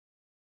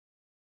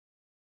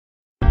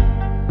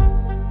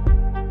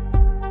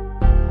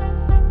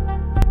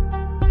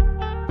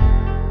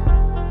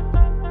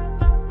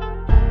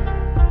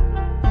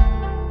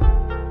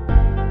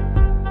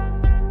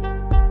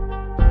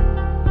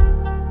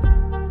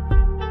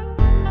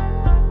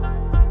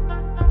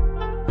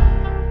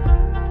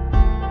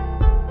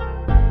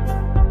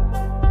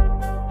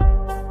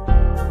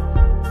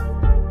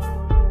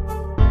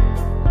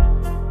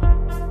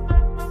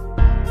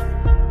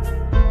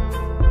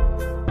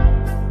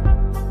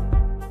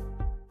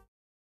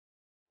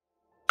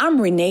I'm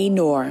Renee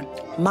Knorr,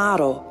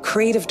 model,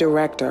 creative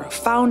director,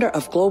 founder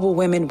of Global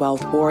Women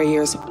Wealth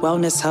Warriors,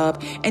 Wellness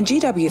Hub, and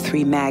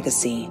GW3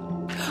 Magazine.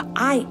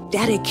 I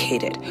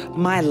dedicated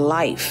my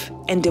life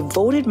and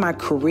devoted my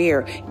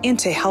career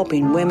into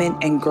helping women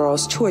and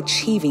girls to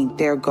achieving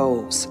their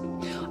goals.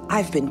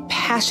 I've been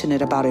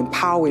passionate about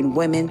empowering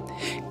women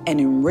and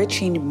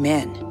enriching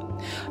men.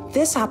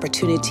 This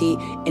opportunity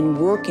in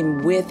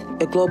working with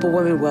the Global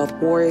Women Wealth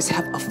Warriors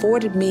have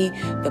afforded me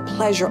the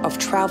pleasure of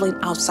traveling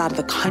outside of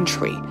the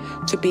country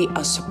to be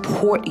a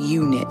support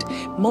unit,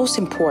 most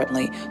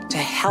importantly, to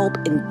help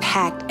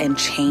impact and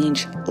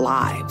change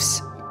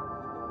lives.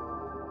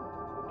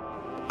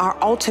 Our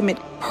ultimate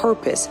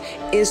purpose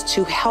is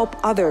to help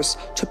others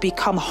to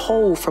become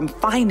whole from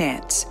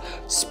finance,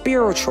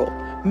 spiritual,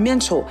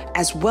 mental,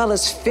 as well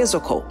as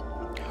physical.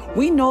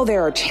 We know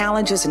there are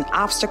challenges and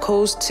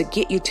obstacles to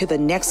get you to the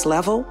next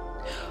level.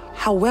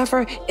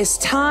 However, it's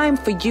time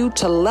for you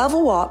to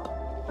level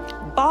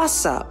up,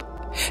 boss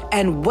up,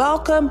 and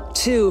welcome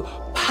to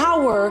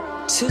Power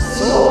to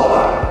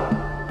Soar.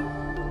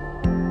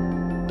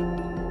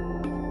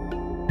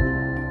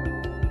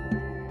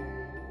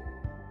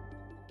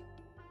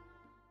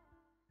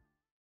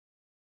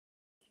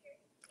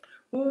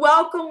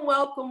 Welcome,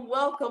 welcome,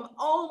 welcome.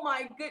 Oh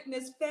my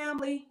goodness,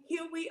 family.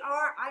 Here we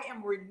are. I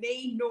am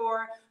Renee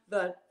Knorr,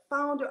 the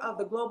founder of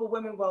the Global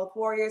Women Wealth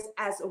Warriors,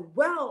 as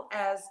well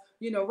as,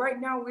 right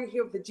now we're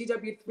here with the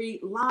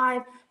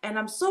GW3Live, and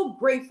I'm so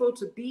grateful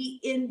to be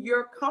in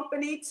your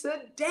company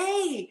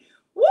today.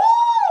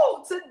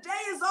 Woo!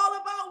 Today is all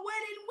about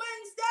Winning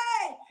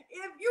Wednesday.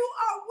 If you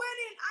are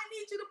winning, I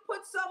need you to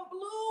put some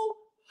blue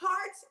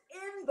hearts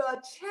in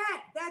the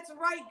chat. That's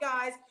right,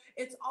 guys.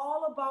 It's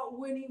all about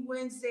Winning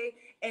Wednesday,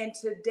 and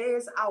today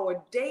is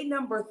our day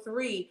number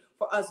 3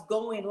 for us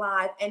going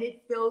live, and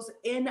it feels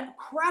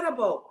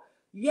incredible.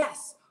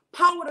 Yes,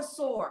 Power to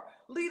Soar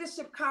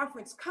Leadership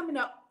Conference coming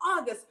up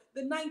August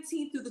the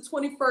 19th through the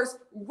 21st,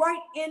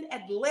 right in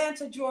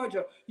Atlanta,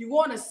 Georgia. You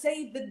want to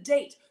save the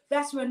date.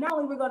 That's when not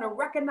only we're going to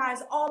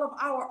recognize all of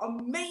our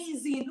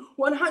amazing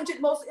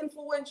 100 most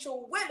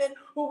influential women,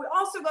 but we're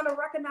also going to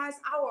recognize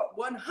our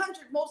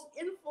 100 most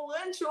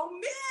influential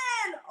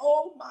men.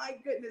 Oh my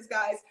goodness,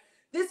 guys.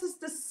 This is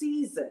the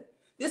season.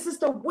 This is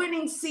the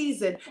winning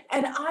season.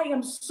 And I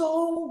am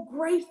so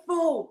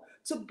grateful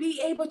to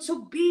be able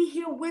to be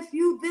here with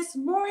you this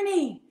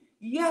morning.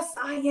 Yes,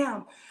 I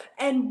am.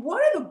 And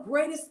one of the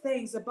greatest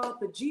things about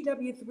the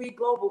GW3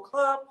 Global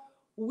Club,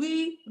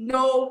 we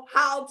know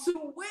how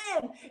to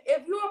win.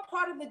 If you're a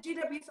part of the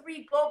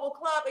GW3 Global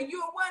Club and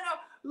you're a winner,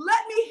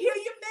 let me hear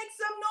you make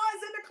some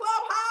noise in the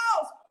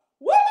clubhouse.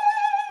 Woo!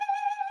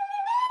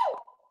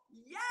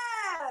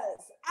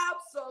 Yes,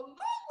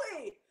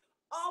 absolutely.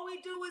 All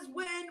we do is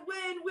win,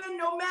 win, win,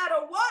 no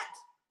matter what.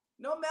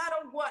 No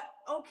matter what,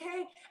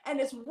 okay? And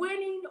it's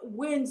Winning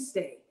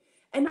Wednesday.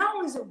 And not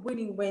only is it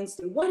Winning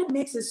Wednesday, what it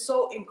makes it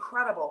so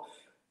incredible,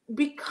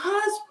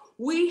 because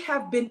we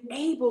have been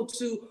able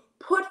to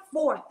put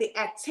forth the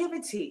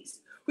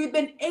activities. We've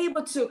been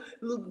able to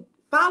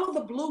follow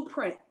the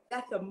blueprint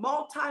that the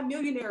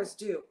multimillionaires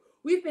do.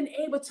 We've been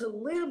able to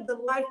live the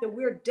life that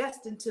we're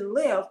destined to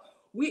live.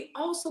 We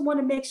also want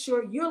to make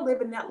sure you're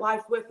living that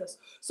life with us.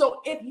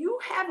 So if you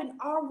haven't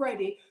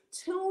already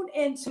tuned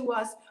into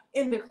us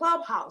in the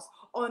clubhouse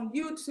on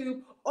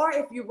YouTube, or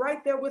if you're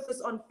right there with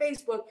us on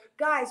Facebook,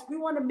 guys, we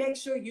want to make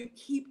sure you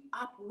keep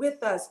up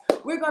with us.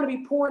 We're going to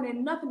be pouring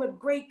in nothing but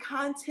great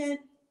content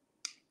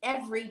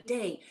every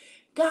day.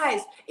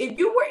 Guys, if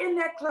you were in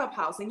that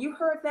clubhouse and you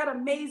heard that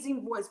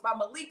amazing voice by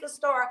Malika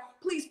Starr,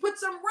 please put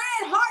some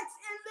red hearts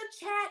in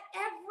the chat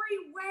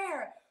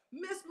everywhere.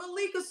 Miss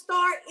Malika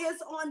Starr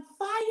is on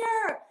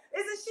fire.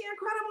 Isn't she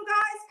incredible,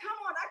 guys? Come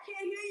on, I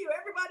can't hear you.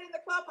 Everybody in the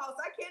clubhouse,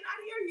 I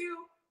cannot hear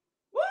you.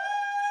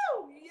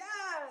 Woo!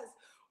 Yes.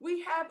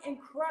 We have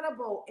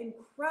incredible,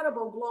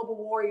 incredible global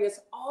warriors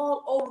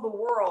all over the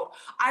world.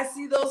 I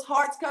see those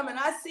hearts coming.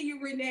 I see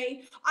you,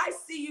 Renee. I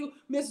see you,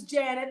 Miss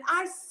Janet.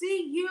 I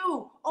see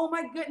you. Oh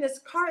my goodness,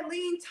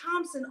 Carlene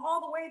Thompson,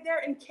 all the way there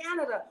in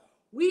Canada.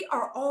 We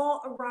are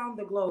all around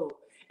the globe.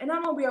 And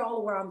not only are we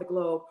all around the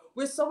globe,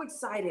 we're so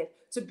excited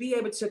to be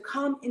able to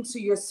come into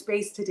your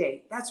space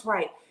today. That's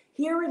right.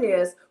 Here it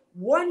is.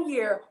 1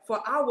 year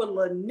for our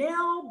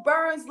Linnell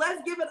Burns.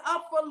 Let's give it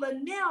up for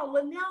Linnell.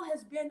 Linnell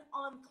has been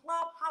on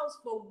Clubhouse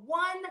for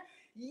 1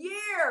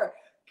 year.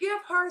 Give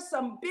her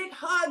some big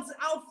hugs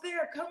out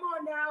there. Come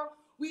on now.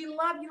 We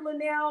love you,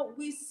 Linnell.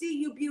 We see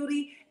you,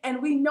 beauty.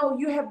 And we know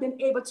you have been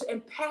able to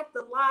impact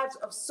the lives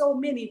of so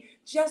many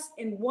just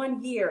in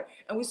 1 year.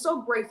 And we're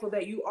so grateful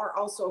that you are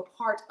also a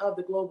part of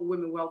the Global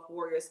Women Wealth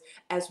Warriors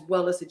as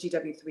well as the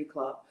GW3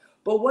 Club.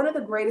 But one of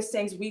the greatest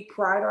things we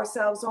pride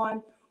ourselves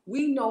on,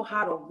 we know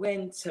how to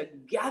win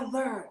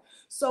together.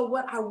 So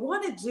what I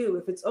want to do,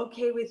 if it's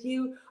okay with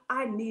you,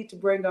 I need to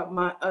bring up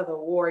my other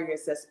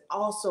warriors that's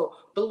also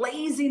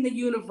blazing the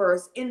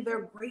universe in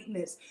their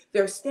greatness.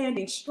 They're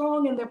standing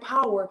strong in their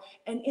power.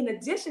 And in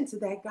addition to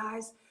that,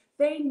 guys,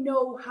 They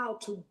know how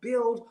to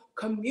build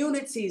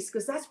communities,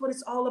 because that's what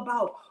it's all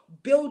about,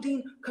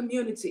 building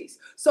communities.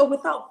 So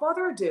without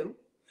further ado,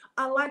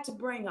 I'd like to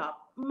bring up,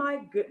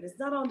 my goodness,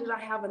 not only did I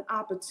have an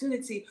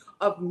opportunity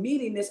of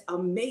meeting this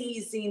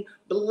amazing,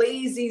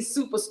 blazing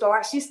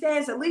superstar. She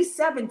stands at least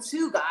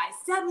 7'2", guys,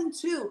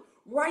 7'2",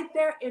 right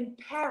there in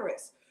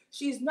Paris.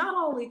 She's not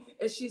only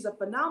is she's a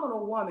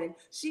phenomenal woman,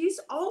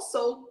 she's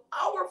also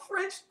our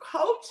French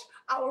coach,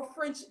 our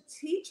French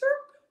teacher.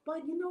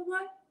 But you know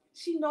what?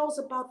 She knows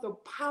about the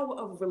power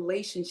of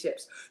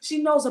relationships.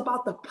 She knows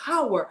about the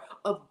power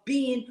of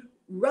being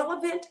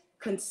relevant,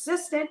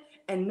 consistent,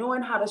 and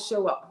knowing how to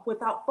show up.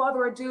 Without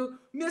further ado,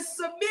 Miss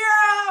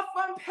Samira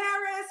from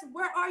Paris.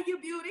 Where are you,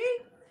 beauty?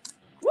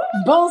 Woo!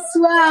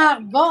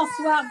 Bonsoir,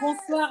 bonsoir,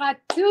 bonsoir à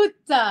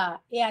toutes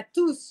et à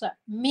tous,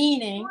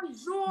 meaning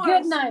Bonjour,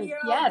 good night.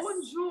 Samira. Yes.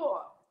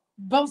 Bonjour.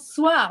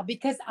 Bonsoir,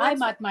 because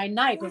I'm at my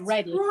night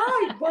already.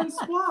 Right,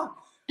 bonsoir.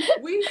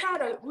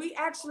 We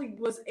actually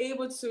was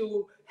able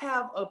to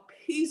have a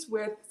piece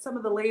with some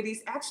of the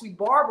ladies. Actually,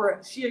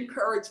 Barbara, she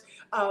encouraged,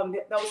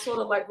 that was sort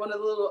of like one of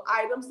the little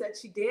items that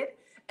she did.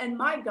 And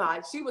my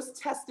God, she was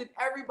testing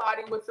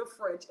everybody with the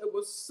French. It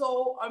was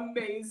so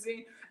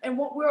amazing. And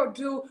what we'll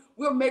do,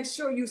 we'll make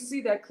sure you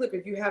see that clip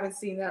if you haven't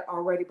seen that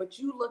already. But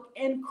you look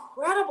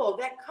incredible.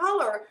 That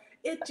color,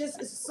 it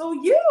just is so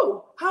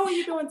you. How are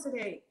you doing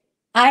today?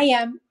 I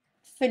am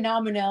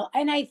phenomenal.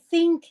 And I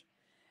think,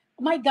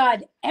 my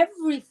God,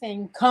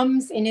 everything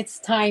comes in its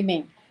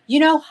timing. You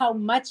know how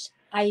much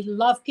I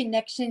love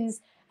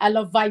connections. I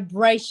love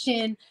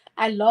vibration.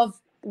 I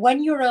love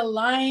when you're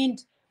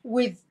aligned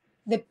with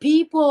the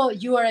people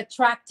you are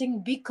attracting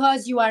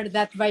because you are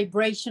that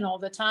vibration all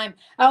the time.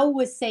 I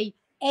always say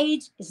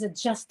age is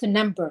just a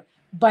number,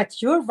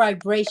 but your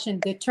vibration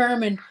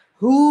determines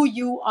who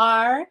you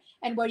are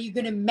and what you're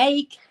going to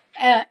make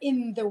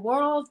in the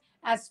world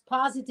as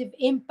positive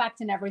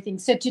impact and everything.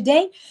 So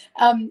today,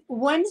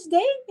 Wednesday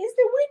is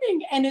the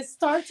winning, and it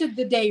started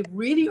the day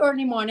really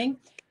early morning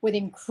with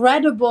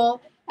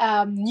incredible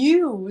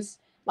news.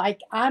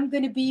 Like I'm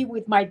going to be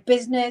with my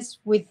business,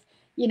 with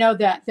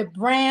the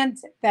brand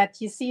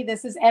that you see.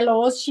 This is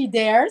Elos She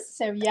Dares.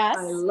 So yes,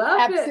 I love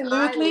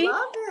absolutely. It. I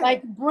love it.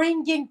 Like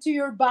bringing to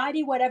your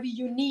body whatever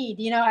you need.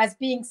 As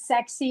being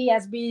sexy,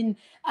 as being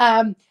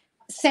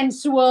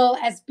sensual,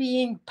 as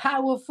being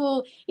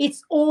powerful.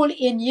 It's all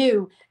in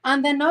you.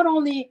 And then not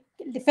only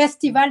the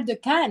Festival de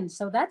Cannes,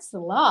 so that's a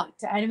lot.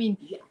 I mean,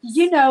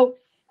 yes.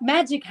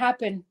 Magic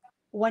happen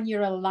when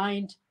you're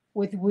aligned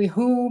with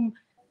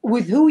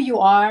who you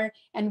are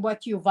and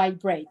what you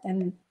vibrate,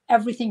 and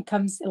everything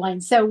comes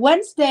aligned. So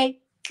Wednesday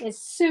is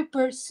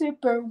super,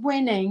 super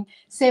winning.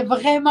 C'est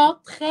vraiment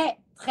très,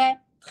 très,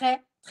 très,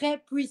 très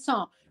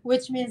puissant,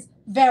 which means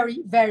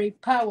very, very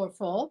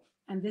powerful.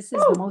 And this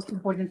is the most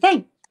important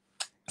thing.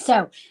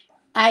 So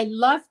I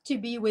love to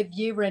be with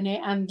you,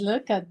 Renee, and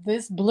look at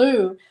this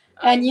blue.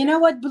 And you know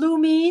what blue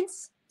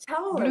means?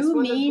 Tell Blue us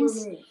what means,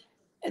 does blue mean?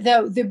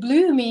 the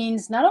blue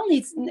means not only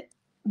it's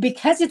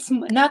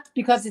not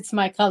because it's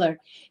my color.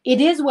 It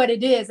is what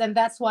it is, and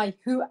that's why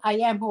who I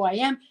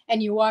am,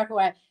 and you are who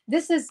I am.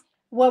 This is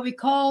what we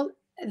call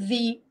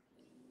the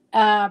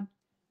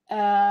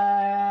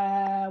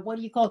what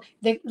do you call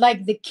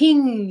the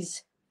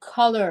king's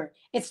color.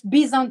 It's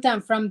Byzantine,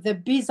 from the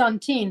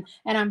Byzantine,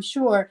 and I'm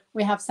sure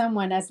we have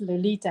someone as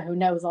Lolita who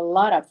knows a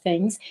lot of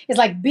things. It's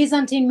like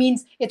Byzantine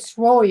means it's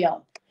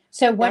royal.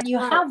 So when you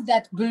have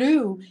that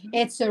blue,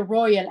 it's a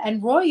royal,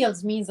 and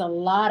royals means a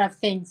lot of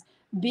things.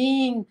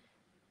 Being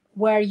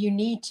where you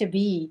need to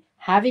be,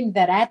 having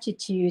that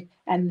attitude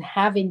and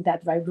having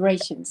that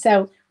vibration.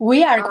 So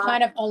we are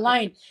kind of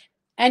aligned,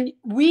 and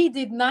we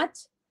did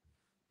not.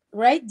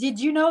 Right? Did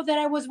you know that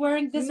I was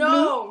wearing this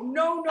blue?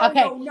 No,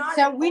 okay. No, not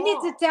so at we all. Need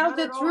to tell not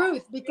the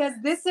truth all. Because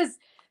this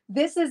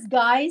is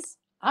guys,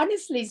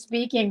 honestly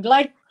speaking,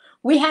 like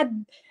we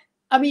had,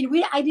 I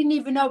didn't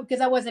even know because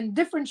I was in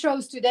different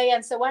shows today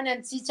and so on,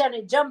 and she tried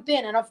to jump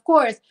in. And of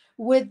course,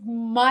 with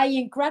my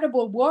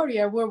incredible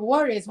warrior, we're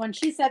warriors. When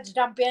she said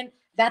jump in,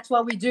 that's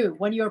what we do.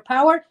 When you're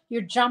power,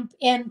 you jump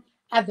in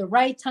at the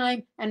right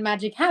time and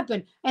magic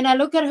happen. And I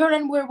look at her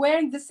and we're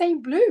wearing the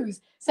same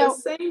blues. So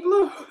the same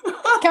blue.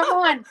 come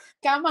on.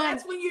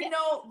 That's when you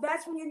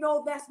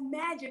know that's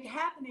magic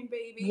happening,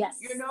 baby. Yes.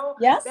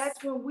 Yes.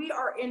 That's when we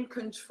are in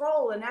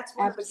control, and that's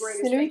one of the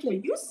greatest things.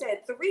 But you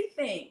said three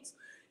things.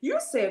 You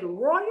said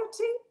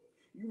royalty,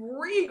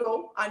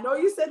 regal. I know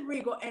you said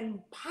regal,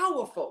 and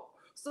powerful.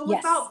 So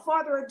without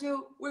further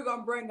ado, we're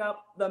going to bring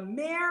up the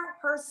mayor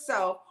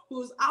herself,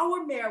 who's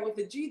our mayor with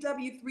the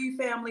GW3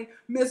 family,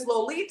 Miss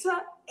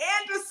Lolita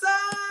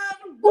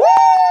Anderson. Woo!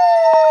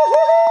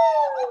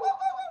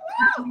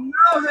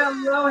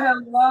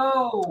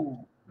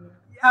 Hello.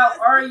 How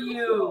are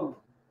you?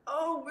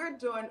 Oh, we're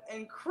doing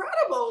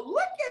incredible.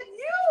 Look at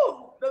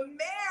you, the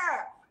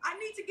mayor. I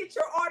need to get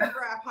your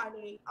autograph,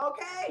 honey.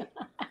 Okay.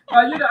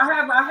 I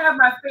have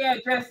my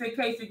fan just in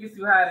case it gets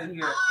too hot in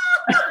here.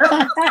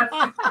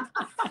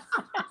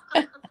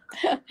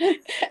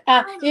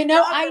 You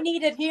know, I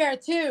need it here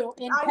too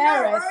in I know,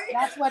 Paris. right?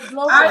 That's what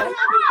global I is.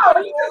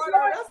 know. He just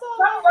Water. That's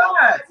all I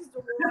want. Just the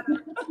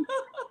water.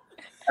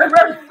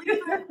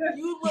 Lolita,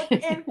 you look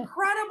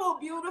incredible,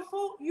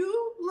 beautiful.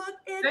 You look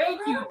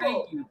incredible.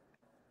 Thank you.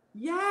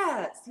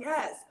 Yes,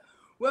 yes.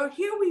 Well,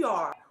 here we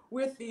are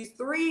with these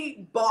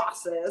three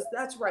bosses.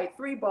 That's right,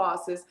 three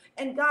bosses.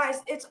 And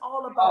guys, it's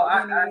all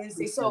about winning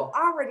Wednesday. So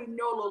I already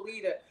know,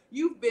 Lolita,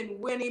 you've been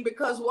winning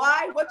because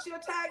why? What's your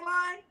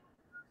tagline?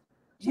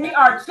 We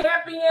are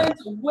champions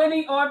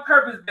winning on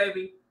purpose,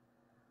 baby.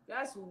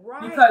 That's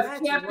right. Because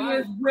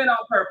champions win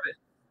on purpose.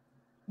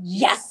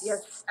 Yes.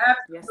 Yes.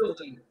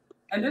 Absolutely.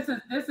 And this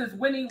is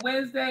Winning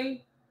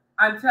Wednesday.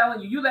 I'm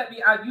telling you, you let me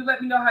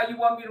know how you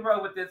want me to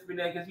roll with this,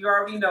 Renee, because you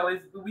already know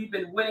we've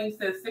been winning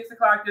since 6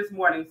 o'clock this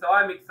morning, so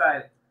I'm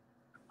excited.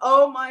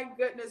 Oh my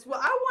goodness. Well,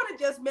 I want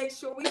to just make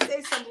sure we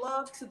say some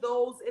love to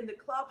those in the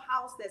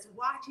clubhouse that's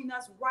watching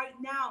us right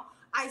now.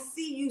 I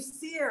see you,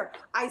 Sear.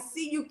 I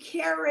see you,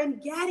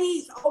 Karen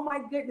Geddes. Oh my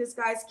goodness,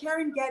 guys.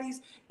 Karen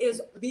Geddes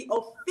is the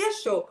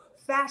official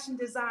fashion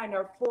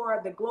designer for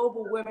the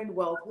Global Women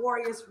Wealth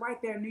Warriors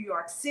right there in New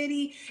York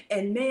City.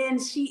 And man,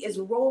 she is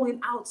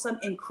rolling out some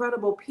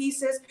incredible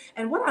pieces.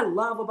 And what I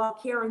love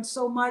about Karen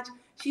so much,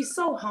 she's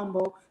so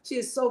humble. She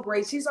is so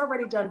great. She's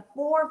already done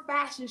 4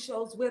 fashion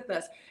shows with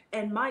us.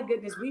 And my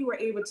goodness, we were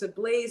able to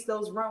blaze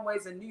those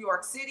runways in New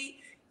York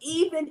City,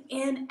 even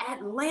in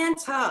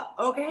Atlanta.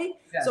 Okay.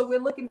 Yes. So we're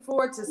looking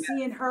forward to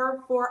seeing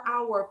her for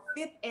our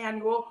 5th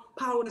annual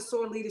Power to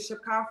Soar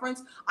Leadership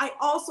Conference. I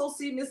also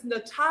see Miss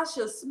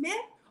Natasha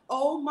Smith.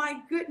 Oh my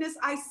goodness.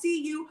 I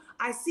see you.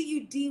 I see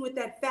you, D, with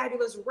that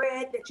fabulous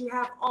red that you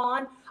have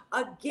on.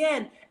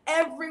 Again,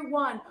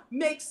 everyone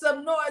make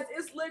some noise.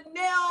 It's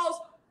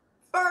Linnell's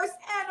 1st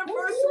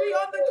anniversary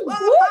on the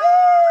clubhouse.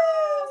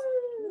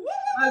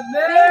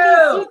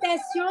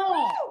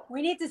 Félicitations.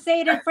 We need to say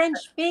it in French.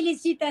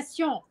 Félicitations.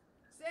 Say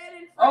it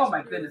in French. Oh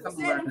my goodness.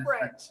 Say it in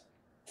French.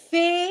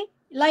 Fé,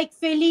 like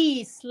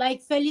feliz,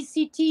 like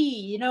felicity.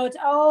 You know, it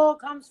all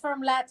comes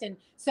from Latin.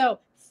 So,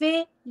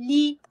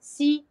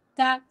 félicitations.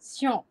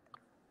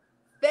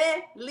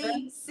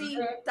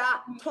 Félicitations.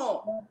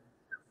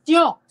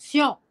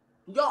 Sion.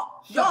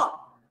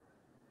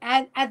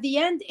 And at the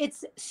end,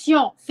 it's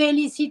sion.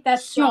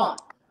 Félicitations.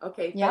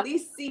 Okay. Yeah.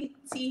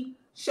 Félicitations.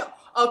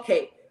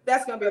 Okay.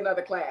 That's going to be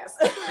another class.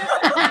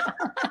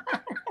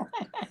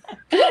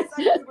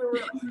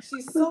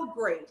 She's so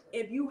great.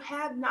 If you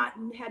have not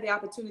had the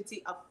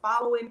opportunity of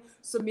following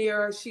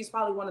Samira, she's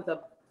probably one of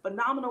the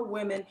phenomenal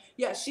women.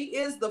 Yeah, she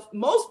is the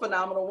most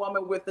phenomenal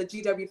woman with the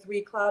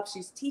GW3 Club.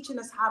 She's teaching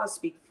us how to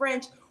speak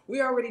French.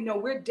 We already know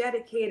we're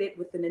dedicated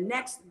within the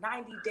next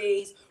 90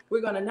 days.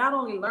 We're going to not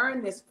only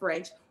learn this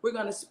French, we're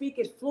going to speak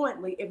it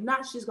fluently. If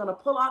not, she's going to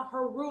pull out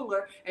her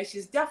ruler and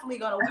she's definitely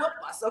going to whoop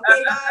us.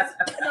 Okay, guys?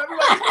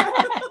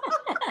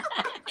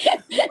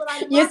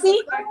 You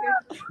see?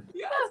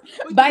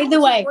 By the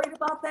way, great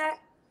about that.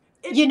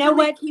 You know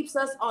what keeps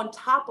us on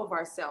top of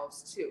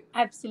ourselves too.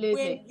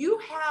 Absolutely. When you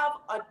have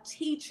a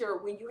teacher,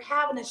 when you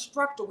have an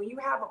instructor, when you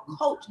have a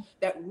coach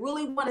that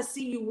really want to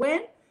see you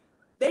win,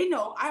 they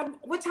know.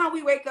 What time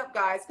we wake up,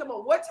 guys? Come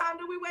on, what time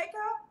do we wake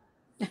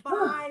up?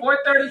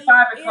 4:30,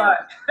 5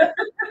 o'clock.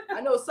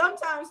 I know,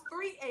 sometimes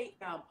 3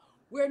 a.m.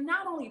 We're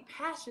not only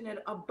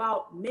passionate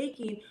about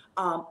making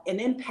an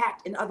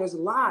impact in others'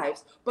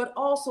 lives, but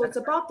also it's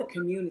about the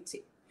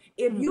community.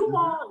 If you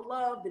all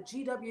love the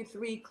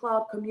GW3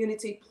 Club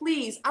community,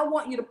 please, I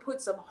want you to put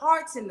some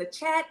hearts in the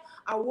chat.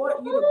 I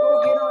want you to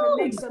go ahead on and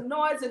make some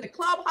noise in the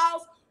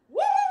clubhouse.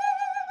 Woo!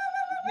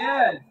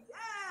 Yes.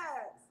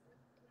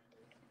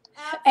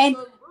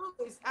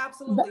 Absolutely.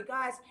 Absolutely.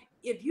 Guys,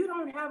 if you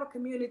don't have a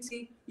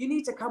community, you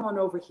need to come on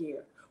over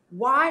here.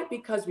 Why?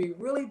 Because we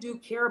really do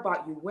care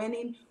about you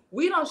winning.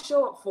 We don't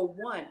show up for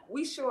one.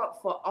 We show up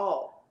for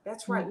all.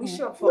 That's right. We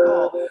show up for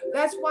all.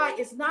 That's why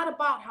it's not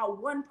about how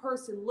one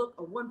person look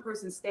or one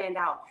person stand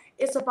out.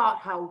 It's about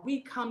how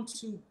we come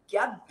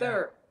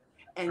together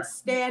and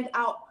stand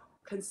out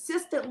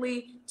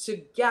consistently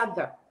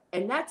together.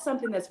 And that's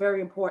something that's very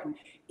important.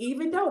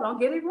 Even though, don't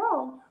get it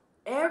wrong,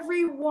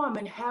 every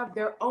woman have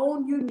their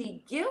own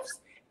unique gifts.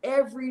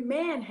 Every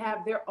man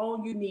have their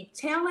own unique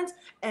talents,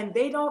 and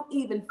they don't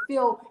even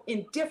feel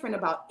indifferent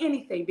about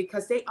anything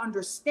because they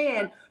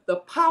understand the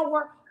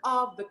power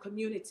of the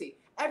community.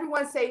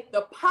 Everyone say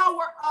the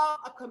power of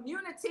a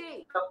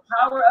community. The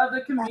power of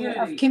the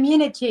community. Of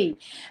community.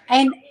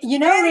 And you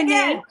know,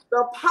 Renee,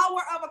 the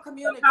power of a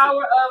community.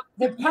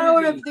 The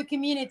power of the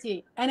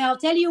community. And I'll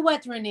tell you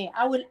what, Renee,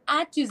 I will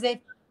add to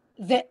that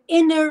the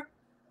inner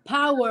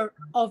power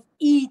of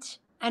each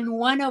and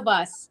one of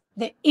us,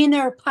 the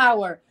inner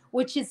power,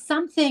 which is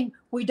something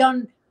we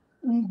don't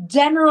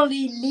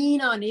generally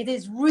lean on. It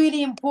is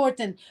really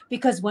important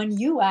because when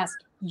you ask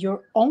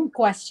your own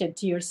question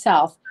to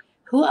yourself,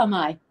 who am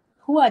I?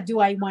 Who do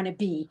I want to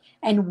be?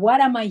 And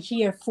what am I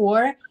here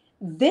for?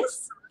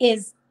 This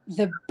is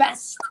the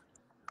best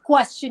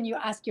question you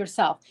ask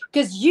yourself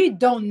because you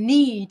don't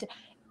need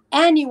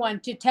anyone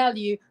to tell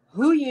you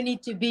who you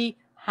need to be,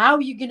 how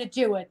you're going to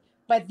do it.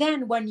 But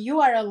then when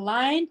you are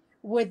aligned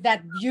with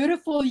that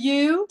beautiful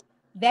you,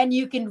 then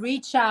you can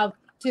reach out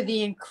to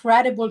the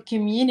incredible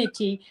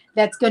community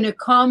that's going to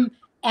come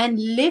and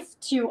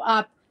lift you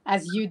up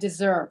as you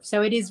deserve.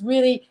 So it is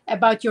really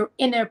about your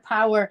inner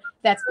power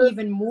that's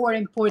even more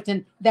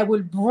important, that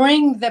will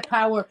bring the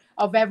power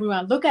of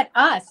everyone. Look at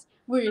us.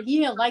 We're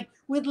here, like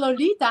with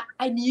Lolita.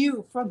 I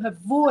knew from her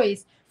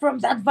voice, from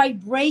that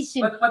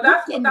vibration. But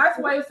that's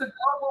why it's a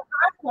global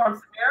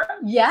platform, Samira.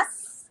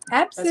 Yes,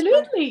 Right.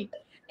 absolutely.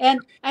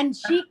 And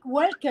she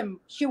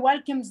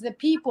welcomes the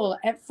people,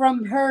 and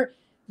from her,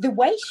 the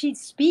way she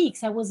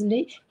speaks. I was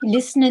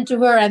listening to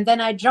her, and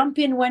then I jump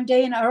in one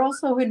day and are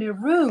also in a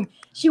room.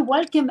 She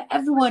welcomed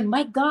everyone.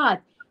 My God,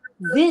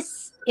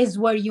 this is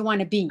where you want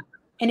to be,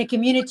 in a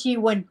community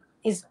when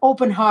is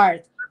open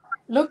heart.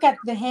 Look at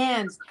the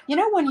hands. You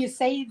know, when you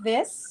say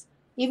this,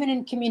 even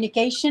in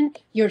communication,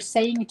 you're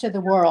saying to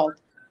the world,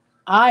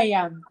 I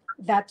am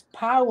that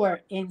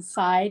power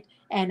inside,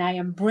 and I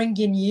am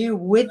bringing you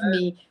with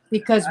me,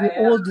 because we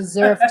I all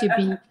deserve to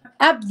am. be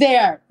up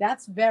there.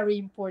 That's very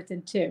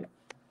important too.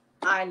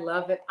 I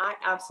love it. I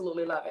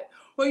absolutely love it.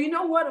 Well, you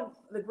know, one of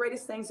the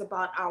greatest things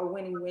about our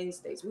Winning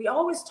Wednesdays, we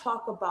always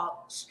talk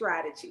about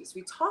strategies.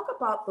 We talk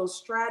about those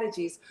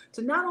strategies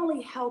to not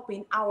only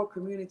helping our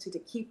community to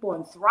keep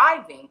on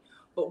thriving,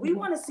 but we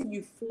want to see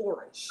you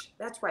flourish.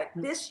 That's right.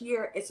 This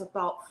year, it's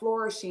about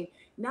flourishing,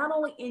 not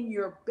only in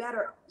your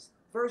better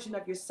version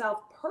of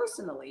yourself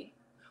personally,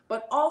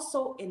 but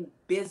also in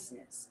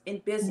business. In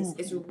business,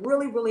 it's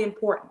really, really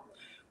important.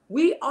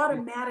 We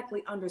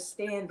automatically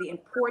understand the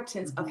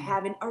importance of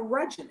having a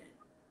regimen.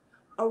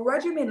 A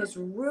regimen is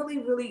really,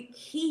 really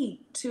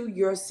key to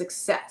your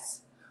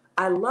success.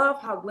 I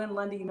love how Glenn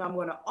Lundy, you know, I'm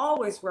going to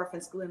always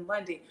reference Glenn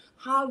Lundy,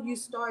 how you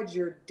start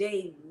your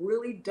day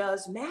really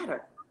does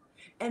matter.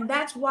 And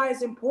that's why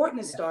it's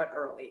important to start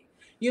early.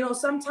 You know,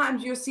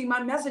 sometimes you'll see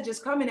my messages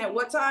coming at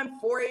what time?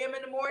 4 a.m.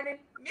 in the morning,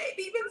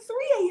 maybe even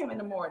 3 a.m. in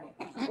the morning.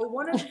 But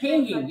one of the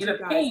things I Pinging, do,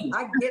 guys, ping.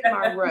 I get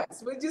my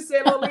rest. Would you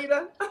say,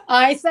 Lolita?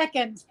 I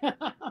second.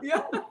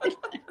 Yeah.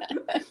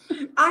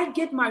 I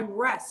get my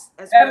rest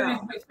as Saturdays,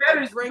 well. I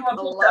Saturdays drink doing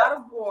a push-ups. lot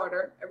of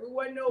water.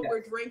 Everyone knows Yes.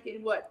 we're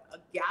drinking what, a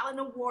gallon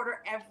of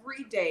water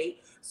every day.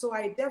 So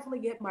I definitely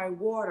get my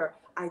water.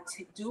 I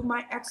do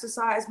my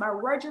exercise. My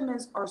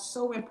regimens are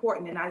so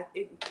important, and I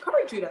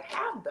encourage you to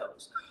have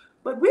those.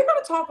 But we're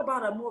going to talk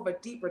about a more of a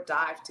deeper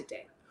dive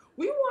today.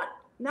 We want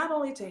not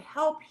only to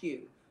help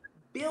you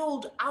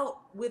build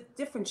out with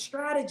different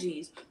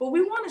strategies, but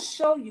we want to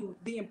show you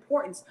the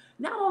importance.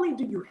 Not only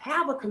do you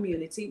have a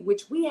community,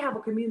 which we have a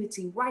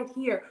community right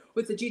here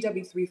with the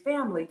GW3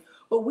 family,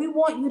 but we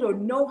want you to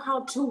know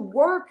how to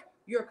work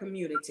your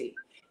community.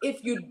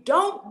 If you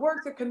don't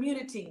work the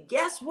community,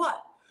 guess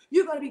what?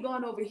 You're going to be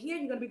going over here,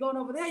 you're going to be going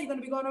over there, you're going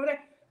to be going over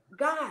there.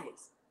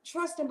 Guys,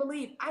 trust and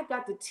believe, I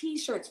got the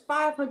t-shirts,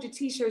 500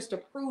 t-shirts to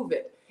prove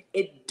it.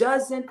 It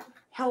doesn't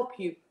help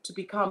you to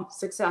become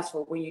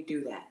successful when you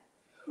do that.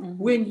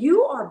 When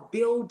you are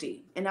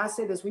building, and I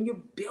say this, when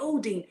you're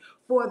building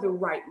for the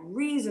right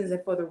reasons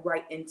and for the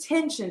right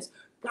intentions,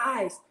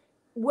 guys,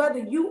 whether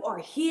you are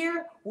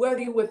here, whether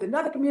you're with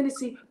another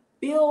community,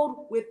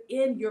 build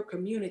within your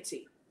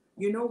community.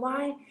 You know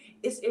why?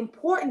 It's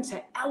important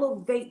to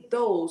elevate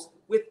those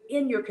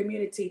within your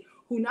community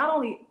who not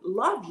only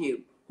love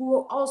you, who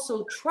will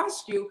also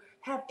trust you,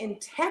 have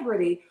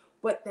integrity,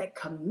 but that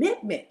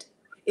commitment.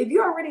 If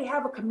you already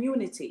have a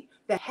community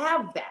that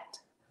have that,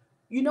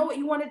 you know what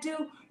you want to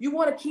do? You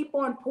want to keep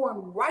on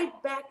pouring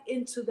right back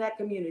into that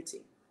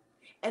community.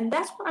 And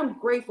that's what I'm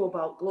grateful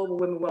about Global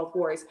Women Wealth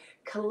Warriors.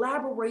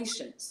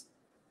 Collaborations.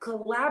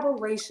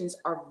 Collaborations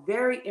are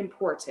very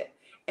important.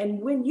 And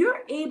when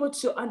you're able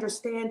to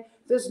understand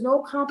there's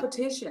no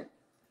competition,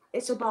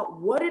 it's about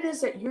what it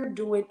is that you're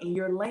doing in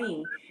your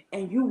lane,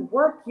 and you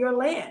work your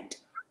land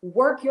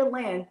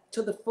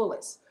to the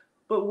fullest.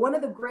 But one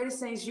of the greatest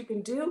things you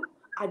can do,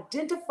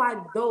 identify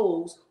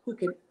those who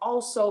can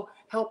also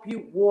help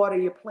you water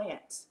your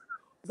plants,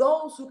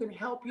 those who can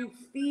help you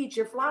feed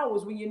your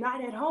flowers when you're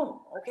not at home,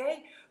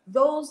 okay?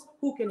 Those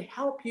who can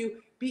help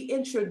you be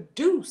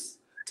introduced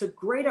to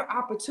greater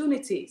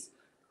opportunities.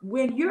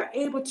 When you're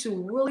able to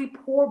really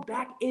pour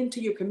back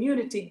into your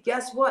community,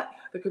 guess what?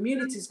 The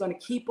community is going to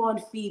keep on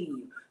feeding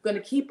you, going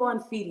to keep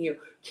on feeding you,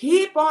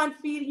 keep on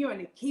feeding you,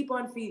 and keep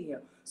on feeding you.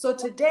 So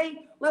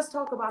today, let's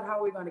talk about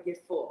how we're going to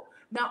get full.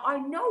 Now, I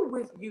know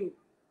with you,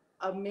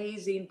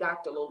 amazing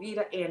Dr.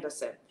 Lolita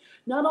Anderson,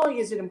 not only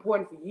is it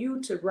important for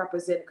you to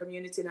represent a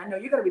community, and I know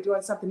you're going to be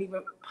doing something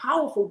even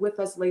powerful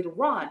with us later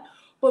on,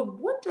 but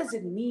what does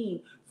it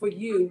mean for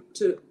you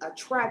to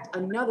attract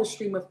another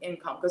stream of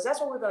income? Because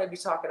that's what we're going to be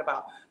talking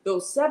about,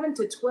 those 7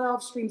 to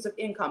 12 streams of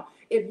income.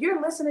 If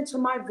you're listening to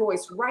my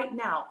voice right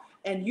now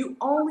and you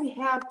only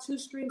have 2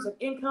 streams of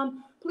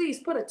income, please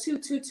put a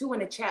 222 in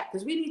the chat,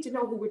 because we need to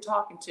know who we're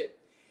talking to.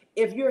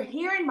 If you're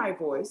hearing my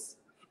voice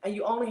and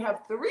you only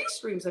have 3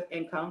 streams of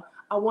income,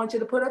 I want you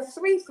to put a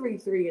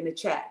 333 in the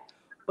chat.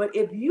 But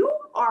if you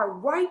are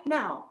right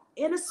now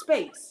in a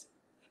space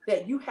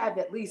that you have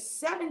at least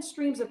 7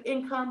 streams of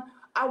income,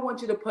 I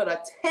want you to put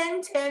a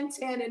 10, 10,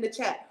 10 in the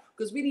chat,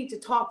 because we need to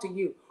talk to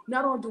you.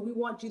 Not only do we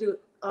want you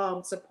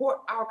to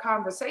support our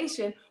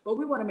conversation, but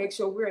we want to make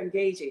sure we're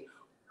engaging.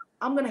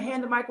 I'm going to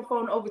hand the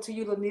microphone over to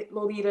you,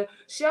 Lolita.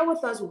 Share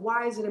with us,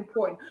 why is it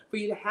important for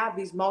you to have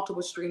these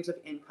multiple streams of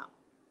income?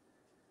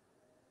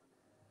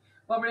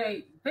 Well,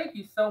 Renee, thank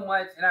you so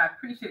much. And I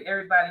appreciate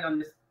everybody on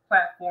this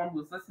platform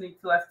who's listening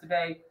to us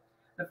today.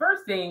 The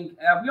first thing,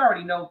 we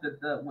already know that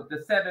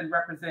the 7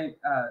 represent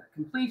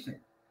completion.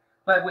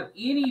 But with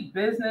any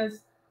business,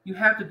 you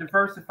have to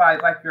diversify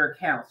like your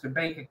accounts, your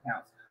bank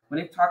accounts. When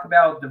they talk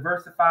about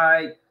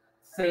diversified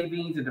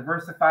savings and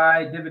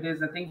diversified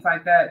dividends and things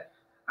like that,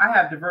 I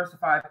have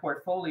diversified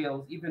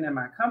portfolios even in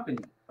my company.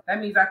 That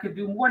means I could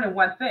do more than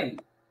one thing.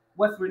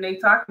 What's Renee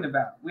talking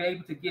about? We're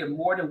able to get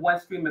more than one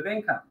stream of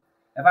income.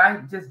 If I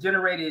just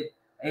generated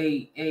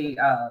a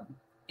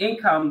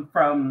income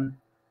from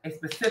a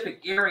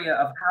specific area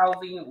of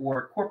housing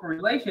or corporate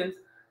relations,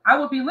 I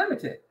would be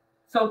limited.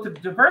 So to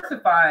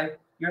diversify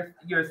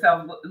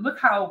yourself, look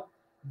how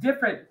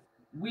different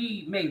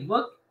we may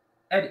look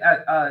at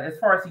as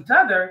far as each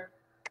other,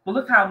 but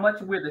look how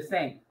much we're the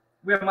same.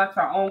 We're much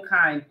our own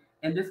kind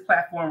in this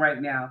platform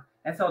right now.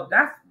 And so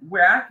that's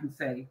where I can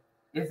say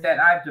is that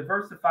I've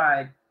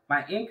diversified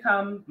my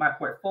income, my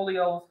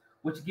portfolios,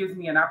 which gives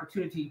me an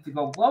opportunity to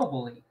go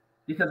globally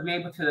because we're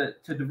able to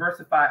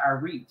diversify our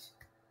reach.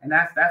 And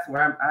that's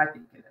where I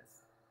think it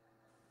is.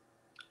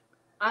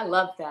 I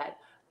love that.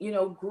 You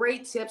know,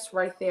 great tips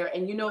right there.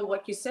 And you know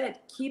what you said,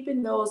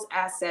 keeping those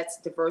assets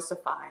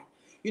diversified.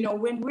 You know,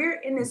 when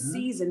we're in this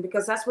season,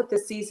 because that's what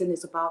this season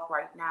is about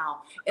right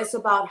now, it's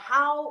about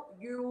how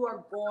you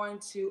are going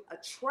to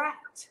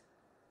attract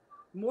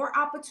more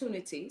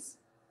opportunities.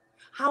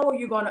 How are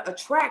you going to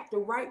attract the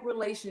right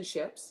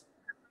relationships?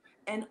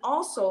 And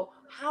also,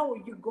 how are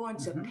you going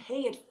to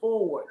pay it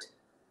forward?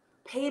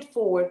 Pay it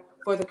forward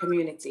for the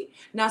community.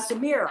 Now,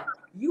 Samira,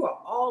 you are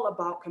all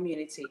about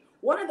community.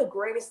 One of the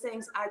greatest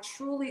things I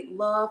truly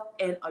love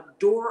and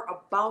adore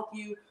about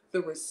you,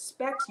 the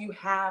respect you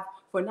have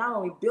for not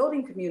only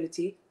building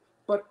community,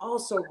 but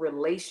also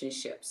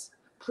relationships.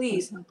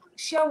 Please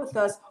share with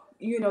us,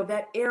 you know,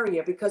 that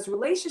area, because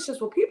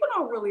relationships, what people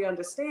don't really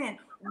understand,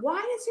 why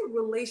is it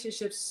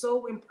relationships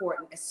so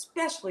important,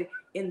 especially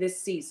in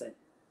this season?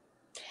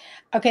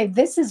 Okay,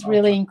 this is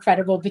really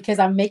incredible because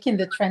I'm making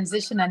the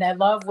transition and I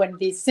love when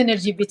the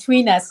synergy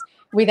between us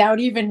without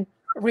even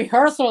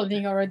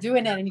rehearsing or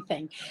doing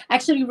anything.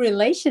 Actually,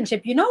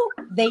 relationship, you know,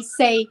 they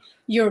say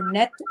your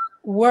net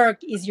worth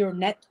is your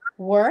net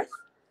worth.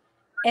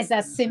 It's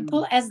as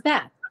simple as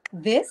that.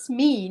 This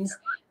means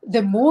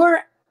the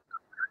more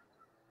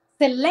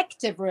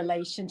selective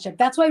relationship.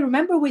 That's why,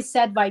 remember, we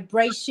said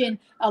vibration,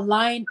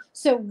 align.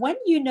 So when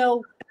you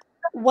know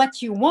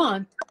what you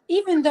want,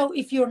 even though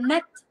if you're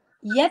not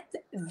yet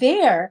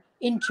there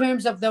in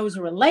terms of those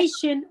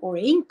relation or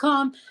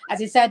income,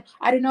 as I said,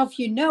 I don't know if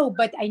you know,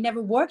 but I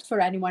never worked for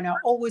anyone. I've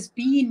always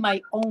been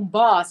my own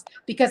boss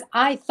because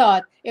I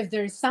thought if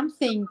there's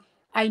something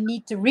I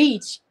need to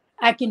reach,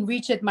 I can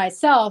reach it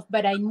myself,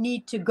 but I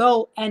need to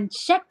go and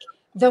check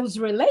those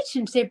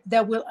relationships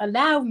that will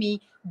allow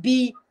me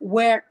be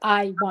where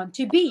I want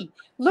to be.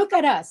 Look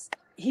at us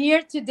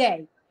here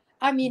today.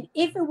 I mean,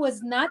 if it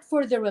was not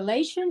for the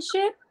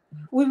relationship,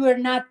 we would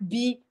not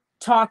be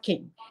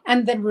talking.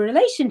 And the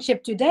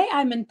relationship today,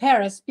 I'm in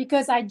Paris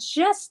because I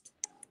just,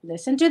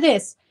 listen to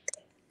this,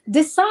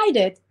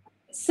 decided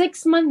 8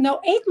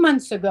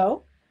 months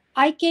ago,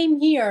 I came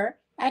here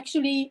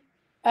actually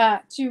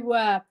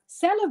to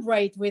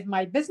celebrate with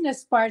my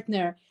business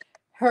partner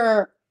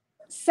her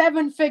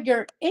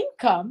 7-figure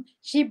income.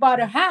 She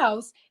bought a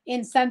house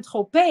in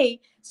Saint-Tropez.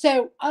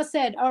 So I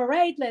said, all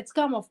right, let's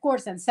come, of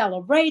course, and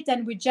celebrate.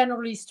 And we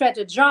generally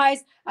strategize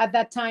at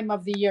that time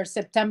of the year,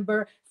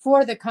 September,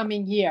 for the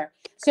coming year.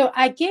 So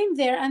I came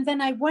there and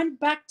then I went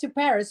back to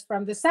Paris,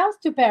 from the south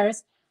to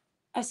Paris.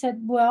 I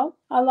said, well,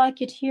 I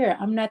like it here.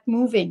 I'm not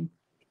moving.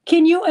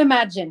 Can you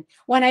imagine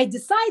when I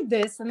decide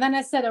this? And then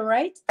I said, all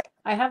right,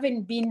 I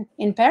haven't been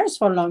in Paris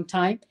for a long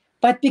time,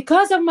 but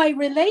because of my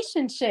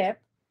relationship,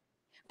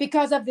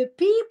 because of the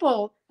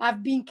people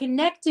I've been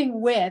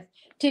connecting with,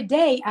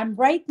 today I'm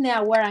right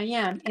now where I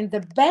am in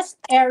the best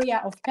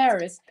area of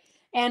Paris.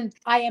 And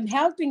I am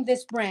helping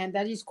this brand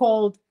that is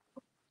called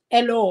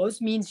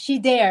Elos, means she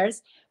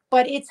dares,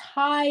 but it's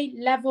high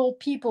level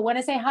people. When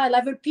I say high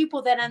level,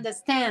 people that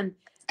understand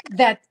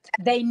that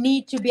they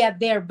need to be at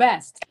their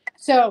best.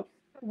 So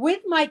with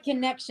my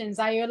connections,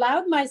 I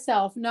allowed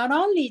myself not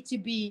only to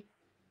be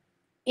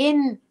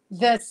in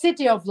the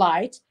city of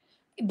light,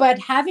 but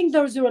having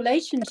those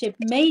relationships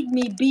made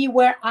me be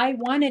where I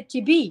wanted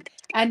to be.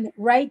 And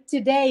right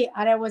today,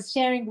 and I was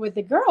sharing with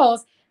the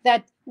girls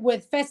that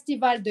with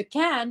Festival de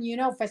Cannes, you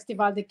know,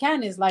 Festival de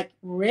Cannes is like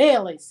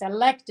really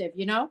selective,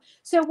 you know.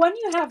 So when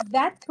you have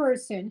that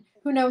person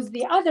who knows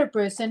the other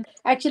person,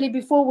 actually,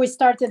 before we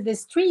started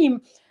this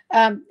stream,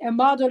 a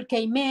model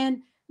came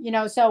in, you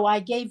know, so I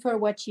gave her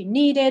what she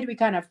needed. We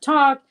kind of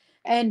talked,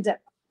 and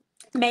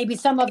maybe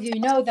some of you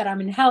know that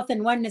I'm in health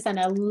and wellness and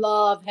I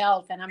love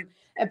health and I'm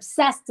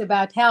obsessed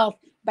about health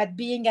but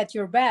being at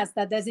your best,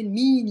 that doesn't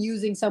mean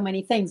using so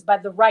many things,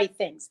 but the right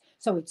things.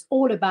 So it's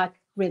all about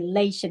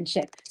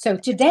relationship. So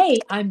today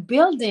I'm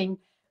building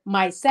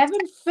my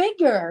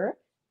 7-figure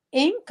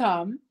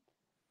income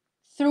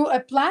through a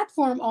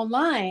platform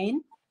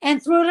online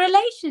and through a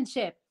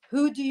relationship.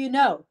 Who do you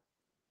know?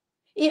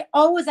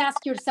 Always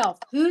ask yourself,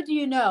 who do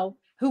you know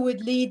who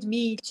would lead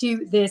me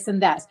to this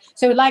and that?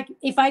 So like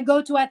if I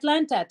go to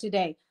Atlanta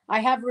today, I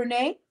have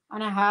Renee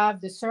and I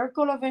have the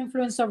circle of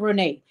influence of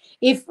Renee.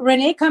 If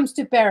Renee comes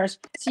to Paris,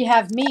 she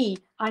have me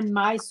and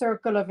my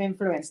circle of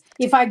influence.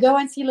 If I go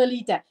and see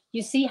Lolita,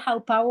 you see how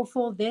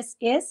powerful this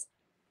is?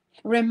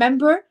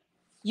 Remember,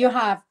 you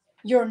have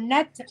your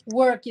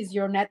network is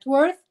your net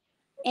worth,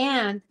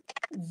 and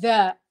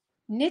the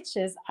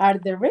niches are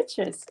the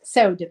riches.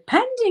 So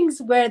depending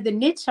where the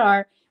niche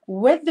are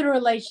with the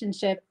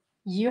relationship,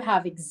 you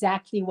have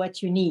exactly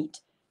what you need: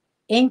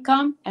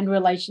 income and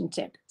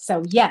relationship.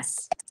 So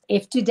yes,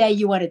 if today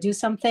you want to do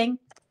something,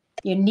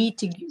 you need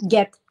to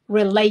get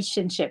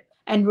relationship.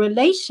 And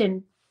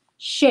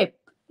relationship,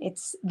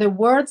 it's the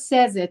word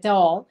says it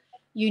all.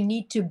 You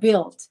need to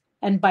build.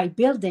 And by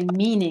building,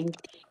 meaning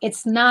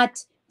it's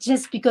not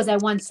just because I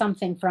want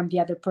something from the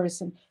other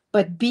person,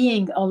 but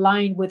being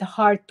aligned with a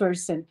heart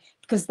person,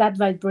 because that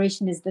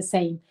vibration is the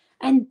same.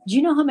 And do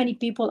you know how many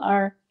people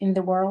are in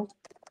the world?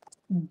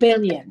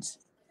 Billions.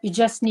 You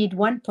just need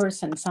one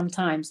person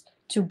sometimes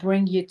to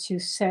bring you to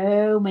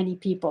so many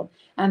people.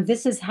 And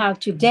this is how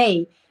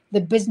today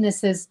the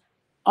businesses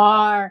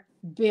are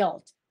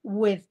built,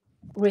 with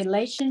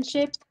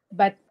relationship,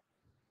 but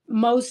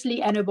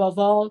mostly and above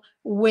all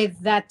with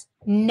that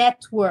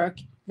network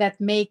that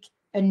make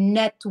a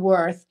net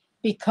worth,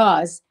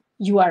 because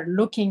you are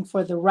looking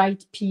for the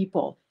right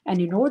people. And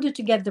in order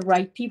to get the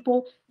right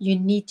people, you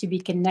need to be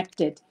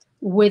connected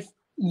with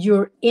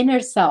your inner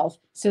self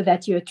so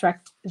that you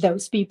attract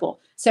those people.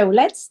 So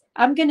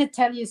I'm going to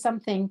tell you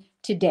something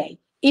today.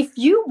 If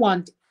you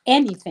want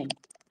anything,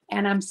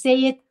 and I'm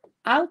saying it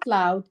out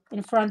loud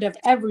in front of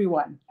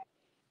everyone,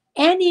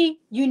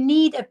 you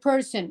need a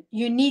person,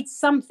 you need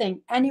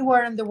something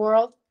anywhere in the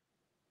world,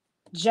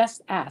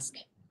 just ask.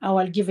 I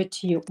will give it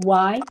to you.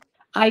 Why?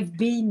 I've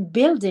been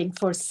building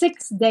for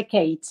 6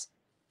 decades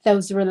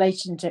those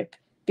relationships,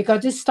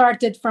 because it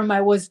started from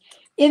I was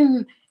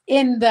in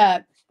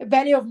the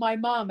belly of my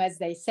mom, as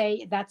they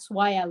say. That's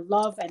why I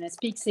love and I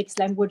speak 6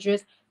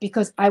 languages,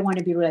 because I want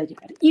to be related.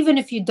 Even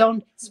if you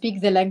don't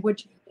speak the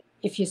language,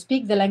 if you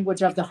speak the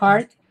language of the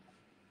heart,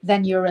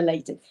 then you're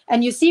related.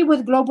 And you see,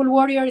 with Global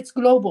Warrior, it's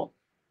global.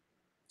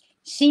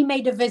 She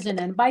made a vision.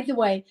 And by the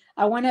way,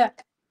 I want to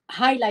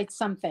highlight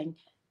something.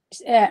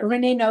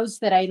 Renee knows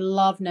that I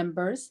love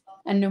numbers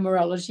and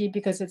numerology,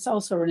 because it's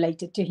also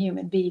related to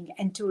human being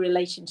and to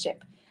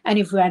relationship. And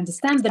if we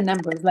understand the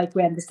numbers like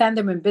we understand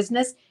them in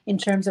business, in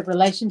terms of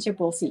relationship,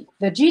 we'll see.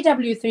 The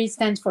GW3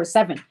 stands for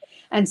 7.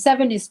 And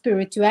 7 is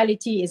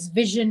spirituality, is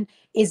vision,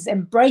 is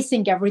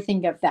embracing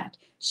everything of that.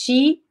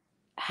 She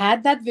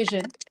had that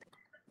vision.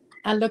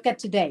 And look at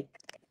today.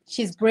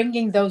 She's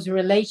bringing those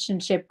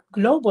relationship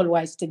global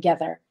wise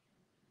together.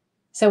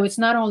 So it's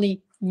not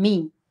only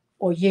me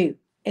or you,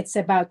 it's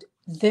about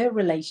the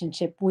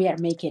relationship we are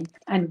making.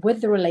 And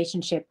with the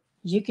relationship,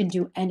 you can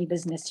do any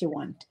business you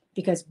want,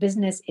 because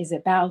business is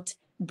about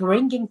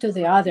bringing to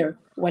the other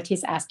what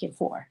he's asking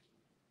for.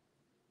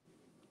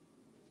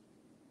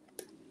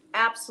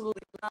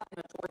 Absolutely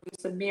nothing for you,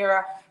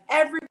 Samira.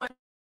 Everyone,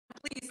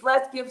 please,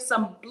 let's give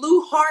some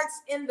blue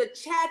hearts in the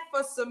chat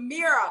for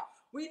Samira.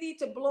 We need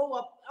to blow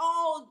up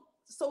all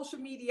social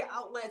media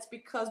outlets,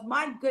 because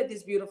my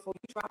goodness, beautiful,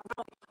 you dropped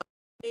out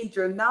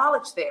major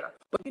knowledge there.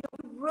 But it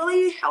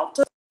really helped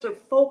us to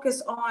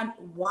focus on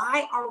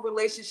why our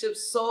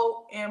relationships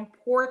so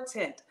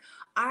important.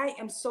 I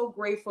am so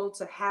grateful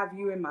to have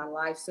you in my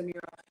life, Samira.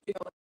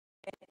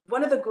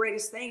 One of the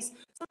greatest things,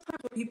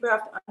 sometimes people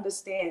have to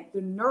understand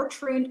the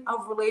nurturing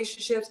of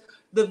relationships,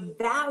 the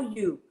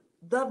value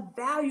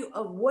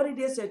of what it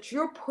is that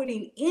you're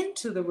putting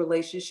into the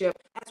relationship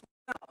as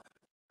well.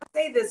 I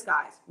say this,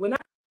 guys, when I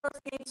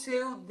first came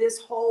to this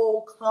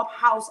whole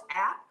Clubhouse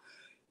app,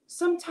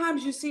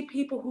 sometimes you see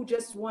people who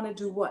just want to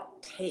do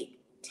what? Take.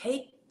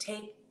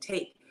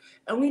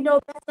 And we know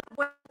that's not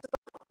what it's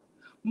about.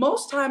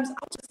 Most times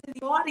I'll just sit in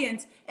the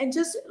audience and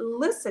just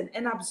listen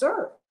and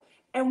observe.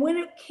 And when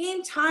it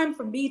came time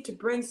for me to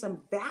bring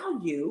some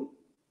value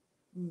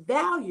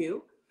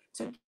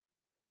to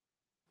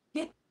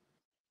get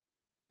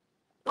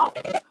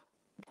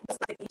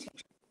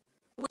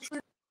which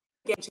was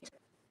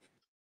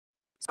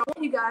so I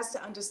want you guys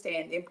to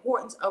understand the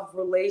importance of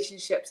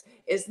relationships.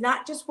 It's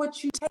not just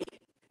what you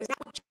take, it's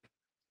not what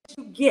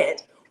you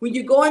get. When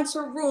you go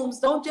into rooms,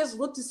 don't just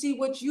look to see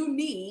what you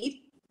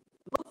need.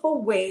 Look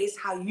for ways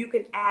how you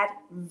can add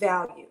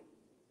value.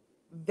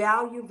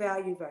 Value.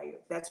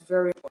 That's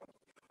very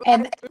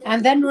important.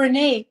 And then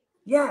Renee,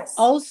 yes,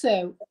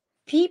 also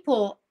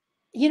people,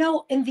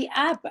 in the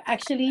app,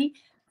 actually,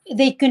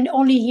 they can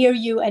only hear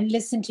you and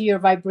listen to your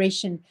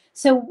vibration.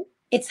 So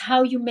it's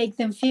how you make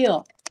them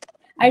feel.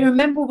 I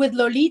remember with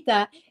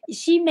Lolita,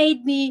 she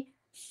made me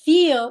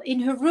feel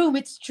in her room.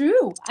 It's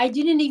true. I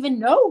didn't even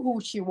know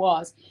who she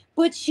was,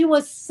 but she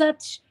was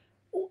such,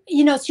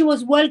 she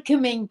was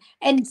welcoming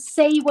and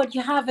say what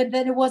you have. And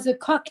then it was a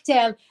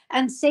cocktail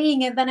and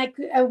saying, and then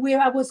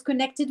I was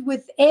connected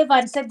with Eva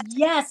and said,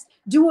 yes,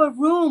 do a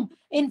room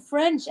in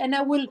French and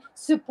I will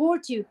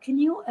support you. Can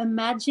you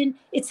imagine?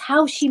 It's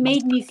how she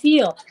made me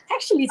feel.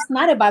 Actually, it's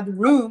not about the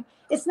room.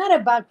 It's not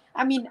about,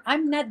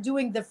 I'm not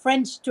doing the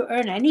French to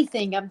earn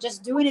anything. I'm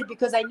just doing it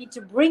because I need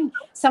to bring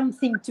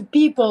something to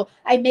people.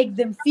 I make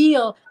them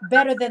feel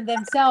better than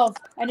themselves.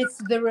 And it's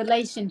the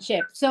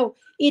relationship. So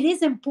it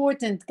is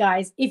important,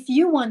 guys. If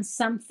you want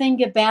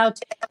something about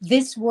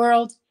this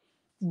world,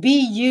 be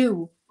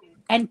you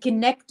and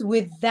connect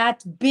with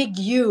that big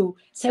you.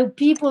 So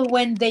people,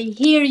 when they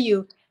hear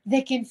you,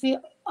 they can feel,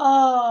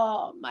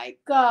 oh my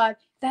God.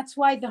 That's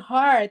why the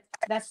heart,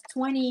 that's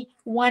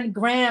 21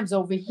 grams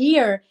over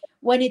here.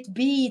 When it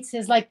beats,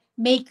 is like,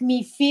 make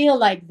me feel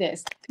like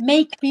this.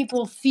 Make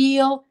people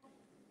feel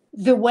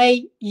the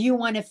way you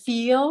want to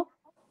feel.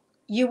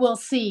 You will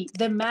see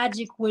the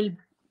magic will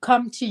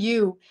come to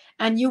you,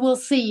 and you will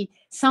see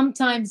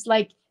sometimes,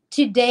 like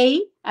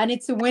today, and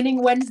it's a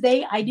winning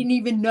Wednesday. I didn't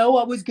even know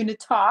I was going to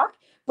talk,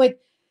 but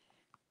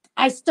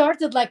I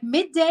started like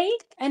midday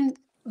and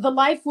the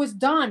life was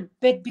done.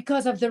 But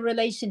because of the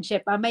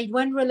relationship, I made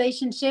one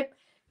relationship,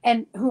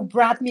 and who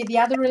brought me the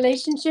other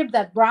relationship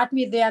that brought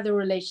me the other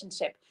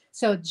relationship.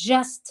 So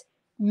just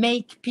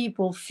make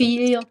people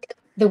feel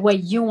the way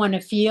you want to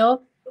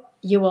feel.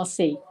 You will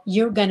see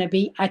you're going to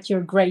be at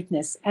your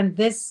greatness. And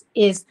this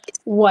is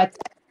what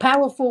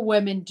powerful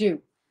women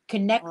do: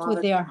 connect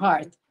with their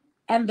heart.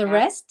 And the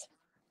rest,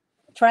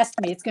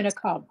 trust me, it's going to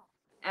come.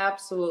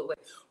 Absolutely.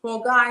 Well,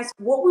 guys,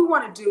 what we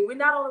want to do, we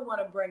not only want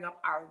to bring up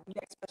our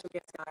next special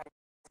guest, guys.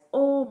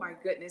 Oh my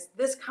goodness,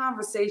 this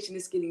conversation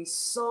is getting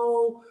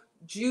so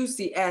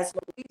juicy, as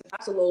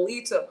Dr.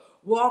 Lolita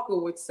Walker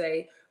would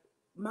say.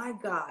 My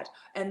God.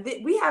 And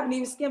we haven't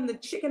even skimmed the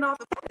chicken off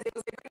the plate.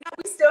 Right now,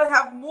 we still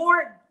have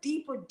more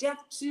deeper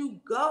depth to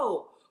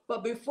go.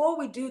 But before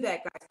we do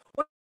that, guys,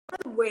 one of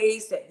the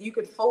ways that you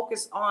can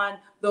focus on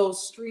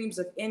those streams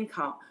of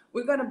income,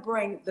 we're going to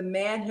bring the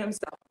man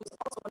himself, who's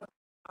also one of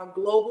our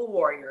global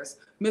warriors,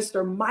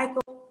 Mr.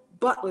 Michael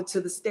Butler,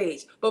 to the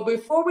stage. But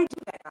before we do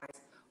that,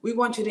 guys, we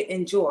want you to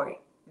enjoy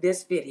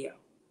this video.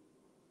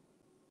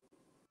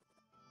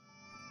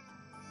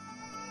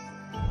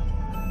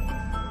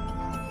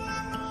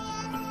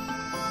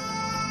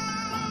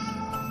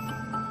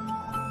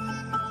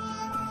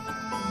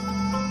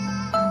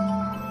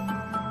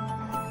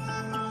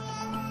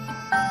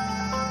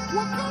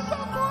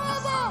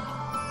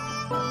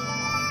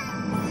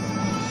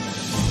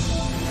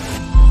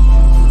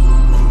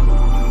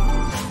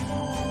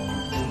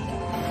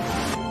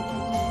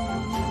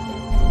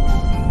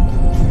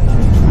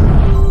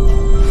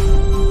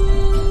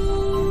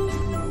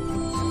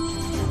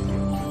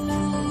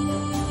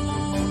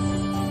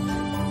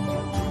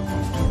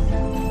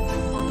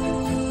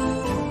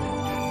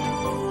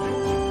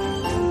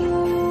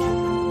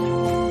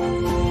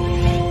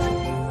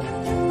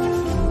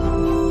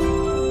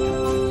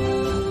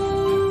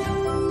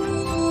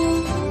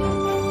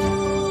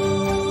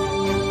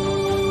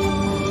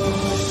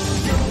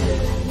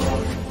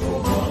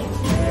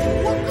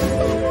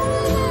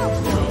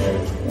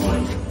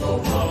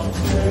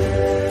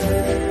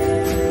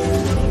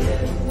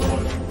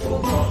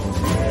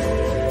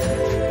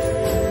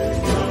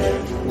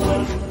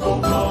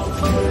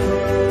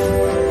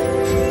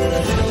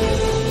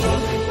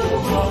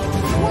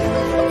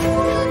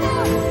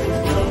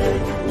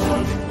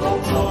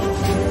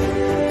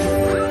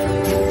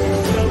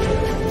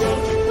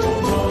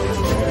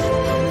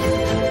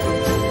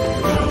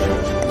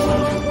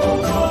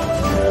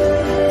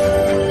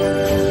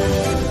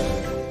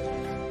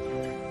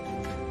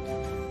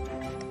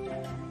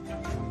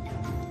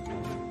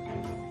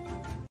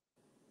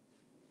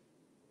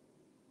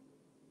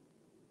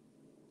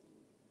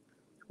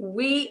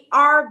 We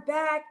are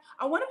back.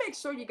 I want to make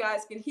sure you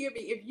guys can hear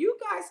me. If you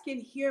guys can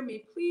hear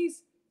me,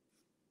 please.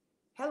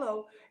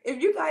 Hello.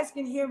 If you guys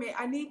can hear me,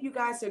 I need you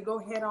guys to go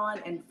ahead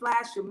on and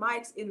flash your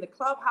mics in the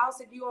clubhouse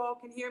if you all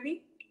can hear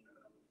me.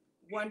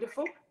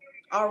 Wonderful.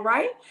 All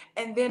right.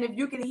 And then if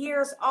you can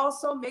hear us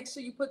also, make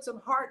sure you put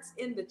some hearts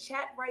in the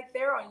chat right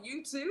there on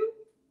YouTube,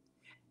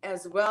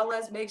 as well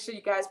as make sure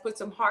you guys put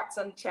some hearts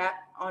on chat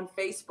on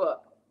Facebook.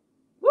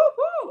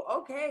 Woo-hoo!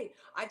 Okay.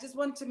 I just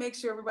wanted to make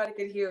sure everybody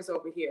could hear us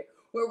over here.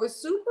 Well, we're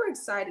super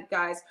excited,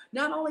 guys.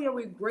 Not only are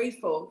we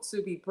grateful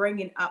to be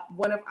bringing up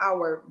one of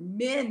our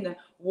men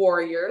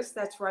warriors,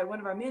 that's right, one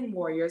of our men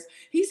warriors.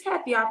 He's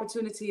had the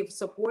opportunity of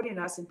supporting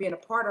us and being a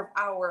part of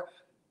our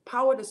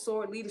Power to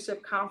Soar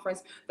Leadership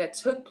Conference that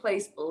took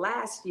place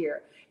last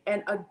year.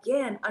 And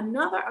again,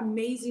 another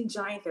amazing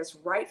giant that's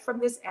right from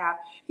this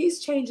app. He's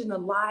changing the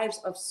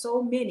lives of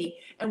so many.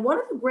 And one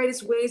of the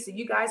greatest ways that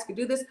you guys could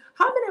do this,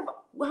 how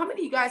many of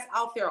you guys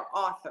out there are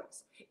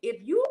authors?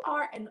 If you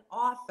are an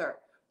author,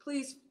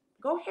 please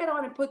go ahead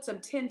on and put some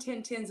 10s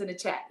in the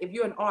chat if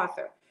you're an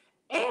author.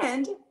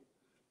 And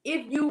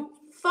if you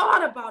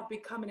thought about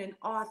becoming an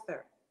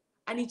author,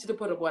 I need you to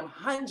put a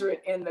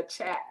 100 in the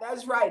chat.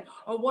 That's right,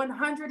 a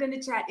 100 in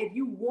the chat. If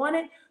you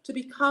wanted to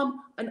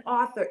become an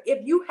author,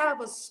 if you have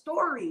a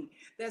story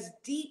that's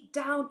deep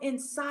down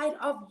inside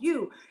of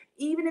you,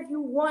 even if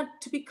you want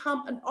to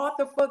become an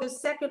author for the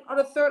second or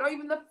the third or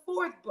even the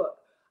fourth book,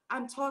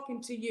 I'm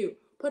talking to you.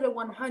 Put a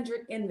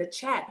 100 in the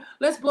chat.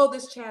 Let's blow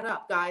this chat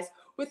up, guys.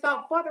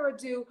 Without further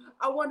ado,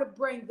 I want to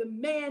bring the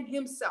man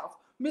himself,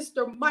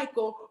 Mr.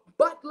 Michael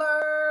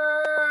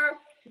Butler.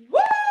 Woo!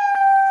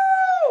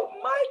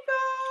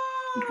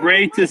 Michael!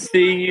 Great to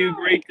see you.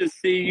 Great to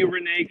see you,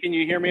 Renee. Can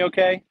you hear me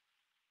okay?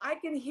 I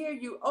can hear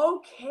you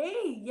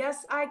okay.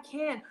 Yes, I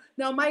can.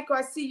 Now, Michael,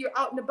 I see you're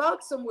out and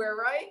about somewhere,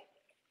 right?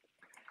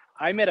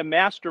 I'm at a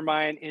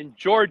mastermind in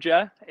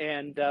Georgia,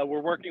 and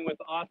we're working with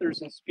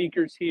authors and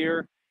speakers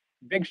here.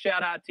 Big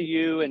shout out to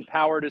you and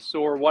Power to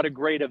Soar. What a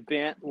great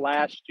event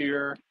last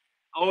year.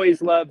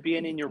 Always love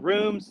being in your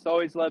rooms.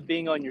 Always love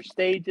being on your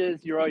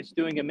stages. You're always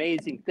doing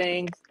amazing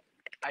things.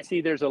 I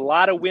see there's a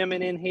lot of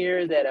women in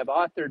here that have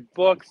authored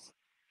books.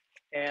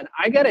 And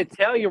I got to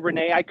tell you,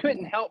 Renee, I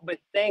couldn't help but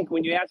think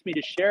when you asked me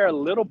to share a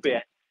little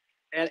bit.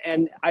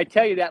 And I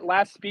tell you, that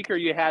last speaker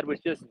you had was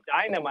just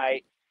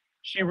dynamite.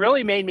 She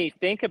really made me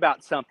think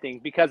about something,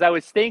 because I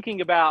was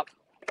thinking about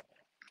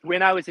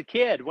when I was a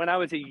kid, when I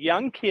was a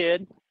young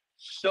kid,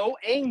 so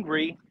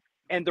angry.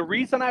 And the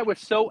reason I was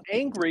so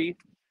angry,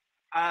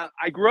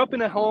 I grew up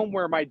in a home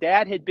where my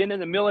dad had been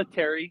in the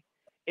military,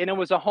 and it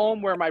was a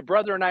home where my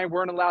brother and I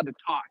weren't allowed to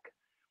talk.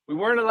 We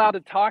weren't allowed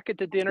to talk at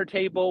the dinner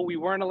table. We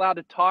weren't allowed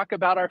to talk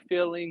about our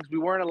feelings. We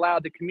weren't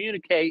allowed to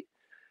communicate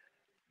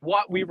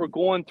what we were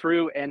going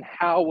through and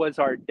how was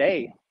our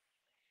day.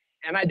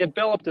 And I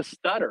developed a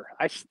stutter.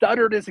 I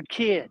stuttered as a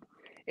kid.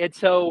 And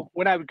so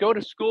when I would go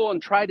to school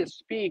and try to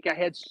speak, I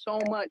had so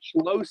much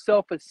low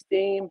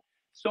self-esteem,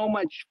 so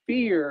much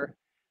fear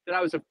that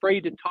I was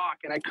afraid to talk,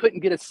 and I couldn't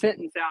get a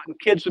sentence out, and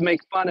kids would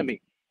make fun of me.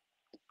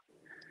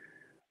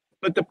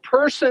 But the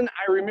person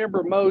I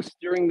remember most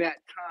during that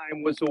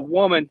time was a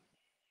woman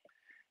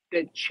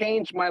that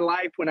changed my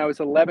life when I was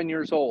 11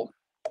 years old.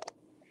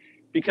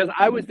 Because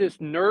I was this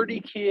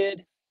nerdy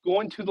kid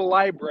going to the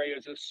library. It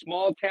was a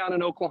small town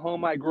in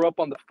Oklahoma. I grew up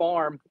on the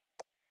farm.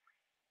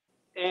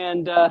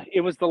 And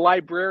it was the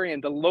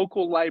librarian, the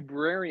local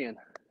librarian.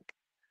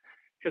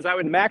 Because I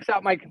would max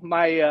out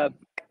my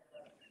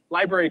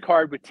library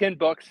card with 10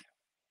 books.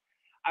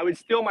 I would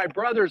steal my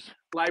brother's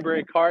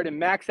library card and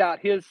max out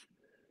his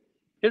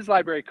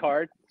library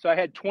card. So I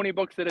had 20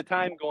 books at a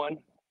time going.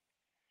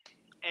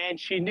 And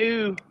she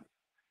knew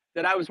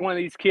that I was one of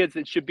these kids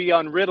that should be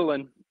on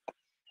Ritalin.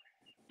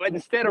 But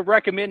instead of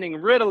recommending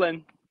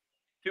Ritalin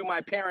to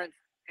my parents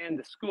and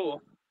the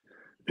school,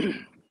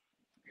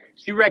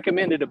 she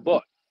recommended a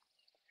book.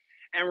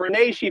 And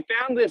Renee, she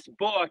found this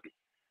book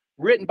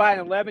written by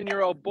an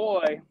 11-year-old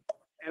boy,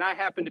 and I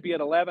happened to be at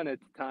 11 at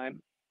the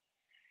time.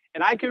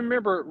 And I can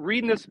remember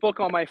reading this book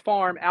on my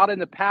farm out in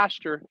the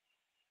pasture.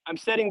 I'm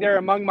sitting there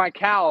among my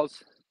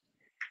cows,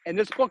 and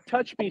this book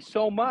touched me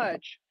so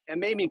much and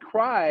made me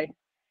cry,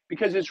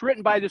 because it's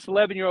written by this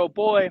 11-year-old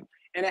boy,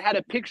 and it had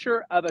a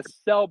picture of a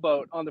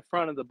sailboat on the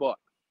front of the book.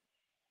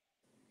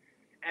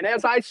 And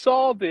as I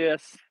saw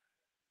this,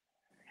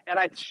 and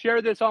I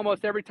share this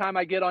almost every time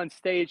I get on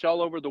stage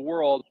all over the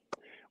world,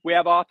 we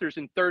have authors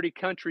in 30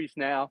 countries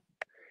now.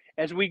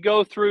 As we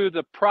go through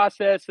the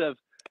process of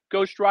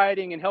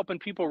ghostwriting and helping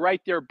people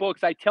write their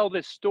books, I tell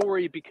this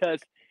story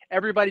because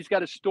everybody's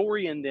got a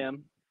story in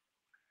them.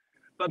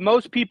 But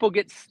most people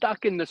get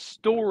stuck in the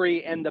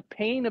story and the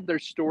pain of their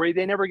story.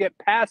 They never get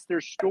past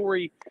their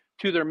story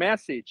to their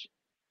message.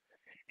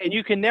 And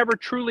you can never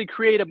truly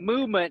create a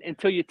movement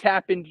until you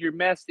tap into your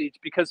message,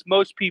 because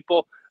most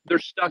people, they're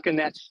stuck in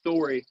that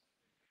story.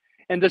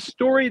 And the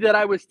story that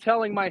I was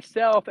telling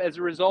myself as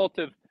a result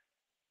of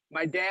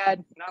my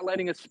dad not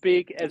letting us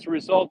speak, as a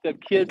result of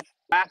kids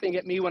laughing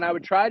at me when I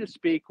would try to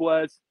speak,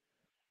 was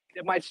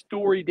that my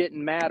story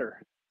didn't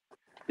matter,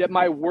 that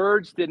my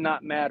words did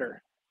not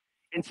matter.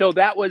 And so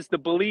that was the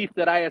belief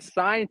that I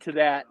assigned to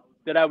that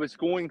I was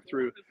going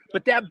through.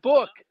 But that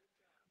book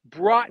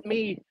brought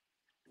me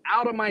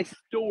out of my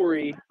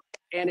story,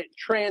 and it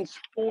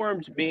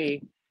transformed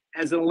me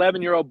as an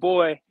 11-year-old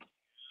boy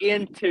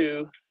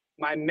into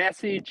my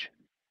message,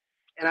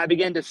 and I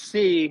began to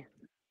see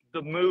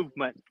the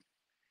movement.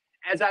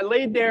 As I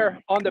laid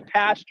there on the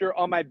pasture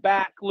on my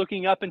back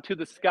looking up into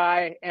the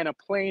sky and a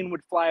plane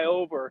would fly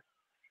over,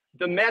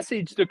 the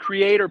message the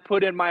Creator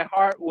put in my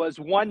heart was,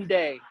 one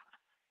day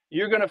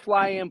you're going to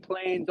fly in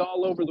planes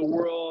all over the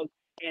world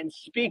and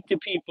speak to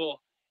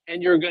people,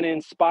 and you're going to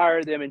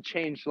inspire them and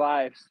change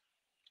lives.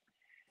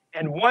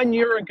 And 1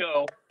 year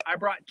ago, I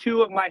brought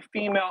 2 of my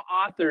female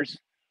authors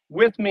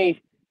with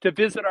me to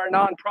visit our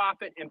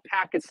nonprofit in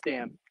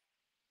Pakistan.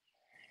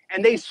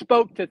 And they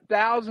spoke to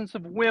thousands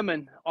of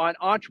women on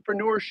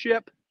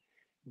entrepreneurship,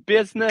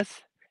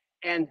 business,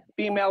 and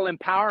female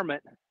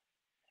empowerment.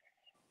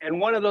 And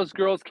one of those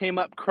girls came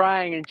up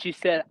crying, and she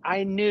said,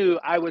 I knew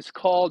I was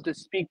called to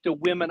speak to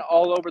women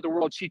all over the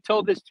world. She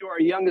told this to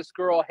our youngest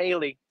girl,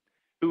 Haley,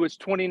 who was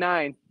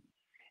 29,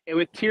 and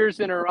with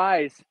tears in her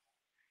eyes.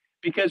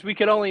 because we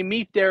could only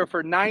meet there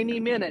for 90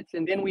 minutes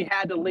and then we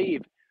had to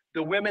leave.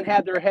 The women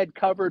had their head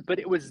covered, but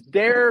it was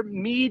their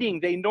meeting.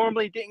 They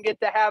normally didn't get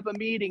to have a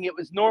meeting. It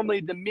was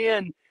normally the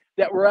men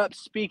that were up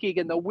speaking,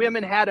 and the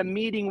women had a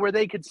meeting where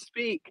they could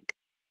speak.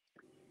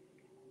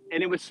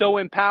 And it was so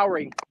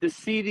empowering to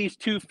see these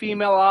two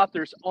female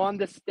authors on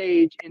the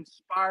stage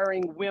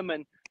inspiring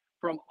women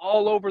from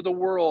all over the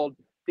world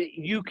that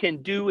you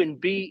can do and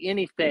be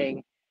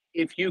anything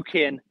if you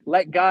can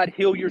let God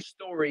heal your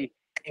story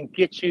and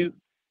get you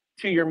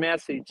to your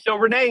message. So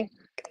Renee,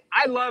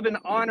 I love and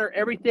honor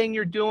everything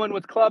you're doing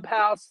with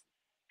Clubhouse,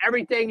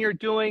 everything you're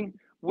doing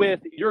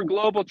with your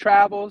global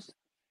travels,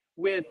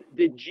 with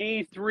the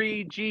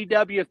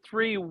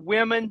GW3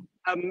 women.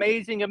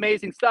 Amazing,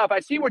 amazing stuff. I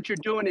see what you're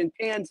doing in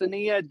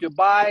Tanzania,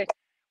 Dubai,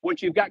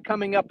 what you've got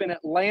coming up in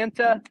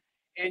Atlanta,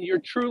 and you're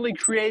truly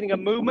creating a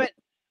movement.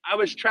 I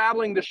was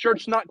traveling, the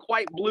shirt's not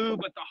quite blue,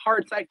 but the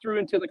hearts I threw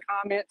into the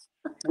comments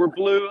were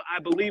blue. I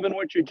believe in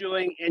what you're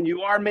doing, and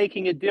you are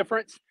making a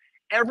difference.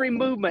 Every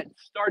movement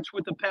starts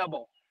with a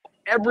pebble.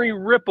 Every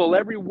ripple,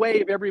 every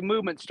wave, every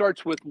movement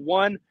starts with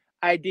one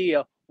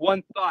idea,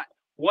 one thought,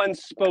 one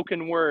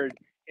spoken word.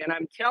 And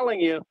I'm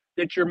telling you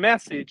that your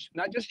message,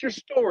 not just your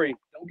story,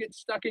 don't get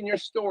stuck in your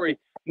story,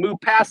 move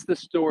past the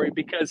story,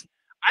 because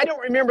I don't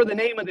remember the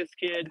name of this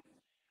kid.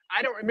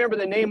 I don't remember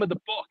the name of the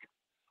book.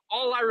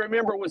 All I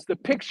remember was the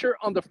picture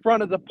on the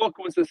front of the book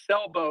was a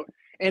sailboat,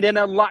 and it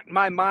unlocked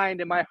my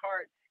mind and my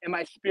heart and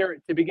my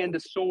spirit to begin to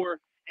soar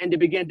and to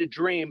begin to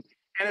dream.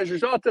 And as a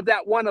result of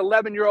that one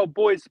 11-year-old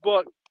boy's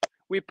book,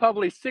 we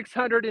published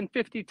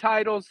 650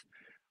 titles,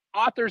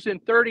 authors in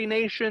 30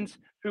 nations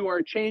who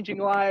are changing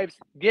lives,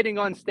 getting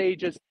on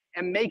stages,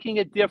 and making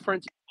a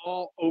difference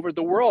all over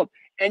the world.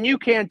 And you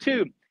can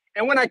too.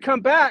 And when I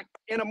come back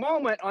in a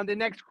moment on the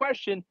next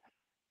question,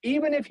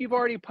 even if you've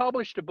already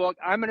published a book,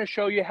 I'm going to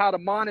show you how to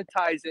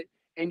monetize it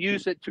and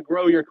use it to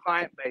grow your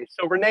client base.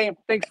 So Renee,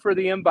 thanks for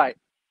the invite.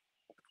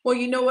 Well,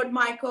 you know what,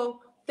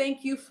 Michael?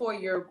 Thank you for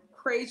your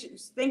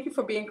courageous. Thank you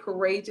for being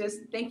courageous.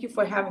 Thank you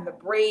for having the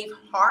brave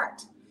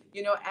heart,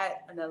 you know,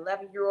 at an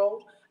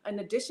 11-year-old. In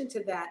addition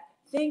to that,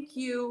 thank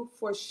you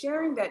for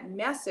sharing that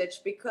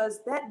message, because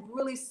that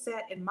really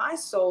set in my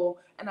soul,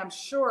 and I'm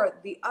sure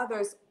the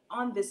others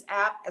on this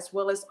app, as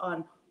well as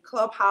on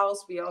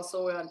Clubhouse, we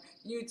also on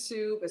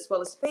YouTube, as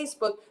well as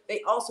Facebook,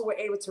 they also were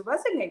able to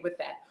resonate with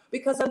that.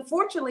 Because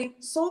unfortunately,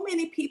 so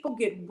many people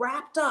get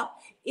wrapped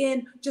up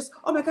in just,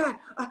 oh my God,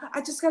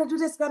 I just got to do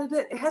this, got to do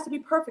it. It has to be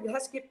perfect. It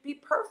has to be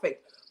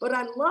perfect. But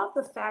I love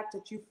the fact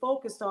that you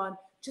focused on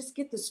just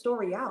get the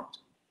story out.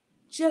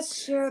 Just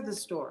share the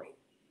story.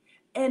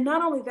 And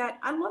not only that,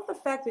 I love the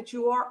fact that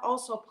you are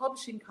also a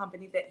publishing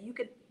company that you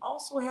can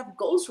also have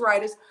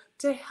ghostwriters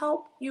to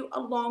help you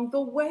along the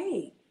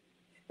way.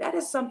 That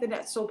is something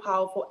that's so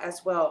powerful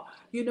as well.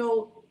 You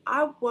know,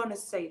 I want to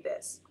say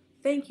this.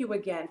 Thank you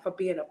again for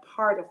being a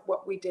part of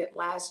what we did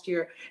last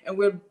year. And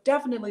we're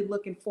definitely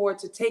looking forward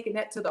to taking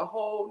that to the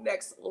whole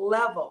next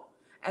level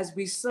as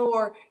we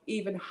soar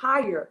even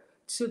higher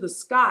to the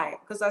sky.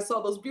 Because I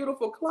saw those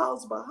beautiful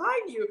clouds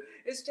behind you.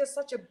 It's just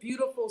such a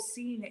beautiful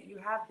scene that you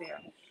have there.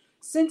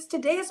 Since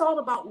today is all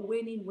about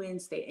Winning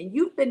Wednesday, and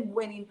you've been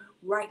winning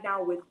right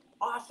now with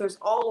authors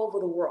all over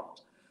the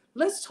world,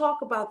 let's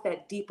talk about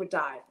that deeper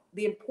dive,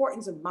 the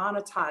importance of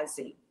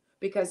monetizing,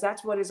 because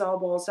that's what it all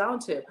boils down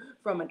to,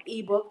 from an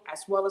ebook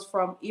as well as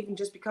from even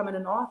just becoming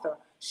an author.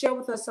 Share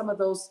with us some of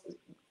those,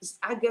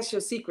 I guess,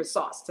 your secret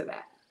sauce to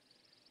that.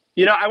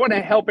 You know, I want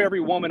to help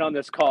every woman on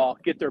this call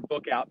get their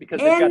book out, because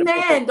they've got and a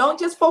men, book. don't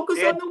just focus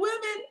on the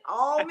women.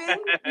 All men,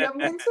 you have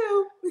men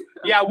too.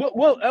 Yeah,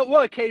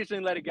 we'll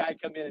occasionally let a guy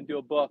come in and do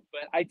a book,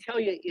 but I tell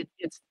you,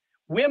 it's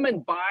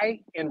women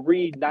buy and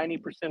read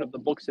 90% of the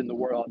books in the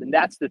world, and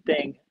that's the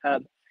thing.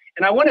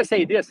 And I want to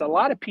say this: a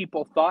lot of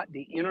people thought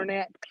the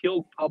internet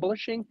killed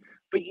publishing,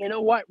 but you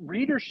know what?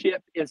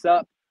 Readership is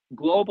up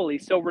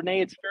globally. So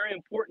Renee, it's very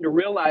important to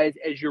realize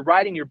as you're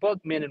writing your book,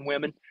 men and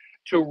women,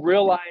 to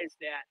realize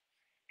that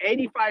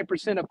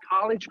 85% of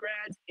college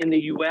grads in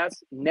the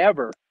US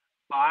never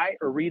buy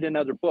or read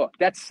another book.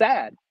 That's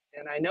sad.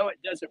 And I know it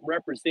doesn't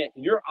represent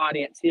your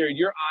audience here.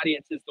 Your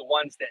audience is the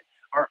ones that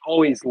are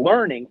always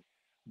learning.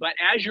 But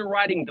as you're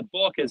writing the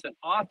book as an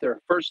author,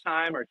 first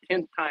time or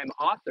 10th time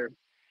author,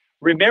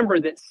 remember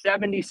that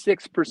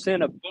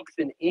 76% of books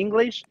in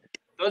English,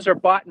 those are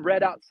bought and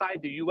read outside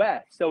the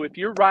US. So if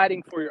you're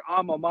writing for your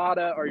alma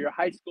mater or your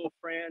high school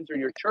friends or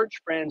your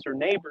church friends or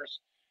neighbors,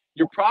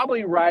 you're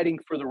probably writing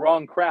for the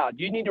wrong crowd.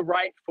 You need to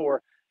write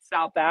for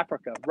South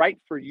Africa, write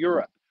for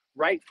Europe,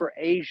 write for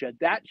Asia.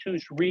 That's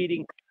who's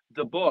reading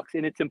the books.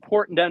 And it's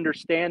important to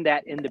understand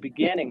that in the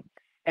beginning.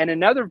 And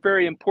another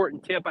very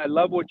important tip, I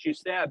love what you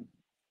said.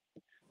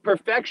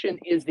 Perfection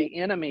is the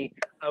enemy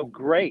of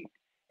great.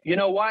 You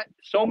know what?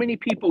 So many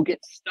people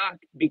get stuck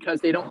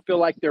because they don't feel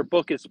like their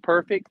book is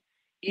perfect.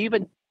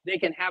 Even they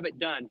can have it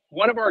done.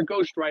 One of our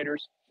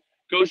ghostwriters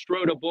ghost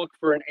wrote a book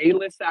for an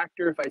A-list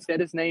actor. If I said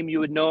his name, you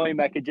would know him.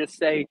 I could just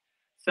say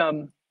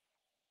some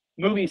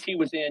movies he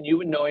was in. You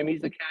would know him.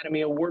 He's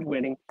Academy Award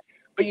winning.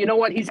 But you know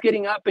what? He's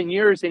getting up in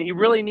years, and he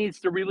really needs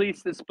to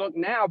release this book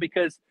now,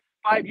 because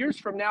 5 years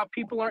from now,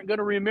 people aren't going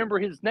to remember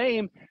his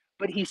name.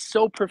 But he's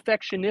so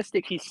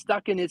perfectionistic. He's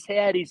stuck in his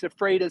head. He's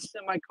afraid a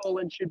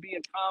semicolon should be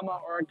a comma,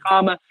 or a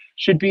comma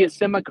should be a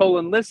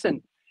semicolon.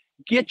 Listen,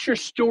 get your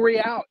story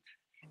out,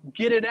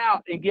 get it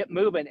out, and get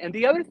moving. And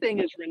the other thing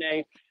is,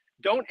 Renee,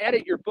 don't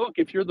edit your book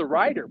if you're the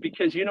writer,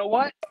 because you know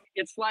what?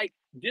 It's like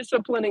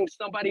disciplining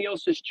somebody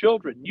else's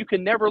children. You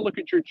can never look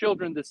at your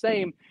children the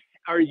same,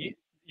 or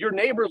your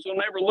neighbors will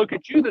never look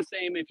at you the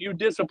same if you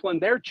discipline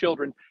their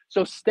children.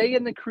 So stay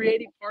in the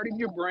creative part of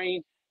your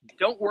brain.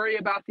 Don't worry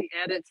about the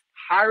edits.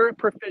 Hire a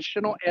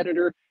professional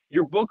editor.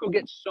 Your book will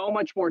get so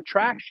much more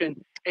traction.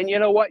 And you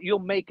know what? You'll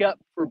make up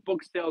for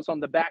book sales on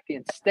the back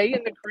end. Stay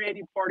in the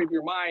creative part of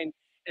your mind.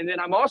 And then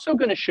I'm also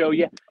going to show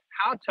you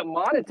how to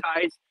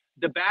monetize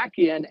the back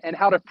end and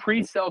how to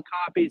pre-sell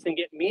copies and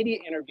get media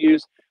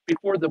interviews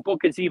before the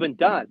book is even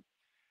done.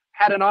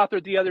 Had an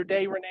author the other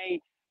day,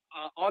 Renee,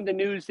 on the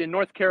news in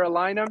North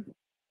Carolina,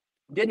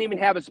 didn't even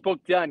have his book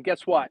done.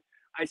 Guess what?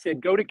 I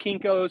said, go to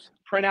Kinko's,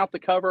 print out the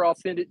cover. I'll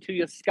send it to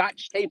you.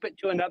 Scotch tape it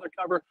to another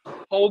cover,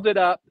 hold it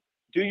up,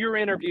 do your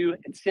interview,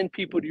 and send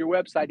people to your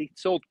website. He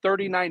sold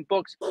 39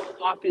 books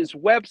off his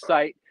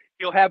website.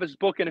 He'll have his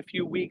book in a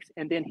few weeks,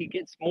 and then he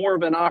gets more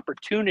of an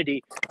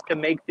opportunity to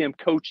make them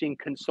coaching,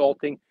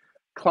 consulting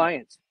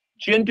clients.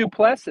 Jen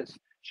Duplessis,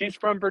 she's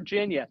from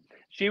Virginia.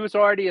 She was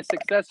already a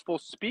successful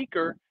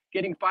speaker,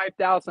 getting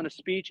 $5,000 a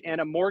speech, and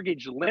a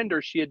mortgage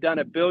lender. She had done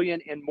 $1 billion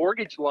in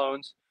mortgage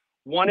loans,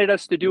 wanted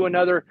us to do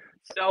another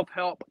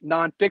self-help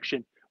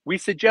nonfiction. We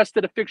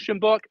suggested a fiction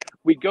book.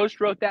 We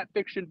ghost wrote that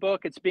fiction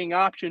book. It's being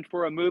optioned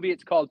for a movie.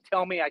 It's called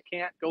Tell Me I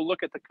Can't. Go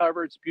look at the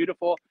cover. It's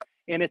beautiful.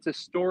 And it's a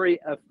story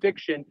of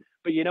fiction.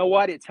 But you know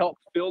what? It's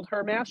helped build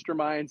her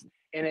masterminds,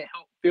 and it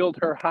helped build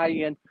her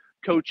high-end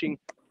coaching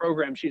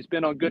program. She's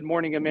been on Good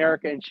Morning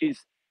America, and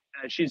she's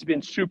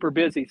been super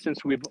busy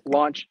since we've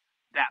launched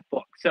that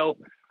book. So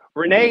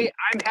Renee,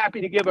 I'm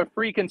happy to give a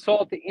free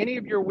consult to any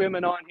of your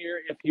women on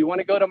here. If you want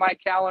to go to my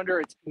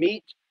calendar, it's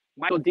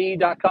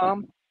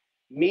meetmichaeld.com,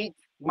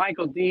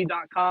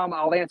 meetmichaeld.com.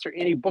 I'll answer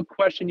any book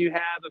question you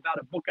have about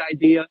a book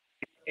idea,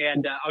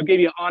 and I'll give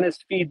you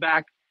honest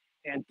feedback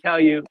and tell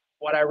you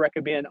what I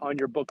recommend on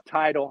your book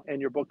title and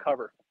your book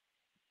cover.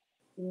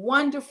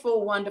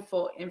 Wonderful,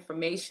 wonderful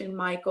information,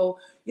 Michael.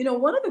 You know,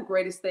 one of the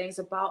greatest things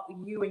about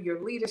you and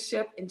your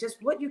leadership and just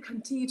what you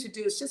continue to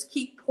do is just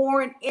keep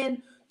pouring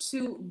in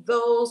to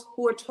those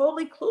who are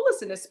totally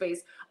clueless in this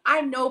space.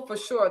 I know for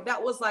sure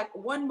that was like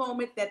one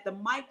moment that the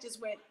mic just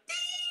went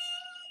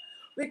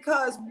ding,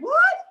 because what?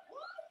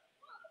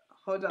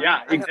 Hold on.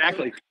 Yeah,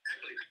 exactly.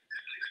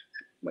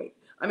 Wait,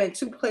 I'm in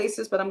two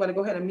places, but I'm going to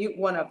go ahead and mute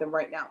one of them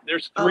right now.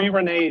 There's 3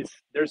 Renees.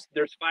 There's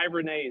 5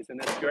 Renees,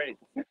 and that's great.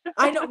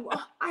 I know.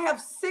 I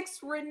have 6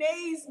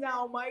 Renees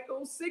now,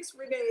 Michael. 6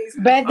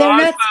 Renees. But they're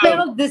not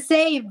spelled the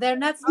same. They're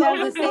not spelled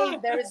the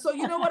same. So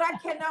you know what? I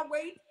cannot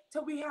wait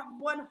till we have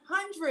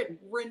 100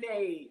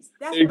 Renees.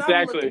 That's exactly what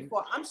I'm looking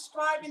for. I'm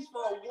striving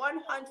for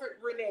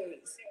 100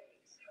 Renees.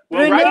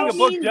 Well, Renee writing a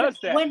book means does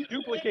that.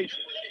 Duplication.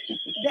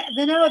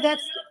 No,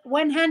 that's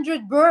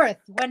 100 birth.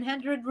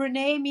 100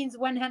 Renee means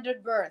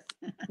 100 birth.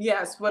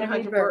 Yes,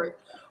 100 birth.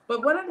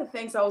 But one of the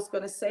things I was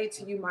going to say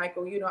to you,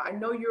 Michael, you know, I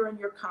know you're in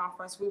your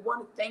conference. We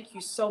want to thank you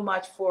so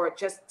much for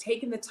just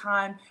taking the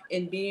time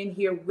and being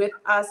here with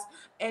us.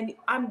 And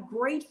I'm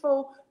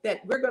grateful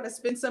that we're going to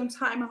spend some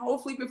time,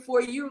 hopefully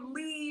before you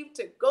leave,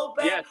 to go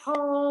back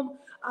home.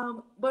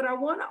 But I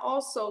want to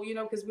also, you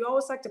know, because we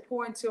always like to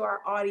pour into our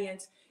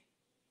audience.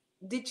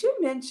 Did you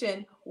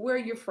mention where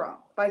you're from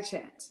by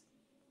chance?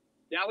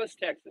 Dallas,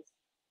 Texas.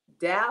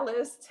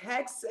 Dallas,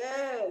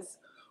 Texas.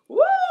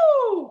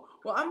 Woo!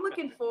 Well, I'm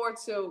looking forward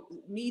to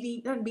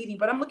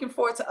but I'm looking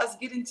forward to us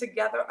getting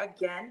together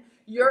again.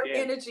 Your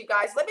energy,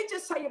 guys. Let me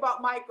just tell you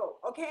about Michael,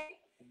 okay?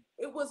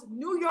 It was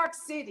New York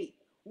City.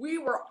 We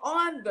were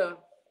on the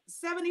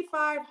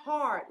 75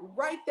 hard,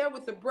 right there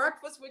with the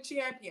Breakfast with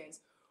Champions.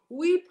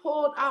 We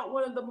pulled out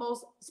one of the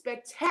most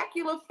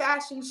spectacular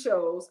fashion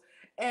shows.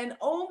 And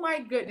oh my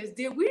goodness,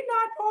 did we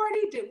not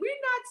party? Did we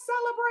not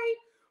celebrate?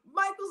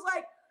 Michael's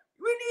like,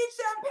 we need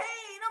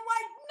champagne. I'm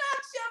like, not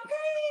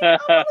champagne.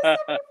 I'm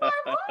on a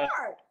 75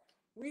 hard.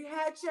 We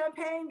had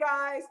champagne,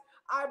 guys.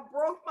 I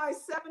broke my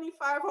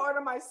 75 hard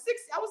on my 60.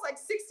 I was like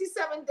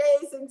 67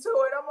 days into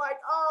it. I'm like,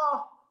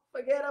 oh,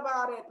 forget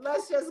about it.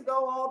 Let's just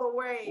go all the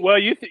way. Well,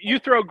 you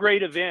throw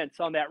great events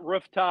on that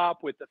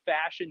rooftop with the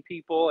fashion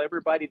people,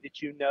 everybody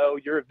that you know.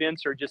 Your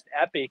events are just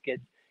epic. And,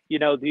 you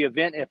know, the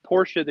event at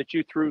Porsche that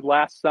you threw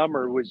last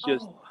summer was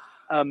just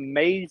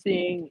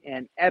amazing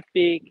and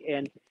epic.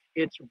 And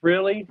it's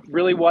really,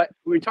 really what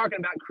we're talking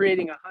about,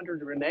 creating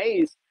 100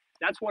 Renees.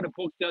 That's what a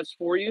book does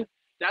for you.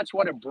 That's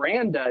what a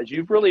brand does.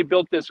 You've really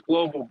built this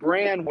global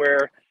brand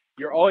where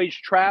you're always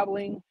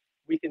traveling.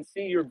 We can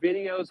see your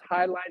videos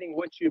highlighting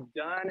what you've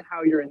done,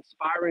 how you're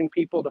inspiring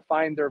people to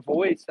find their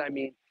voice. I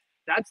mean,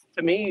 that's,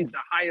 to me, the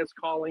highest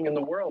calling in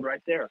the world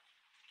right there.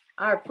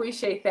 I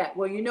appreciate that.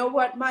 Well, you know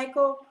what,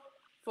 Michael?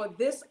 For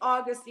this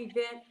August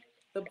event,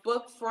 the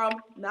book from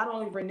not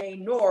only Renee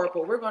Knorr,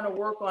 but we're going to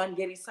work on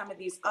getting some of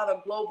these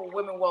other global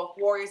women wealth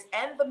warriors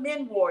and the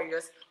men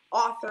warriors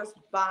authors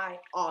by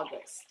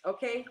August.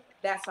 Okay,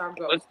 that's our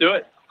goal. Let's do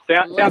it.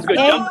 Sounds good.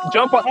 Hey,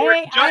 Jump on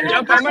hey,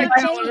 jump on my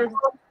calendar.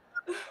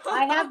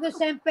 I have the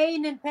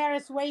champagne in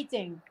Paris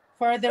waiting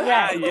for the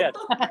rest. Yes.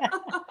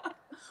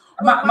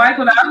 Well,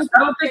 Michael, I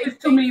don't think there's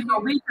too many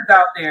Lolitas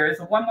out there. It's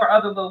one more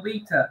other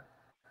Lolita.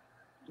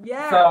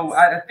 Yeah. So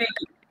I think,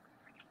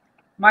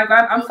 Michael,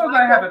 I'm so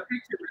glad I have a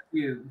picture with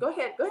you. Go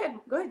ahead,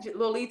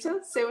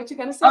 Lolita. Say what you're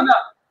gonna say. Oh no,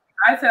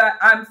 I said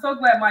I'm so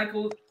glad,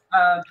 Michael,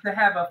 to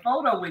have a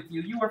photo with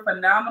you. You were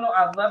phenomenal.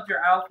 I loved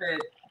your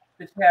outfit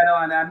that you had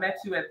on. I met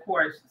you at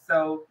Porsche,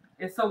 so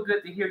it's so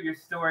good to hear your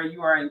story.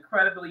 You are an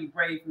incredibly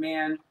brave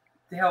man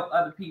to help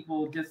other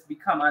people just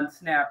become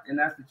unsnapped, and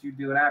that's what you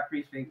do. And I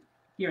appreciate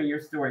hearing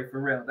your story for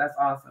real. That's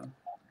awesome.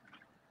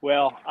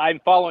 Well, I'm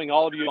following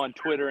all of you on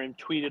Twitter and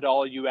tweeted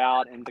all of you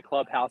out and the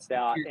clubhouse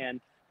out,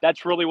 and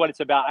that's really what it's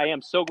about. I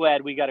am so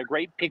glad we got a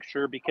great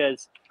picture,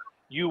 because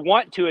you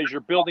want to, as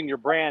you're building your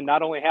brand,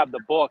 not only have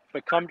the book,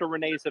 but come to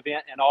Renee's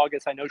event in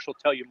August. I know she'll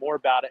tell you more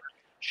about it.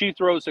 She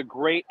throws a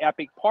great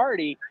epic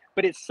party,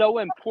 but it's so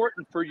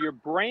important for your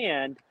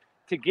brand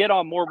to get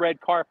on more red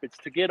carpets,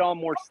 to get on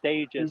more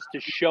stages, to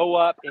show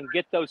up and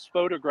get those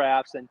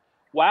photographs. And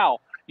wow,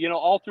 you know,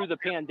 all through the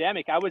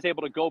pandemic, I was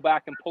able to go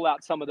back and pull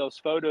out some of those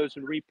photos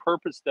and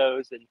repurpose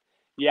those. And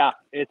yeah,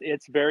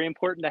 it's very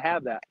important to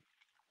have that.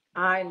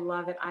 I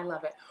love it. I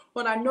love it.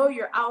 Well, I know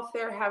you're out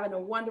there having a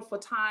wonderful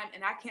time,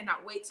 and I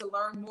cannot wait to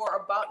learn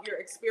more about your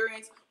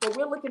experience. But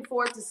we're looking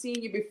forward to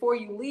seeing you before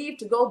you leave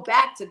to go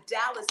back to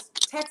Dallas,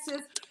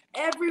 Texas.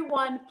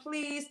 Everyone,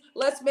 please,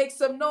 let's make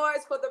some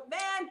noise for the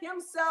man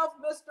himself,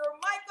 Mr.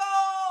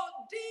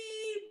 Michael D.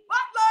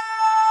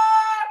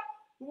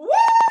 Butler. Woo!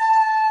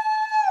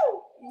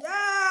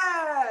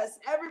 Yes,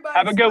 everybody.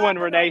 Have a good one,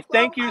 Renee.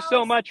 Thank you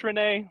so much,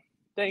 Renee.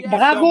 Thank you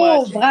bravo,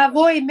 so much.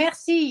 bravo et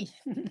merci.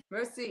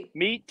 Merci.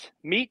 Meet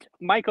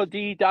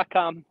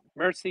michaeld.com.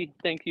 Mercy.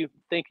 Thank you.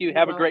 Thank you.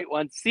 Have a great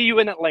one. See you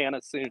in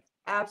Atlanta soon.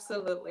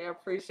 Absolutely. I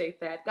appreciate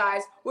that.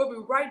 Guys, we'll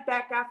be right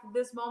back after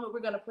this moment.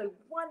 We're going to play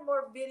one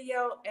more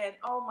video, and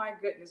oh my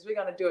goodness, we're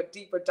going to do a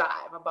deeper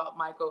dive about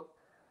Michael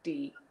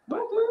D.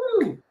 Butler.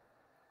 Woo-hoo.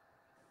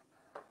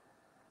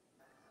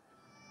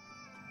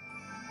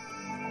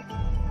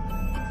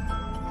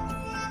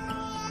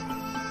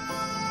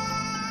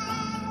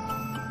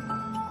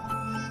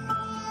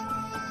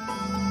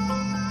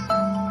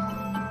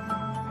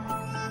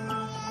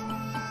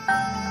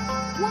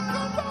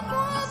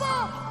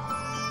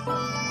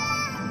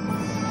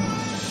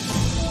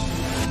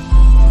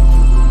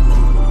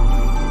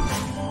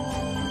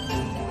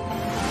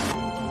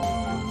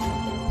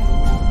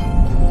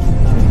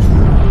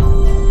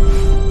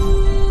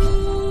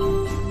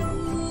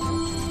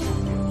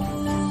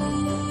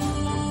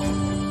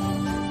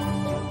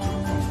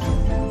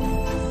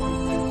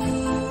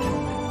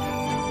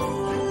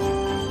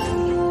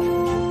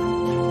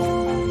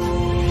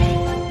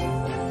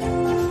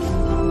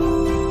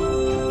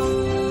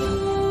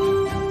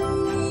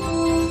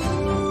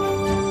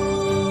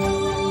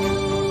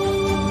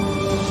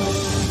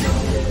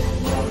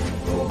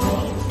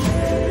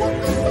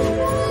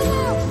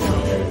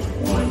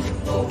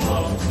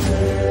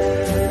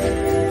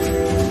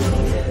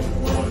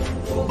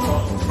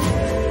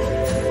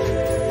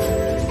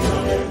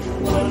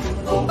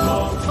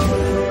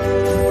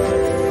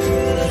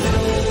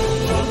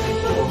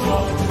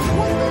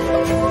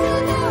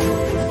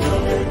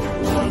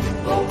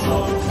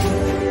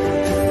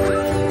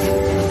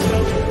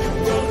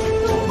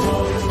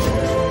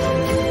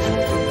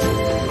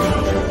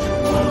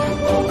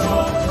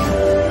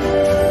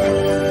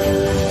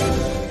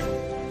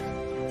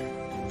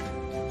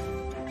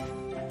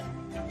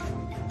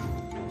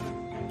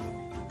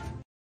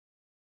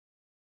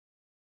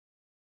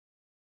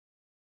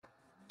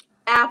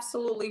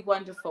 Absolutely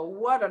wonderful.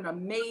 What an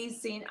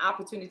amazing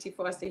opportunity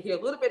for us to hear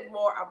a little bit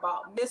more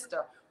about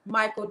Mr.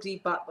 Michael D.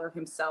 Butler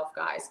himself,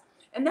 guys.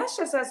 And that's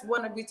just as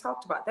one of we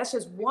talked about. That's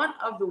just one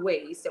of the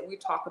ways that we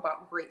talk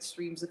about great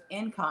streams of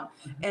income.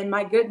 And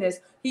my goodness,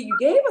 he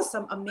gave us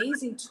some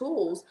amazing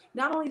tools.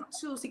 Not only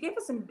tools, he gave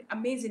us some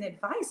amazing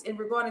advice in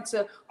regard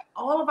to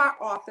all of our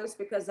authors,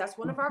 because that's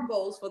one of our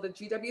goals for the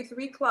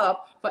GW3 Club,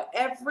 for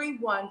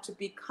everyone to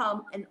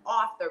become an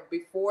author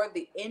before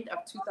the end of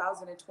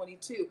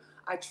 2022.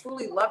 I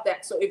truly love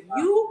that. So if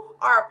you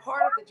are a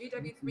part of the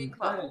GW3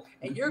 Club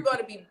and you're going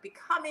to be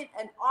becoming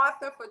an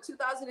author for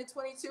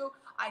 2022,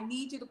 I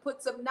need you to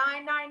put some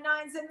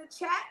 999s in the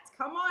chat.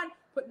 Come on,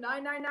 put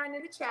 999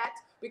 in the chat,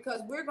 because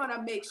we're going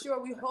to make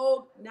sure we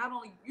hold not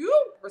only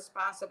you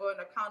responsible and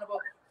accountable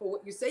for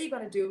what you say you're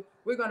going to do.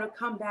 We're going to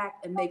come back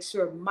and make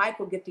sure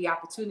Michael get the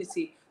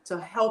opportunity to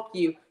help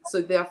you,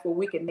 so therefore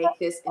we can make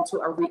this into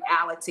a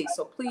reality.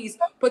 So please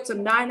put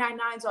some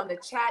 999s on the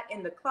chat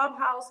in the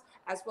clubhouse,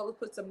 as well as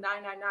put some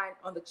 999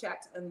 on the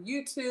chat on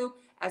YouTube,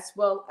 as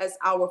well as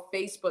our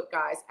Facebook,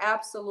 guys.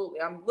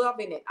 Absolutely. I'm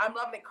loving it. I'm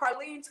loving it.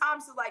 Carlene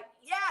Thompson's like,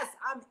 yes,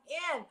 I'm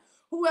in.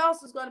 Who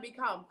else is going to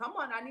become? Come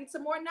on, I need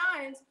some more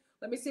nines.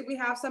 Let me see if we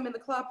have some in the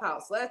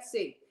clubhouse. Let's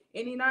see.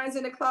 Any nines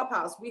in the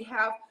clubhouse? We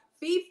have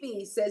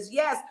Fifi says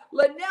yes.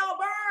 Linnell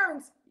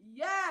Burns,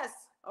 yes.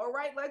 All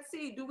right, let's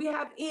see. Do we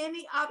have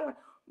any other?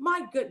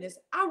 My goodness,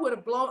 I would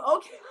have blown.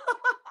 Okay.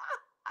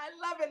 I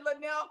love it,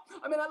 Linnell.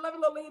 I mean, I love it,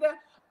 Lolita.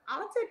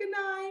 I'll take a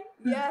 9.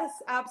 Yes,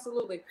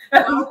 absolutely.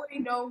 Well, I already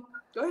know.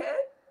 Go ahead.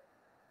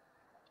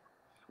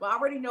 Well, I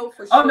already know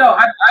for sure. Oh, no,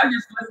 I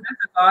just, this is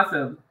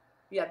awesome.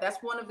 Yeah,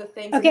 that's one of the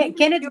things. Okay,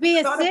 can it be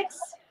a 6?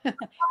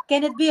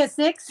 Can it be a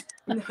 6?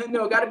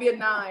 No, got to be a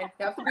 9.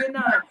 Have to be a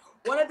 9.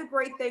 One of the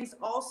great things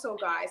also,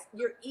 guys,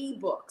 your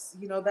ebooks,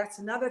 that's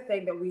another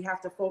thing that we have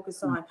to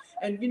focus on.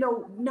 And,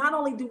 not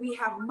only do we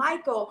have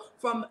Michael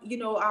from,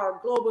 our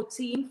global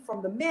team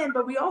from the men,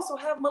 but we also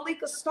have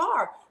Malika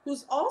Starr,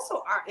 who's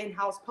also our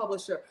in-house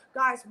publisher.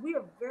 Guys, we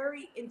are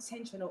very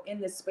intentional in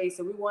this space,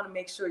 and we want to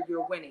make sure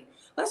you're winning.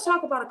 Let's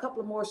talk about a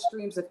couple of more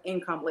streams of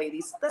income,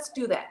 ladies. Let's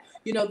do that.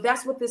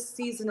 That's what this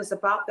season is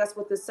about. That's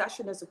what this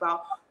session is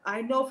about.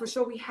 I know for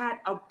sure we had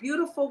a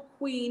beautiful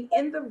queen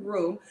in the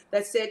room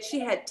that said she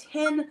had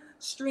 10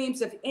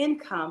 streams of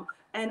income,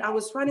 and I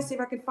was trying to see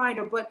if I can find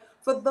her. But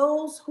for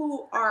those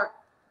who are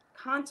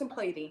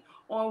contemplating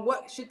on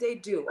what should they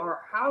do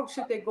or how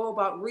should they go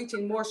about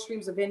reaching more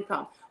streams of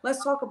income,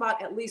 let's talk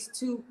about at least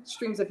 2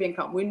 streams of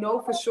income. We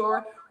know for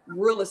sure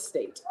real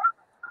estate.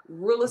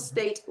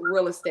 Lolita,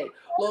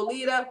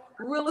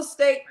 real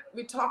estate.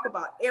 We talk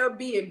about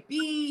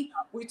Airbnb.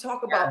 We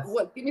talk about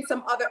what? Give me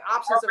some other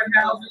options of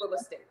real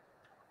estate.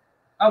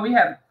 Oh, we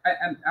have,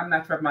 I'm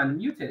not sure if mine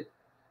muted.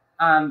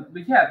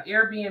 We have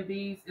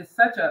Airbnbs. It's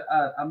such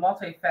a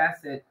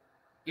multifaceted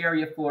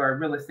area for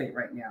real estate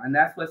right now. And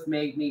that's what's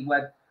made me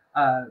what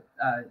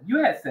you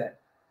had said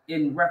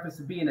in reference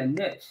to being a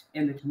niche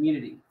in the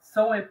community.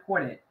 So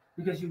important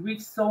because you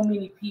reach so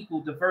many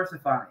people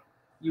diversifying.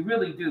 You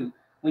really do.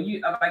 When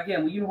you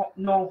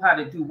know how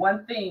to do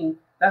one thing,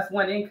 that's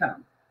one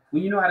income.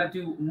 When you know how to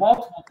do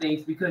multiple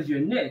things because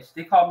you're niche,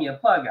 they call me a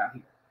plug out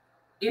here.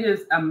 It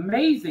is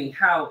amazing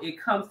how it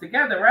comes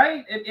together,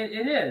 right?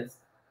 It is.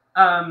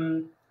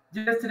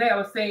 Just today I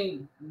was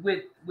saying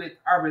with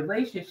our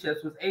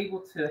relationships was able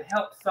to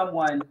help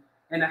someone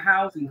in a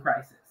housing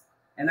crisis.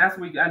 And that's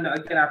where I know,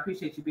 again, I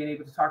appreciate you being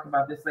able to talk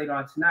about this later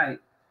on tonight.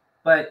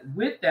 But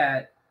with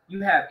that,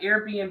 you have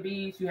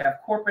Airbnbs, you have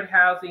corporate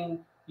housing,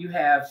 you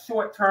have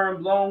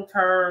short-term,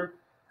 long-term,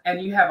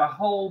 and you have a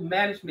whole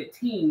management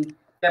team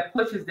that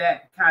pushes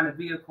that kind of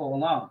vehicle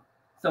along.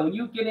 So when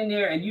you get in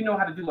there and you know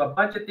how to do a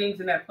bunch of things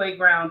in that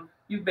playground,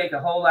 you make a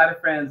whole lot of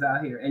friends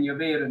out here and you'll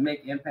be able to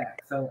make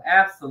impact. So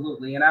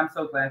absolutely. And I'm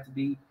so glad to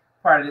be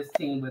part of this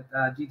team with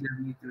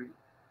GW3.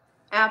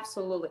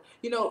 Absolutely.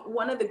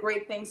 One of the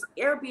great things,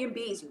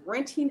 Airbnbs,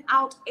 renting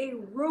out a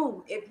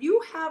room. If you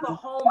have a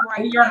home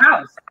right in your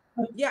house.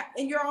 Yeah,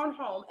 in your own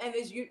home and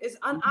is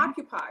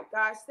unoccupied,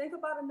 guys, think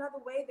about another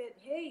way that,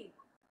 hey,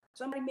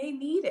 somebody may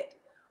need it.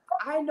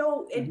 I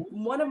know in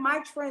one of my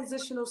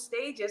transitional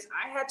stages,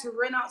 I had to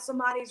rent out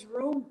somebody's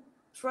room.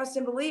 Trust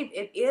and believe,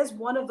 it is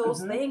one of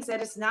those things that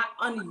is not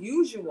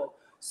unusual.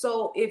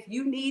 So if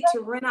you need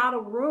to rent out a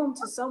room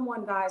to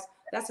someone, guys,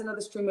 that's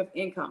another stream of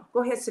income.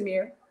 Go ahead,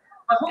 Samira.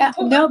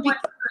 No,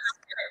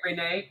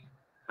 Renee.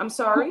 I'm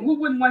sorry. Who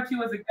wouldn't want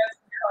you as a guest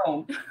in their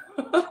home?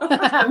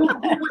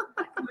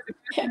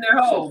 In their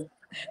home.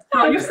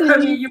 So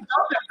you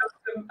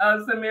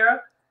both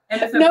Samira.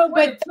 And it's no,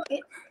 but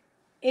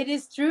it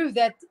is true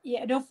that,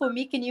 for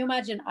me, can you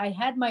imagine? I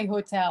had my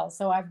hotel,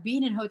 so I've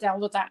been in hotel all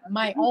the time,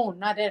 my own,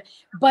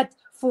 but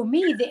for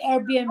me, the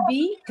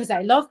Airbnb, because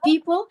I love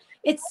people,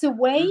 it's a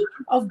way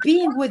of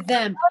being with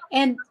them.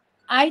 And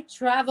I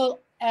travel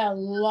a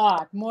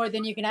lot, more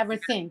than you can ever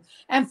think.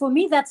 And for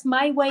me, that's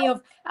my way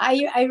of,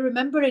 I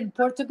remember in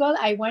Portugal,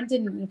 I went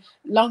in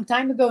a long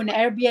time ago in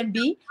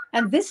Airbnb,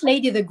 and this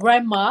lady, the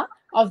grandma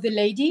of the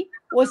lady,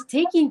 was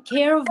taking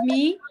care of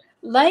me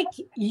like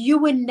you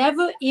would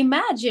never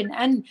imagine.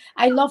 And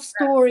I love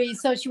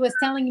stories. So she was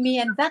telling me,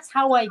 and that's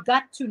how I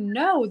got to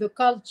know the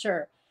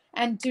culture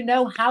and to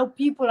know how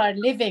people are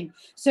living.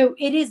 So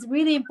it is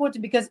really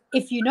important because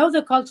if you know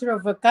the culture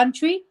of a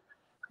country,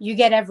 you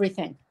get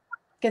everything.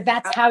 Because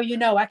that's how you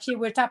know. Actually,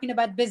 we're talking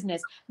about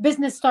business.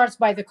 Business starts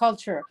by the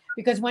culture.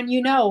 Because when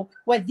you know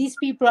what these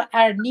people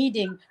are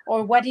needing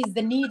or what is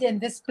the need in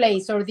this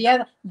place or the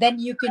other, then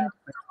you can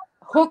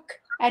hook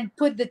and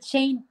put the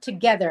chain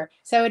together.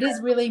 So it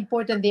is really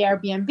important, the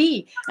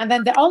Airbnb. And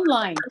then the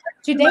online.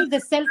 Today, the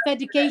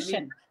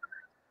self-education.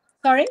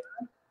 Sorry?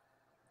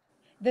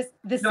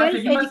 The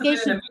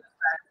self-education.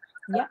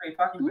 Yeah.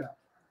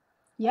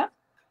 Yeah.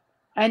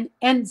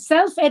 And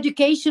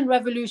self-education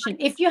revolution.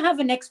 If you have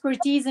an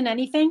expertise in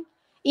anything,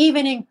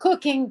 even in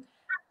cooking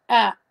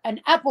an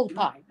apple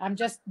pie,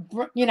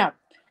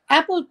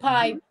 apple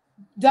pie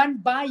done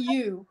by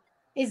you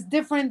is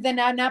different than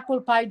an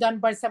apple pie done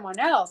by someone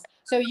else.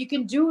 So you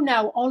can do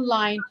now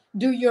online,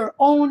 do your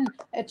own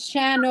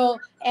channel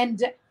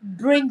and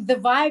bring the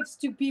vibes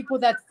to people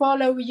that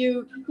follow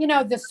you.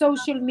 The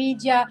social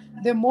media,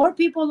 the more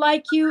people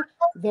like you,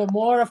 the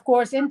more, of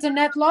course,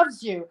 internet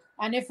loves you.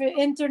 And if the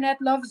internet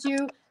loves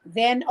you,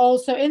 then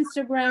also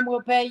Instagram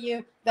will pay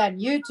you, then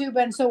YouTube,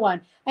 and so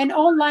on. And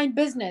online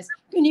business.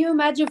 Can you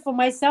imagine? For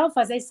myself,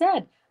 as I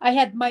said, I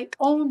had my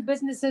own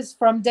businesses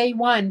from day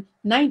one.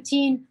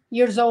 19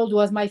 years old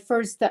was my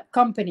first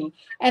company.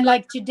 And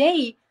like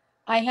today,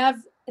 I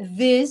have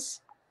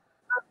this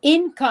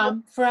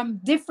income from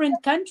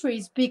different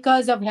countries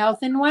because of health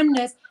and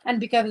wellness, and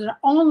because of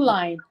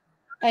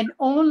an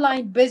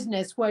online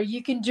business where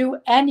you can do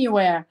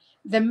anywhere,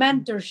 the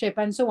mentorship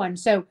and so on.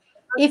 So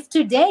if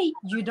today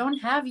you don't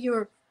have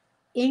your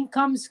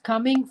incomes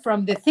coming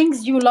from the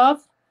things you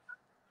love,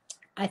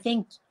 I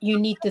think you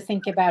need to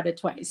think about it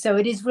twice. So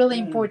it is really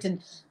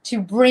important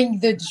to bring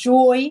the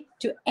joy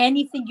to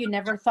anything you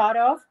never thought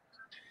of.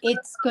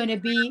 It's going to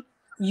be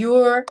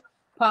your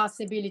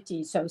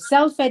possibility. So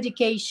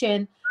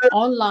self-education,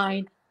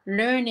 online,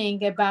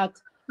 learning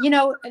about,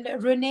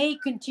 Renee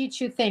can teach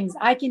you things.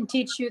 I can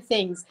teach you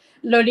things.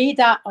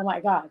 Lolita, oh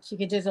my God, she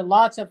can do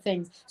lots of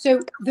things.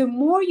 So the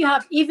more you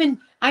have, even,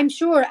 I'm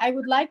sure I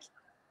would like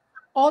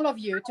all of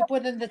you to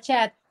put in the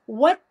chat,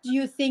 what do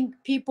you think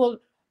people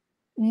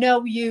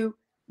know you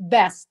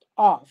best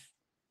of?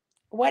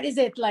 What is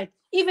it like?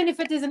 Even if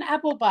it is an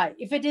apple pie,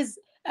 if it is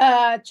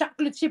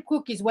chocolate chip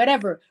cookies,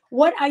 whatever,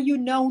 what are you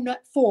known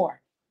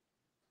for?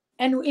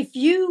 And if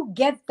you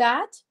get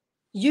that,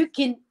 you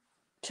can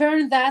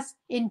turn that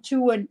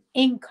into an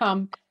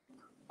income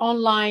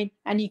online,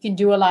 and you can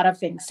do a lot of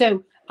things.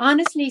 So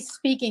honestly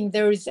speaking,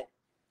 there is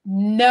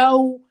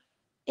no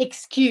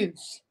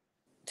excuse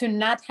to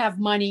not have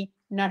money,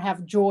 not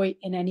have joy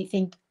in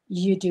anything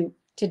you do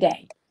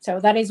today. So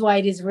that is why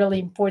it is really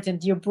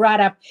important. You brought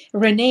up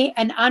Renee,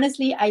 and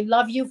honestly, I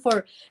love you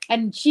for,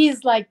 and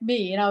she's like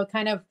me,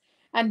 kind of,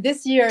 and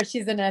this year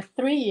she's in a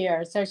 3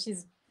 year, so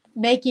she's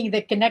making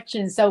the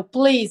connection. So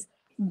please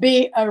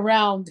be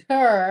around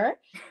her,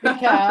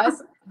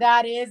 because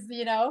that is,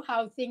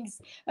 how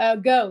things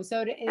go.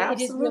 So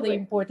it is really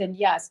important.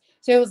 Yes.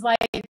 So it was like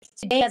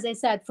today, as I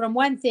said, from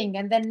one thing,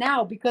 and then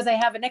now, because I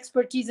have an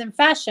expertise in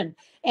fashion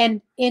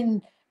and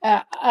in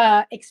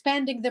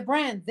expanding the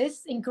brand,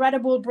 this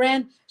incredible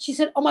brand, she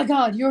said, oh my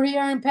God, you're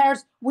here in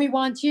Paris, we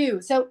want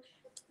you. So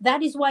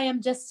that is why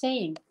I'm just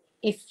saying,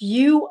 if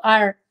you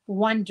are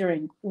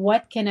wondering,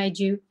 what can I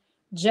do?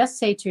 Just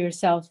say to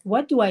yourself,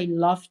 what do I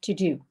love to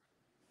do?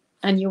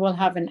 And you will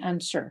have an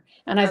answer.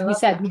 And as we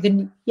said,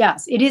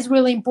 yes, it is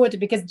really important,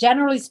 because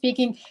generally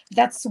speaking,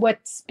 that's what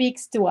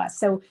speaks to us.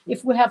 So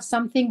if we have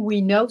something we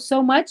know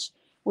so much,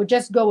 we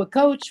just go a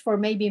coach for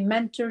maybe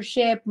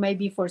mentorship,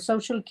 maybe for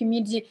social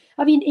community.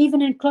 I mean,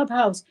 even in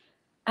Clubhouse,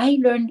 I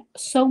learned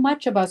so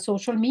much about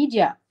social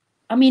media.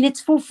 I mean,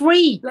 it's for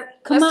free.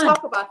 Let's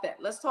talk about that.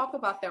 Let's talk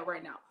about that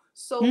right now.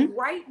 So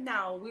right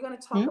now, we're going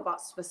to talk about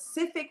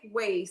specific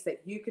ways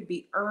that you could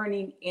be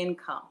earning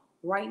income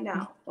right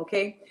now.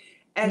 Okay.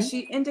 As she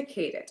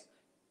indicated,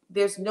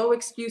 there's no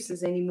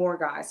excuses anymore,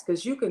 guys,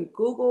 because you can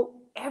Google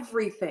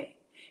everything.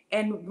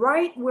 And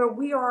right where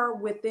we are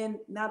within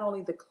not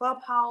only the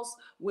Clubhouse,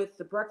 with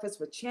the Breakfast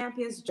with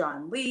Champions,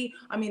 John Lee,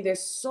 I mean, there's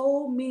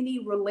so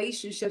many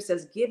relationships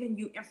that's giving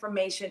you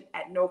information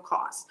at no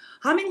cost.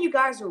 How many of you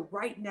guys are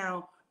right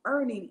now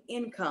earning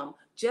income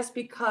just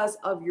because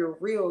of your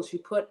reels you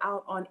put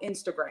out on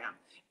Instagram?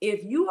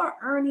 If you are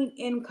earning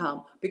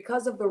income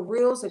because of the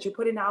reels that you're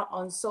putting out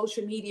on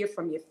social media,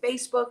 from your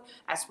Facebook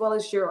as well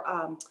as your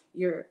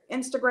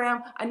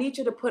Instagram, I need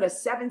you to put a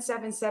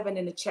 777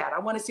 in the chat. I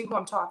want to see who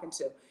I'm talking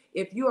to.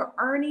 If you are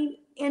earning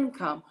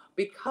income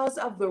because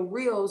of the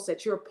reels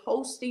that you're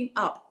posting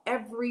up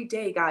every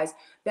day, guys,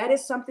 that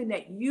is something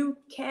that you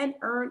can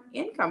earn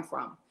income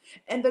from.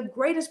 And the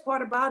greatest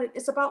part about it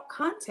is about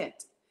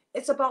content.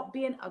 It's about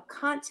being a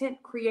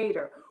content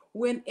creator.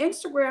 When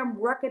Instagram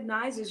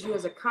recognizes you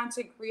as a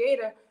content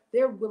creator,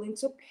 they're willing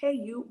to pay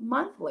you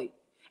monthly.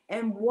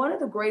 And one of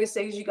the greatest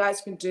things you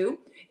guys can do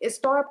is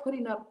start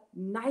putting up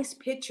nice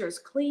pictures,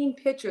 clean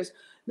pictures.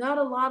 Not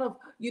a lot of,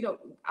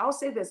 I'll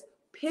say this,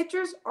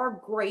 pictures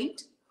are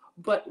great,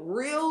 but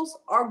reels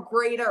are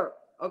greater.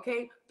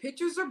 Okay.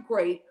 Pictures are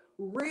great.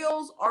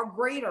 Reels are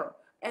greater.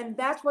 And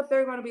that's what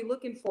they're going to be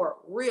looking for.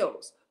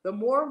 Reels. The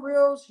more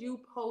reels you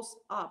post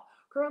up.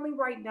 Currently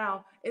right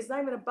now, it's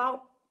not even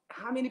about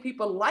how many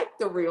people like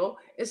the reel.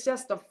 It's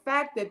just the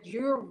fact that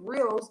your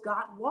reels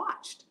got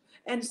watched.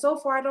 And so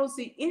far, I don't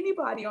see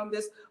anybody on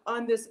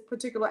this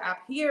particular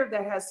app here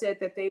that has said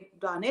that they've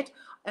done it.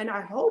 And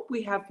I hope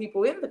we have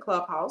people in the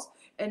Clubhouse.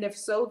 And if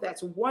so,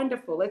 that's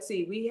wonderful. Let's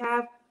see. We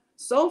have,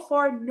 so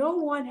far, no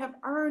one have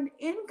earned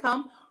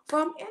income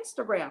from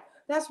Instagram.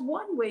 That's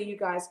one way you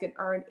guys can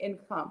earn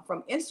income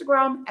from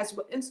Instagram,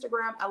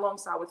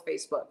 alongside with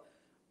Facebook.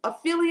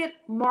 Affiliate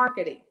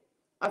marketing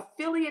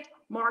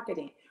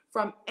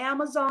from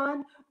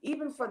Amazon,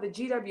 even for the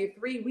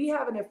GW3, we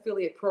have an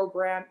affiliate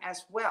program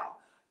as well.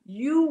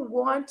 You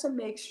want to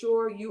make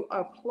sure you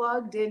are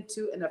plugged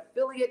into an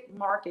affiliate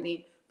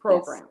marketing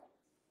program.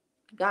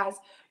 Yes. Guys,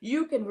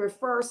 you can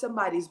refer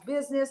somebody's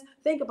business.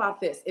 Think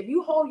about this. If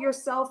you hold your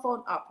cell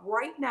phone up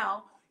right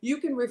now, you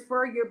can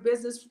refer your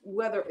business,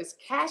 whether it's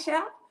Cash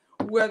App,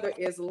 whether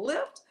it's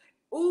Lyft,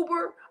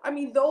 Uber. I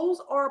mean,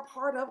 those are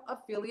part of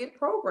affiliate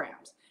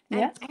programs.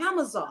 And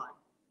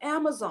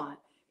Amazon.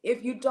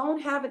 If you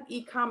don't have an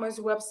e-commerce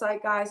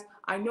website, guys,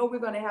 I know we're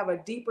going to have a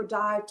deeper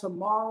dive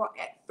tomorrow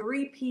at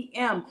 3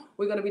 p.m.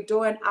 We're going to be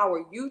doing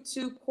our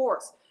YouTube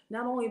course.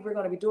 Not only are we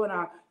going to be doing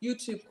our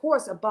YouTube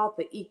course about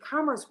the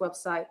e-commerce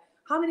website,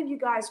 how many of you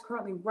guys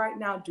currently right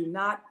now do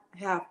not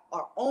have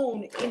or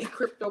own any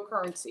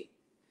cryptocurrency?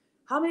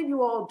 How many of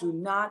you all do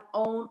not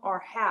own or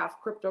have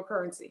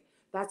cryptocurrency?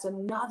 That's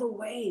another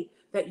way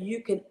that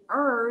you can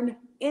earn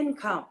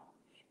income.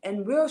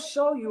 And we'll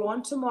show you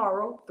on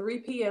tomorrow, 3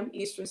 p.m.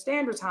 Eastern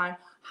Standard Time,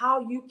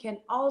 how you can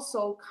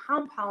also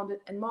compound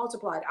it and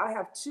multiply it. I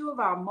have 2 of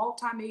our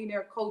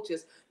multimillionaire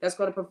coaches that's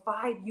going to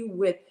provide you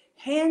with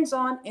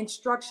hands-on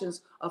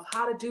instructions of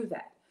how to do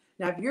that.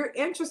 Now, if you're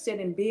interested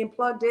in being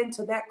plugged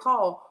into that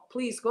call,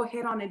 please go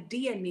ahead on and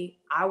DM me.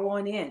 I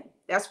want in.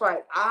 That's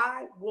right.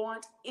 I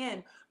want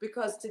in,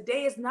 because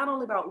today is not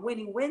only about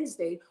winning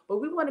Wednesday, but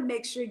we want to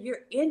make sure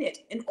you're in it.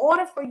 In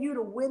order for you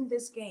to win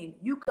this game,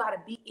 you got to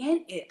be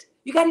in it.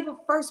 You got to even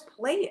first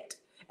play it.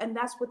 And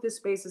that's what this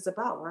space is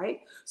about,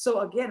 right?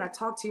 So again, I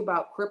talked to you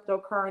about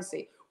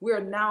cryptocurrency. We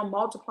are now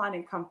multiplying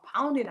and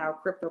compounding our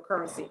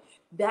cryptocurrency.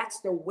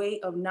 That's the way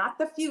of not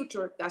the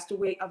future. That's the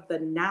way of the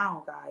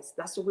now, guys.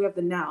 That's the way of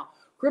the now.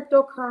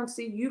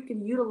 Cryptocurrency, you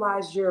can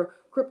utilize your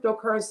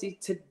cryptocurrency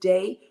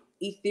today.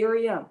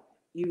 Ethereum.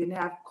 You can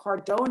have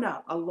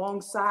Cardano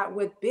alongside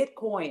with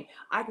Bitcoin.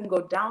 I can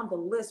go down the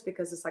list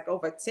because it's like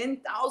over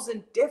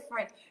 10,000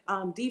 different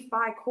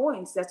DeFi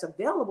coins that's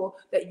available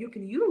that you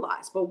can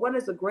utilize. But what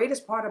is the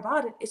greatest part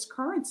about it? It's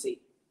currency.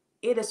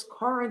 It is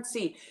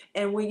currency.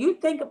 And when you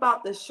think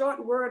about the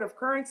short word of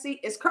currency,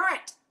 it's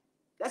current.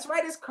 That's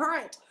right, it's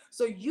current.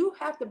 So you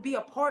have to be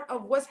a part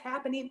of what's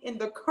happening in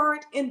the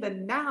current, in the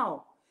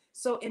now.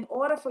 So in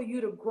order for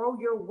you to grow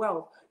your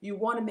wealth, you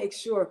want to make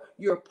sure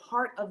you're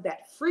part of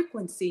that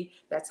frequency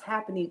that's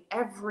happening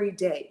every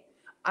day.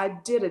 I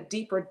did a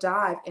deeper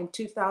dive in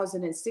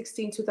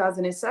 2016,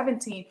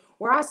 2017,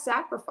 where I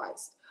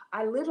sacrificed.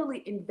 I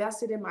literally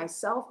invested in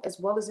myself as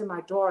well as in my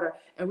daughter,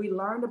 and we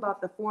learned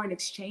about the foreign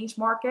exchange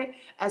market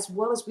as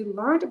well as we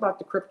learned about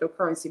the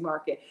cryptocurrency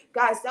market.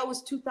 Guys, that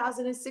was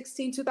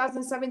 2016,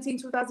 2017,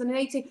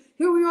 2018.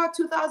 Here we are,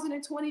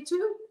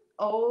 2022.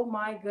 Oh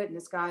my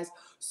goodness, guys.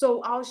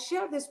 So I'll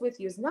share this with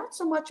you. It's not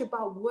so much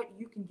about what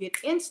you can get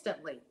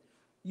instantly.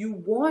 You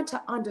want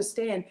to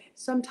understand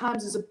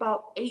sometimes it's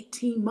about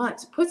 18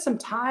 months. Put some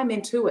time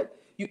into it.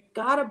 You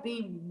got to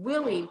be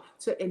willing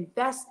to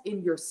invest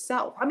in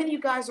yourself. How many of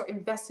you guys are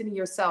investing in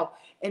yourself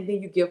and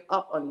then you give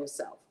up on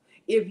yourself?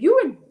 If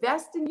you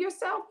invest in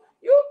yourself,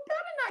 you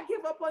better not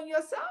give up on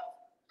yourself.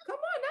 Come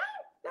on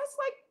now.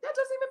 That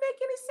doesn't even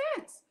make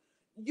any sense.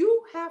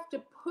 You have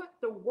to put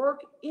the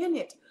work in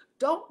it.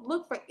 Don't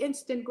look for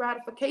instant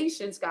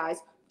gratifications, guys.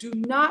 Do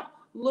not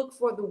look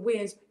for the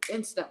wins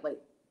instantly.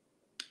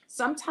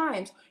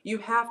 Sometimes you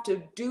have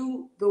to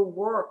do the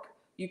work.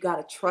 You got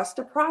to trust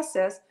the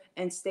process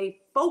and stay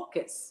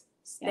focused.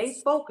 Stay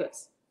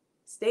focused.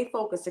 Stay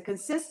focused. The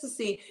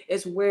consistency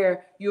is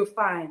where you'll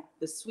find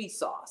the sweet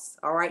sauce,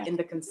 all right, in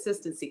the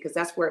consistency, because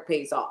that's where it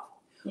pays off.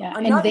 Yeah,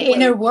 and the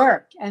inner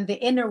work,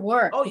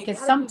 because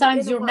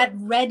sometimes you're not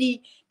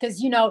ready,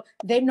 because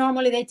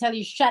they tell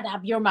you shut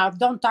up your mouth,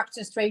 don't talk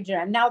to a stranger,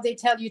 and now they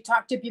tell you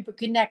talk to people,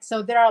 connect.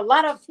 So there are a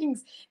lot of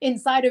things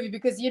inside of you,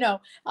 because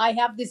I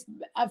have this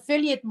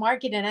affiliate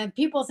marketing, and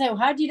people say,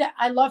 how do you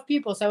I love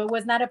people, so it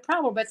was not a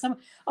problem. But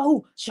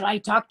should I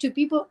talk to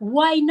people?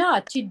 Why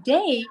not?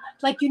 Today,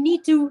 you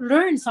need to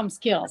learn some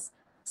skills,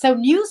 so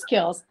new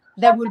skills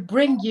that will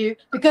bring you,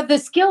 because the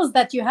skills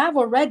that you have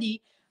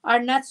already are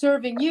not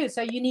serving you.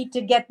 So you need to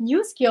get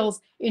new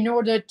skills in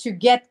order to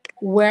get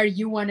where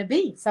you want to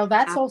be. So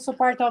that's also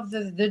part of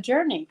the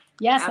journey.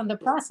 Yes, and the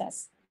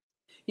process.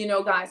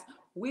 Guys,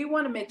 we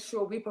want to make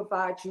sure we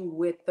provide you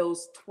with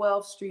those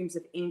 12 streams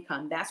of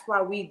income. That's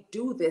why we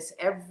do this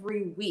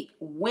every week,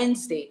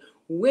 Wednesday,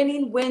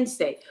 Winning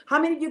Wednesday.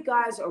 How many of you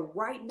guys are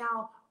right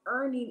now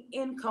earning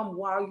income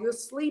while you're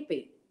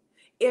sleeping?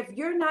 If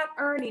you're not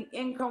earning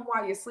income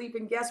while you're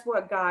sleeping, guess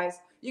what, guys?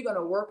 You're going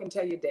to work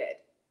until you're dead.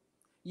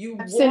 You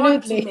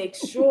want to make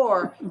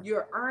sure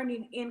you're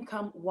earning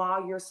income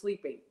while you're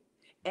sleeping.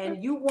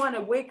 And you want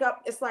to wake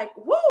up, it's like,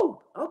 woo,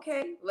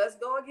 okay, let's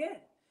go again.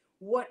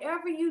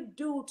 Whatever you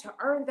do to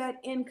earn that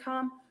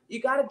income,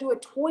 you got to do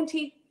it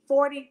 20,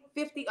 40,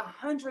 50,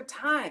 100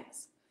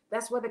 times.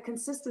 That's where the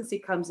consistency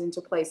comes into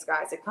place,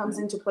 guys. It comes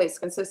into place,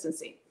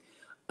 consistency.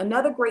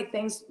 Another great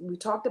thing, we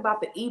talked about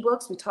the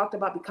ebooks. We talked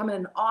about becoming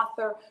an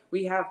author.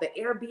 We have the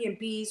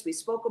Airbnbs. We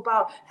spoke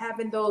about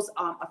having those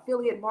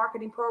affiliate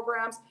marketing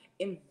programs,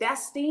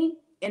 investing.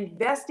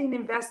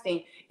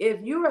 If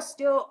you are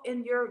still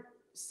in your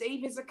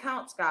savings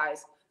accounts,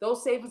 guys,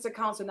 those savings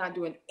accounts are not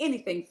doing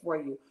anything for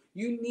you.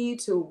 You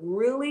need to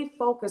really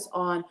focus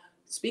on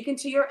speaking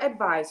to your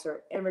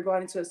advisor and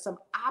regarding to some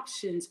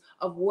options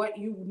of what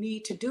you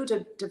need to do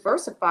to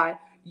diversify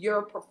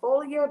your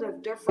portfolio, to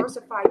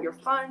diversify your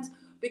funds.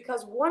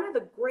 Because one of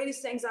the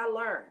greatest things I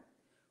learned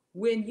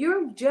When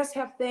you just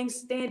have things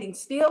standing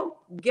still,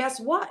 guess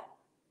what?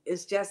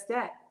 It's just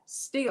that,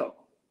 still.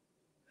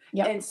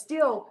 Yep. And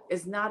still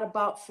is not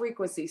about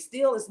frequency.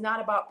 Still is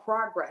not about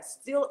progress.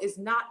 Still is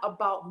not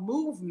about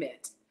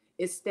movement.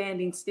 It's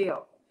standing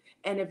still.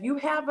 And if you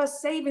have a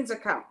savings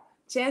account,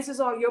 chances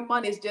are your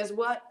money is just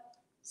what?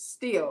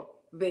 Still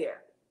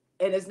there.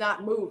 And it's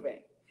not moving.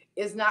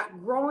 It's not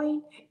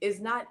growing. It's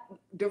not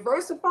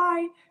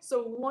diversifying.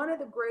 So one of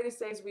the greatest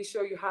things we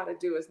show you how to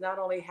do is not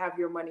only have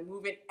your money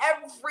moving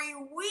every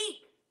week.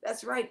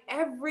 That's right,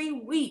 every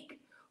week.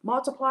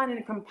 Multiplying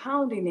and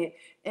compounding it.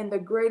 And the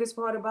greatest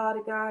part about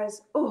it,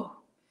 guys,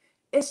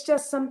 it's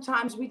just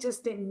sometimes we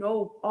just didn't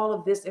know all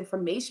of this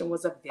information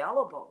was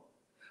available.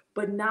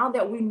 But now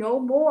that we know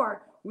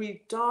more, we're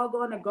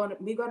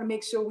gonna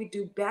make sure we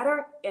do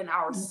better in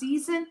our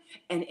season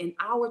and in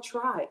our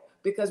tribe,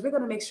 because we're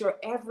gonna make sure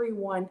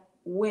everyone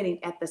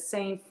winning at the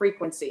same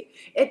frequency.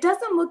 It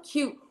doesn't look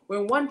cute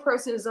when one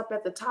person is up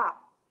at the top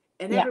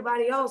and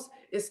everybody else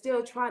is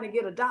still trying to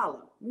get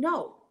 $1.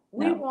 No,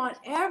 we want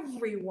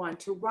everyone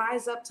to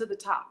rise up to the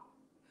top.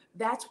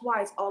 That's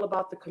why it's all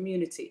about the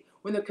community.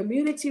 When the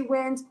community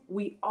wins,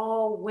 we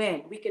all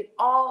win. We can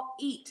all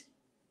eat.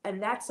 And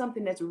that's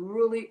something that's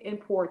really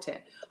important.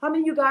 How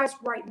many of you guys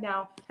right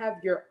now have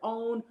your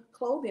own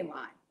clothing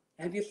line?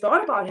 Have you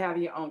thought about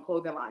having your own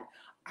clothing line?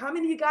 How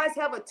many of you guys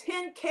have a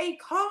 10K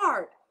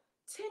card?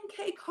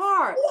 10K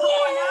card. Yeah. Come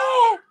on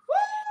now.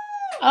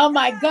 Oh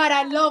my God,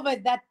 I love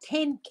it. That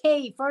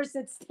 10K. First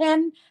it's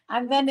 10,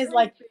 and then it's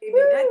like, baby,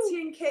 that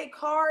 10K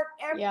card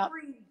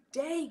every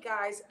day,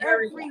 guys.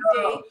 Every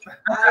day.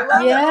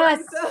 I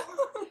love it.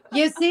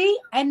 You see?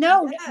 I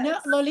know. Yes. No,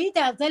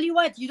 Lolita, I'll tell you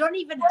what, you don't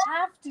even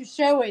have to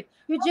show it.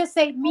 You just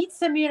say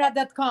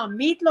meetsamira.com,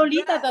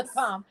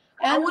 meetlolita.com.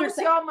 I want to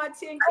see all my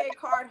 10K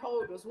card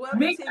holders. Whoever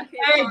 10K card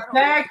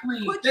exactly.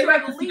 holders, put they your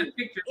like to see link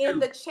the picture in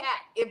the chat.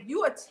 If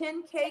you a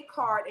 10K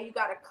card and you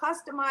got a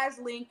customized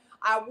link,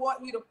 I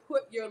want you to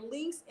put your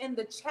links in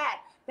the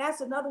chat. That's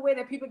another way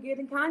that people get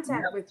in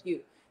contact with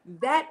you.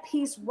 That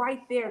piece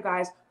right there,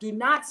 guys, do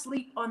not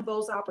sleep on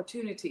those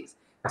opportunities.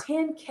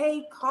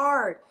 10K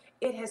card.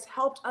 It has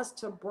helped us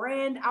to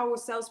brand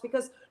ourselves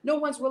because no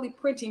one's really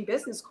printing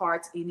business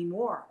cards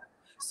anymore.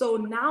 So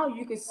now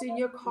you can send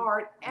your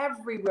card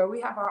everywhere.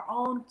 We have our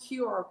own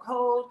QR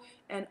code,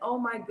 and oh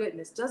my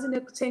goodness, doesn't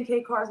the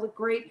 10K cards look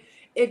great?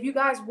 If you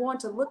guys want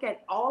to look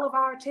at all of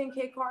our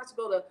 10K cards,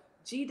 go to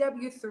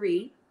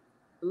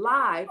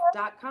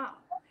GW3Live.com.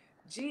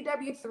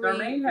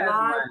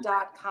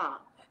 GW3Live.com.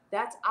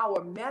 That's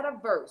our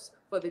metaverse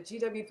for the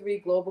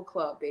GW3 Global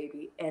Club,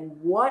 baby. And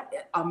what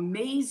an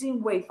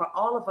amazing way for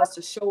all of us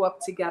to show up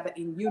together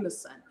in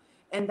unison.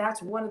 And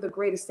that's one of the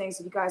greatest things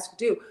that you guys could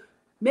do.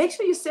 Make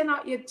sure you send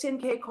out your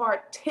 10K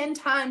card 10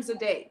 times a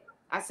day.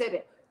 I said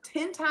it,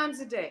 10 times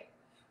a day.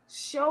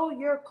 Show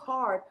your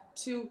card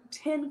to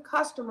 10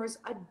 customers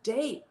a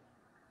day.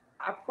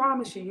 I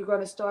promise you, you're going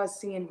to start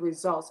seeing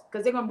results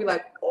because they're going to be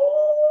like,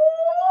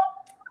 oh,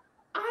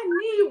 I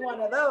need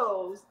one of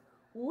those.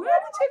 Where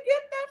did you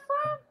get that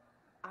from?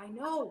 I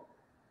know.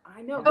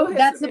 Oh,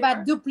 that's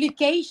about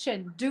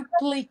duplication.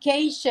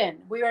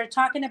 We are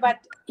talking about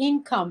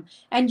income,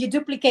 and you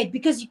duplicate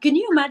because can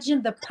you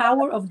imagine the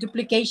power of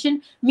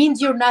duplication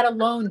means you're not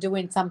alone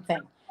doing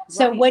something.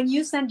 So when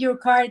you send your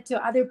card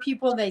to other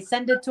people, they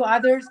send it to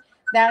others.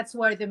 That's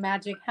where the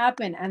magic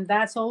happens. And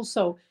that's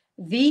also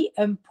the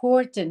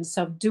importance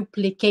of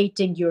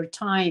duplicating your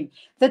time.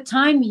 The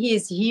time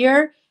is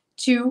here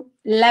to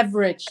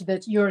leverage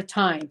your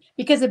time,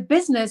 because a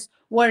business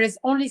where it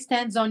only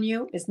stands on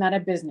you is not a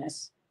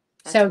business.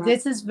 So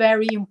this is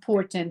very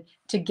important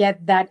to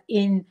get that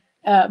in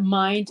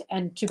mind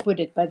and to put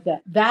it. But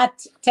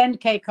that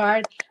 10K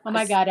card, oh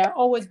my God, I'll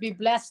always be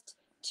blessed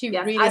to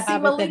really have it. I see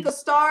Malika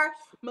Star.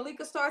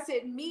 Malika Star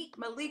said, meet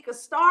Malika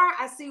Star.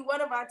 I see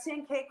one of our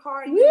 10K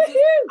card users.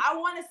 I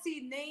want to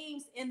see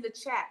names in the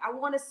chat. I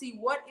want to see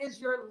what is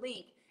your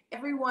link.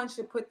 Everyone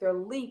should put their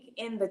link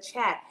in the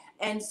chat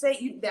and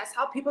say that's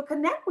how people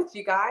connect with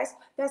you guys.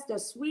 That's the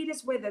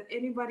sweetest way that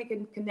anybody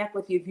can connect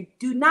with you. If you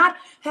do not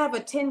have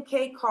a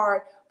 10K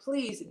card,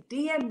 please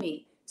DM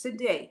me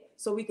today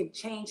so we can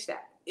change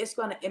that. It's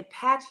going to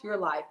impact your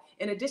life.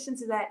 In addition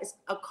to that, it's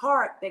a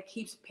card that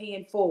keeps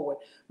paying forward.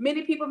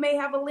 Many people may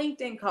have a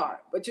LinkedIn card,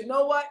 but you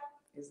know what?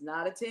 It's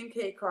not a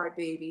 10K card,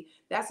 baby.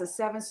 That's a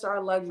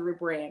 7-star luxury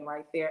brand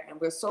right there. And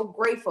we're so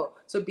grateful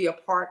to be a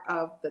part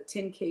of the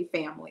 10K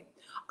family.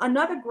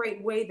 Another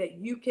great way that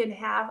you can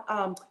have,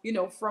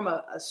 from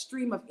a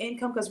stream of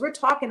income, because we're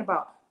talking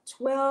about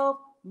 12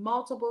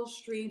 multiple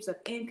streams of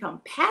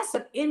income,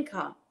 passive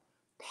income.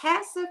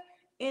 Passive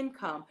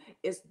income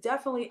is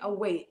definitely a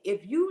way.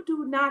 If you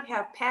do not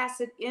have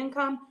passive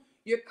income,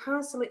 you're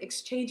constantly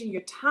exchanging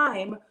your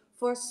time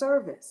for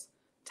service.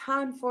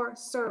 Time for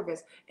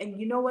service. And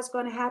you know what's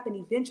going to happen?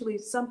 Eventually,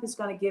 something's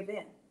going to give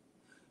in.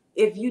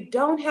 If you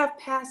don't have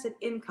passive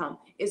income,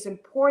 it's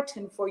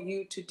important for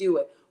you to do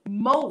it.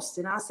 Most,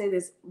 and I'll say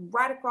this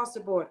right across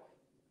the board,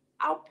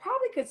 I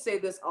probably could say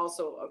this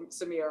also,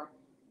 Samira,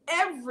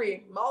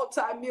 every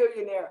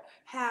multimillionaire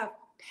have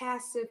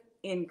passive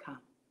income.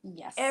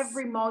 Yes.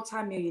 Every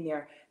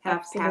multimillionaire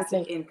has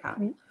passive income.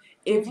 Mm-hmm.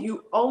 If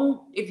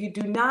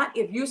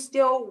you're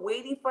still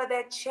waiting for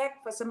that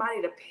check for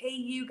somebody to pay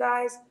you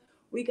guys,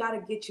 we got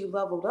to get you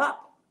leveled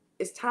up.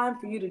 It's time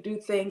for you to do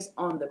things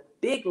on the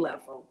big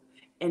level.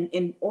 And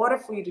in order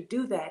for you to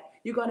do that,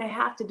 you're going to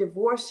have to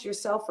divorce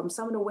yourself from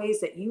some of the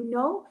ways that you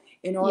know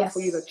in order for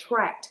you to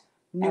attract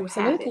new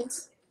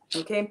habits.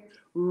 Okay?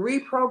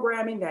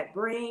 Reprogramming that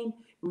brain,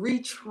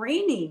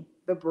 retraining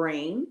the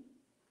brain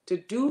to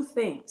do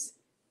things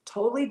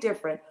totally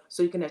different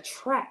so you can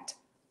attract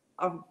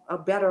a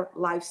better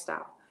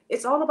lifestyle.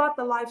 It's all about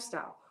the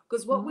lifestyle.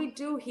 Because what we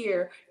do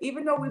here,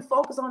 even though we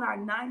focus on our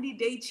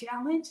 90-day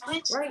challenge,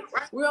 right?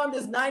 We're on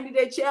this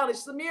 90-day challenge.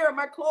 Samira,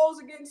 my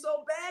clothes are getting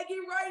so baggy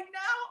right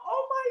now.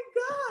 Oh my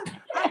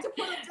God. I have to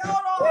put them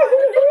down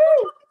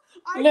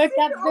on. Look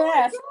at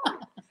this. Oh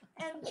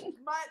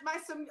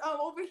and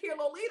over here,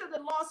 Lolita,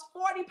 that lost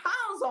 40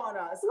 pounds on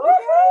us.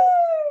 Okay?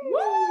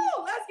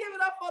 Woo! Let's give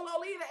it up for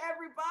Lolita,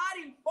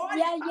 everybody.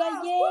 40 pounds.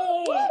 Yeah.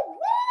 Woo, woo,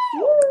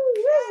 woo.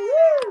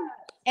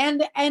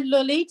 Yeah. And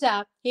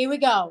Lolita, here we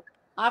go.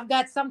 I've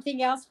got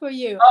something else for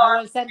you. I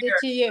will send it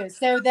to you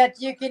so that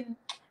you can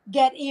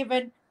get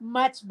even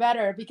much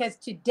better, because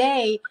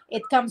today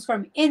it comes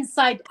from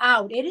inside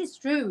out. It is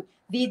true.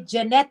 The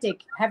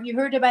genetic, have you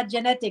heard about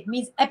genetic?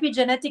 Means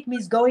epigenetic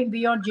means going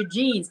beyond your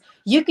genes.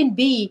 You can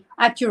be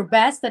at your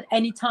best at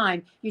any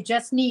time. You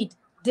just need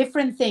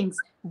different things,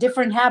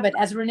 different habit,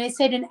 as Renee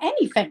said, in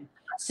anything,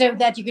 so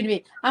that you can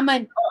be.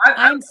 I'm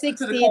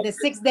 60, the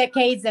 6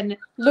 decades, and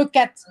look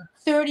at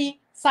 30,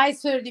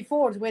 size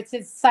 34, which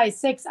is size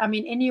 6. I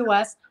mean, in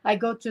US, I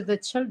go to the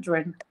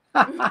children.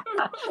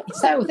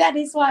 So that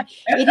is why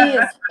it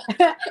is.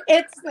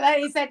 It's like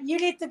he said, you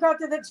need to go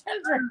to the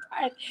children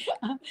part.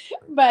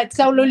 But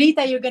so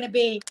Lolita, you're gonna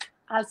be.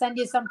 I'll send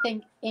you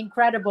something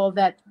incredible.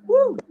 That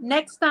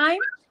next time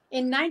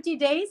in 90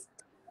 days,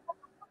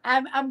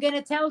 I'm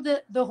gonna tell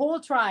the whole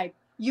tribe.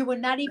 You will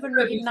not even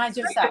recognize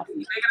yourself.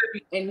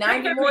 In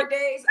 90 more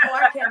days? Oh,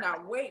 I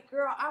cannot wait,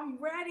 girl. I'm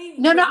ready.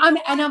 No,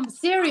 I'm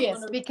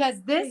serious,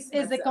 because this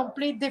is a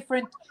complete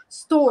different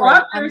story,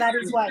 and that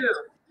is why.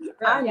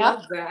 I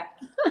love that.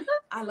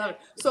 I love it.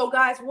 So,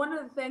 guys, one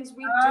of the things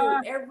we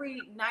do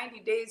every 90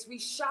 days, we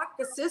shock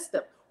the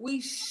system.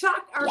 We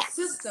shock our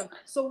system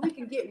so we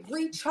can get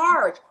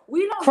recharged.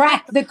 We don't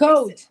crack the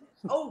code.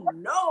 Oh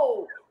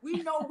no,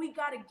 we know we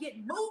got to get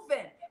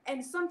moving.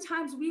 And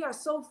sometimes we are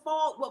so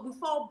we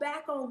fall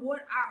back on what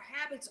our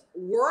habits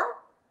were.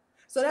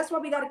 So that's why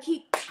we got to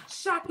keep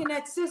shocking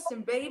that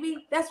system,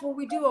 baby. That's what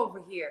we do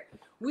over here.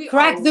 We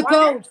crack the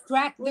code.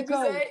 Crack the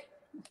code.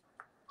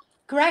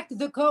 Crack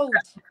the code.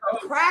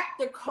 Crack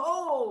the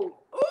code.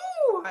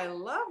 Ooh, I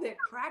love it.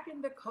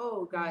 Cracking the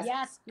code, guys.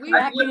 Yes, we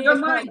are doing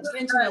it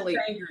intentionally.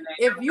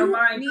 If you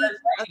need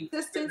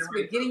assistance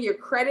with getting your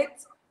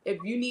credits, if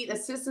you need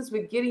assistance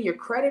with getting your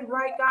credit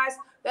right, guys,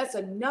 that's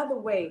another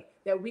way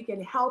that we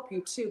can help you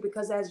too.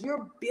 Because as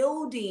you're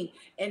building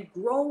and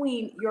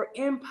growing your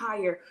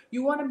empire,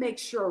 you want to make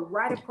sure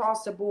right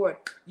across the board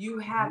you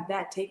have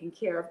that taken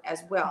care of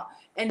as well.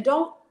 And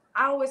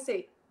I always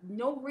say,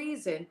 no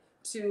reason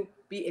to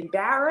be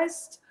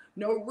embarrassed,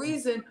 no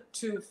reason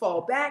to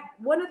fall back.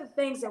 One of the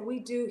things that we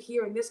do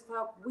here in this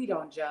club, we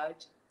don't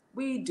judge.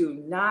 We do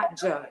not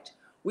judge.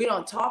 We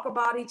don't talk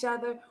about each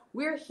other.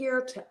 We're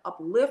here to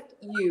uplift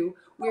you.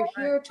 We're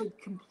here to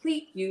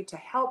complete you, to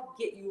help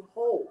get you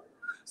whole.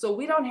 So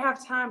we don't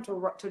have time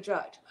to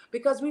judge,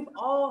 because we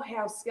all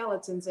have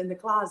skeletons in the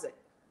closet.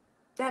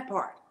 That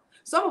part.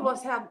 Some of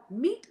us have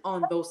meat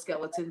on those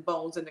skeleton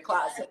bones in the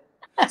closet.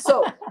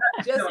 So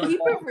just keep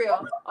it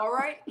real, all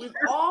right? We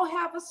all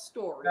have a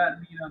story,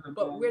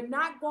 but we're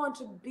not going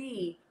to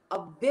be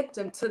a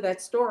victim to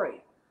that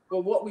story.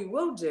 But what we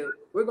will do,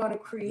 we're going to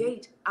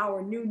create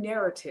our new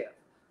narrative.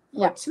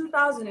 For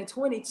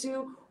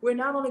 2022, we're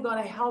not only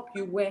going to help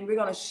you win, we're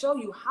going to show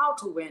you how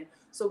to win,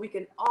 so we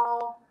can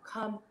all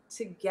come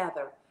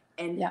together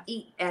and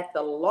eat at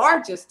the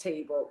largest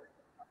table.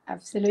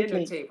 Absolutely.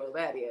 Dinner table,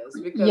 that is.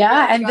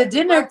 And the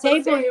dinner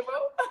table.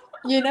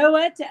 You know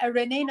what,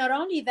 Renee, not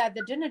only that,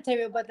 the dinner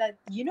table, but that,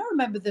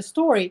 remember the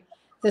story.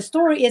 The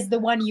story is the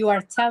one you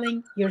are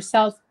telling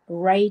yourself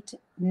right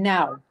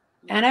now.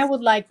 And I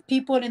would like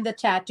people in the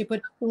chat to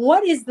put,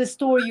 what is the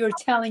story you're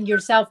telling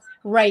yourself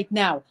right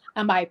now?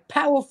 Am I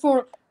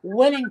powerful,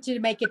 willing to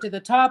make it to the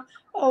top?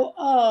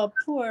 Oh,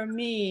 poor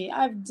me.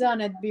 I've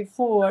done it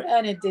before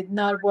and it did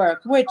not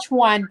work. Which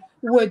one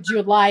would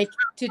you like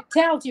to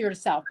tell to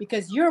yourself?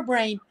 Because your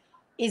brain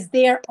is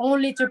there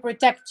only to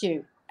protect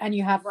you. And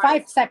you have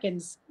 5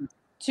 seconds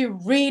to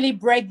really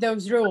break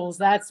those rules.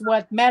 That's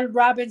what Mel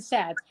Robbins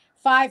said.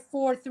 5,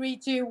 4, 3,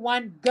 2,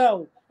 1,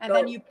 go. And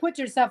then you put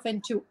yourself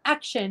into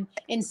action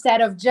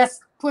instead of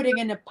just putting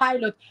in a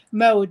pilot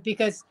mode.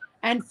 Because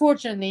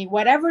unfortunately,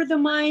 whatever the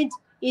mind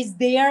is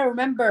there,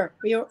 remember,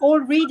 we are all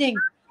reading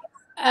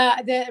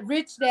the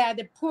Rich Dad,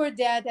 the Poor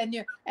Dad,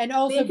 and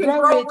also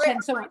Grow Rich.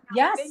 And so,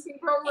 yes. Think and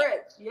Grow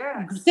Rich,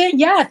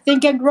 yes.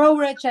 Think and Grow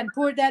Rich and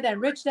Poor Dad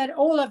and Rich Dad,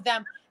 all of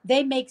them.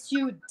 They makes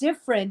you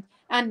different,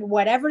 and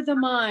whatever the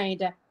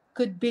mind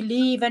could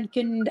believe and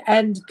could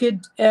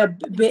conceive,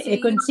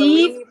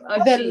 Believe,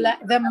 achieve.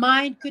 the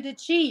mind could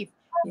achieve.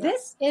 Yes.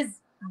 This is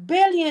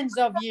billions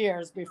of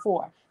years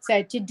before.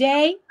 So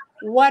today,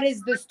 what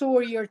is the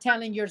story you're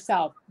telling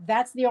yourself?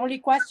 That's the only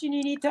question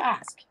you need to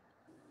ask.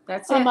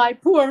 That's Am it. I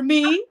poor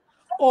me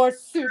or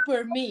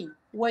super me?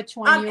 Which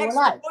one I'm you will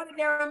like?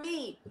 extraordinary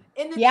me.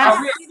 In the Yes.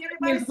 chat,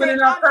 everybody say,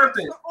 winning on I'm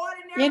purpose.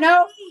 extraordinary You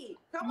know, me.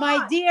 Come my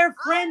on. dear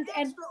friend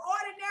I'm and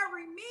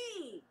extraordinary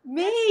me.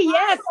 me,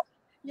 That's right.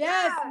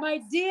 yes, Yes. my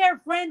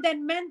dear friend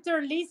and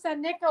mentor, Lisa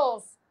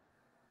Nichols.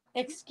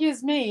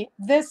 Excuse me,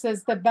 this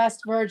is the best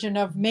version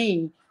of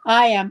me.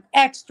 I am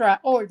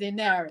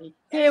extraordinary.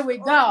 Here we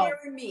go.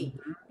 Extraordinary me.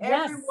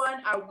 Yes.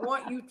 Everyone, I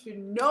want you to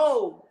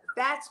know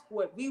that's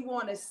what we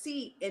want to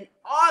see in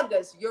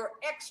August. Your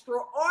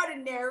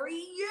extraordinary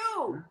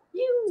you.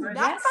 Not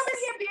Yes. coming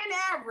here being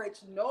average.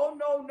 No,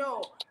 no,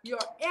 no. Your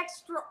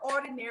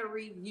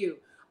extraordinary you.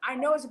 I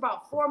know it's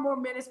about 4 more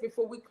minutes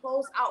before we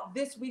close out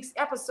this week's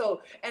episode.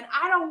 And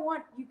I don't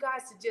want you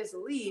guys to just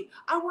leave.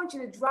 I want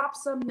you to drop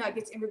some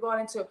nuggets in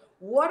regard to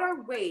what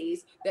are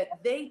ways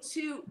that they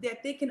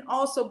can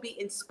also be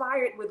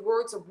inspired with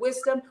words of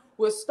wisdom.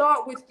 We'll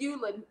start with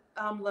you,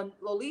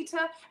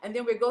 Lolita, and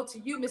then we'll go to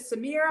you, Miss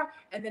Samira,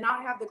 and then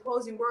I'll have the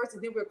closing words,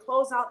 and then we'll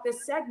close out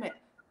this segment.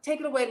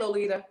 Take it away,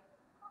 Lolita.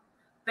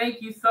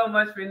 Thank you so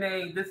much,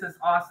 Renee. This is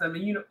awesome.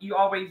 And you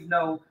always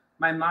know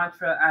my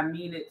mantra, I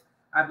mean it.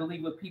 I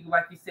believe with people,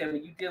 like you said,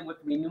 when you deal with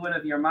renewing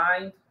of your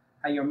mind,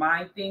 how your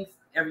mind thinks,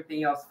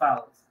 everything else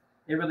follows.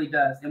 It really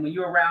does. And when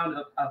you're around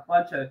a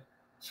bunch of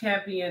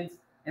champions,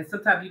 and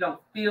sometimes you don't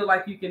feel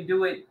like you can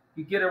do it,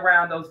 you get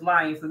around those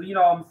lions. So you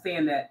know I'm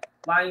saying that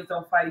lions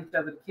don't fight each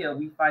other to kill.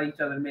 We fight each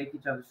other to make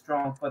each other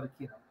strong for the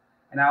kill.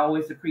 And I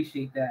always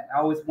appreciate that. I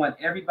always want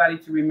everybody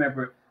to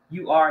remember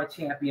you are a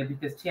champion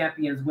because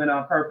champions win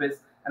on purpose.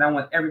 And I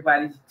want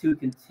everybody to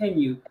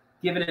continue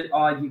giving it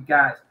all you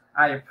got.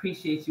 I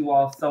appreciate you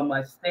all so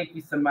much. Thank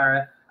you,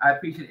 Samira. I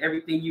appreciate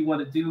everything you want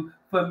to do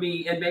for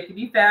me and making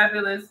me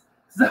fabulous.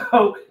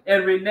 So,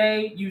 and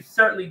Renee, you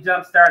certainly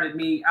jump-started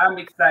me. I'm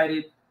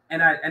excited.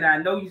 And I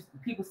know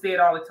people say it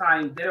all the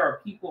time. There are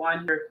people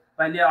on here.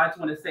 By now, I just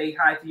want to say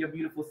hi to your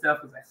beautiful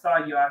self because I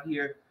saw you out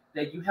here,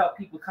 that you help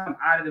people come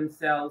out of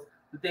themselves,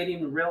 but they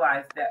didn't even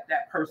realize that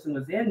that person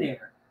was in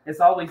there.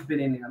 It's always been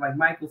in there. Like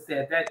Michael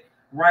said, that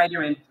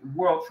writer and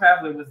world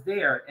traveler was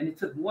there. And it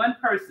took one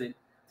person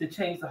to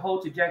change the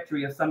whole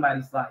trajectory of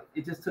somebody's life.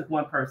 It just took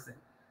one person.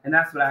 And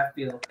that's what I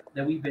feel,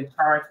 that we've been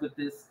charged with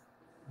this.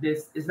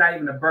 This is not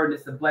even a burden,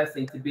 it's a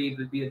blessing to be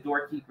able to be a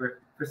doorkeeper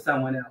for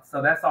someone else.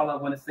 So that's all I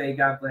want to say.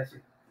 God bless you.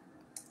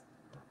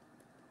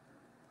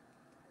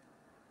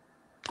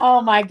 Oh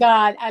my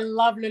God, I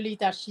love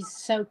Lolita. She's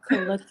so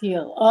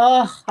colloquial.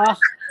 Oh,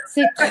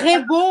 c'est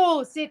très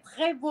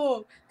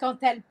beau quand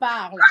elle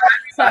parle.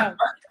 So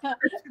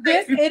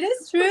it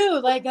is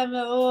true. Like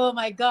oh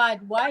my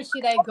God, why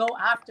should I go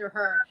after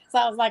her? So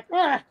I was like,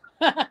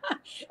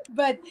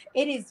 but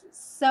it is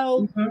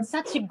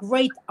such a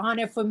great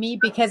honor for me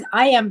because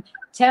I am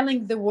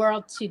telling the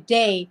world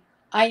today.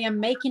 I am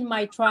making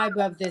my tribe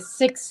of the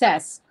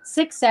success.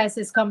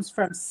 Success comes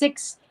from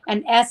 6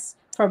 and S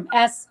from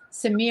S.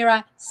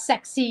 Samira,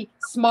 sexy,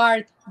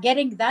 smart,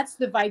 that's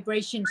the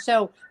vibration.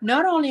 So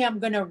not only I'm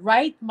going to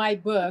write my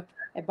book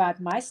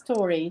about my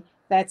story,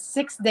 that's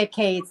 6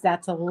 decades,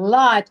 that's a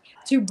lot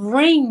to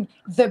bring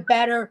the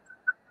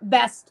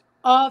best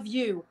of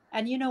you.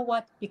 And you know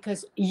what?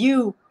 Because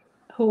you,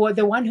 who are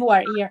the one who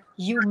are here,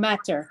 you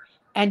matter.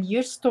 And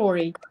your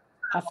story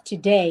of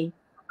today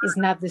is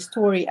not the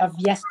story of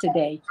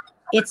yesterday.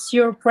 It's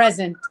your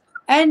present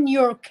and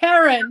your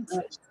current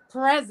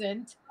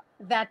present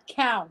that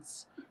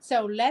counts.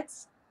 So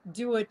let's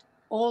do it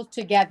all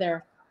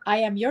together. I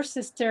am your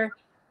sister.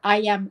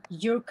 I am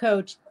your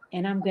coach,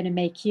 and I'm going to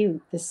make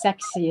you the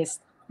sexiest,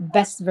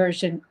 best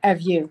version of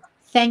you.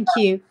 Thank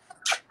you.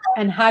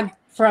 And hug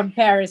from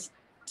Paris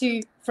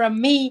from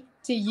me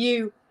to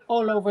you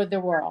all over the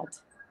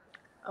world.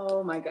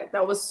 Oh my God.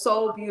 That was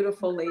so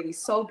beautiful, lady.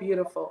 So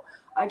beautiful.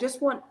 I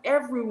just want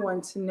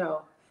everyone to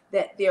know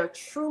that they're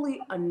truly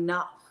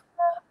enough.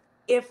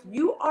 If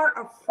you are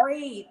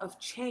afraid of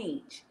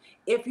change,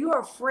 if you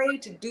are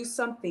afraid to do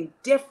something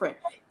different,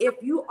 if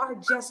you are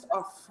just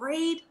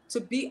afraid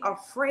to be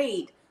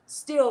afraid,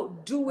 still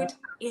do it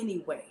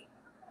anyway.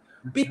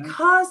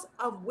 Because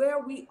of where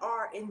we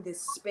are in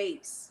this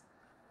space,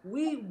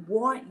 we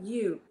want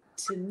you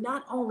to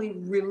not only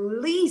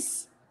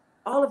release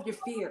all of your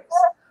fears,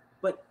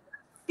 but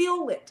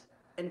feel it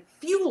and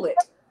fuel it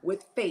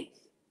with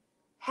faith.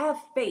 Have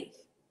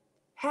faith.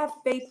 Have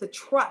faith to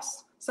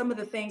trust some of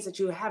the things that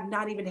you have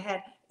not even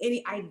had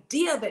any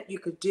idea that you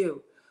could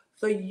do.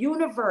 The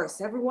universe,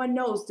 everyone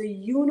knows the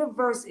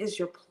universe is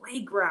your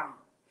playground.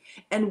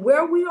 And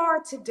where we are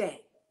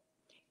today,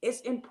 it's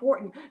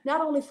important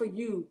not only for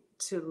you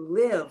to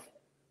live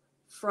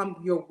from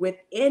your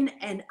within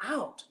and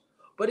out,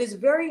 but it's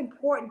very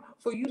important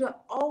for you to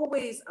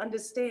always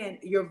understand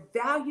your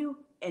value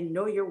and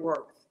know your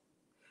worth.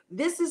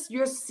 This is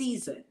your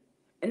season.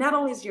 And not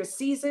only is your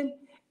season,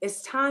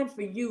 It's time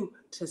for you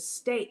to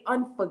stay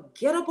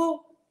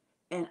unforgettable.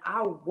 And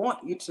I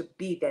want you to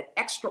be that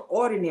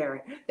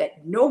extraordinary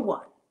that no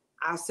one,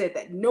 I said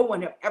that no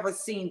one have ever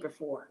seen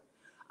before.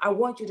 I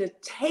want you to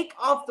take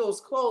off those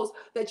clothes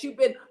that you've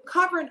been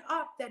covering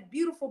up that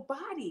beautiful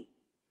body.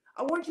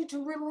 I want you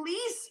to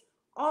release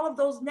all of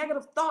those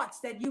negative thoughts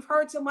that you've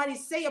heard somebody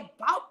say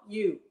about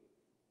you.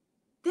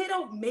 They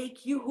don't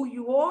make you who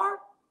you are.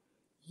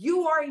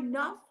 You are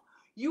enough.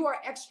 You are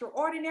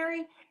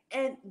extraordinary.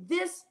 And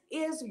this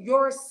is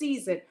your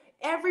season.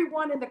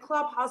 Everyone in the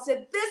clubhouse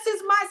said, "This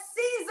is my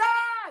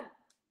season."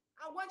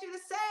 I want you to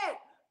say it.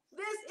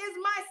 This is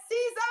my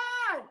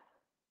season.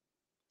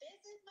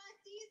 This is my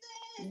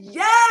season.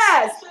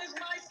 Yes. This is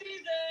my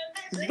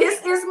season. This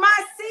is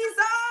my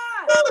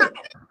season.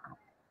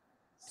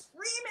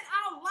 Scream it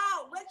out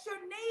loud. Let your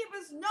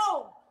neighbors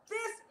know.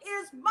 This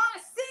is my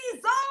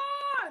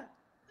season.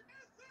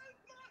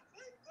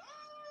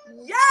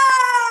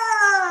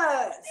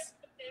 Yes.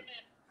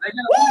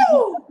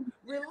 Woo!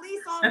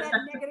 Release all that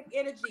negative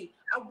energy.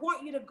 I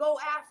want you to go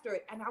after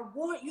it. And I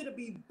want you to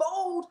be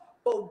bold,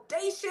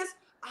 bodacious.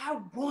 I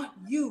want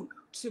you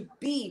to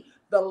be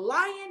the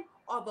lion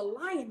or the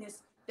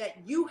lioness that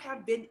you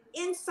have been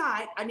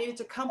inside. I need it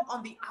to come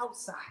on the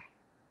outside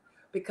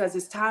because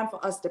it's time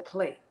for us to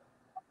play.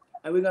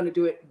 And we're going to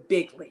do it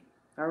bigly.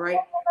 All right?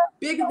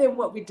 Bigger than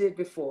what we did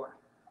before.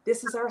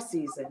 This is our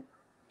season.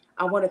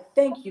 I want to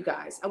thank you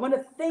guys. I want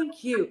to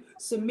thank you,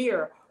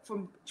 Samira,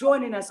 for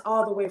joining us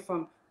all the way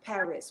from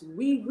Paris.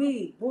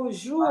 Oui,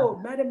 bonjour,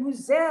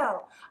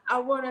 mademoiselle. I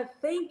want to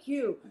thank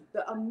you,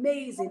 the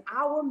amazing,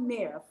 our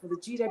mayor for the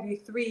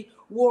GW3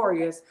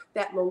 Warriors,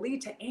 that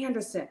Lolita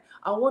Anderson.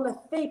 I want to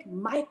thank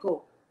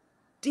Michael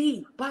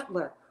D.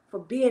 Butler for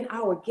being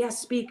our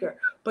guest speaker.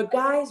 But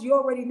guys, you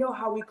already know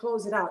how we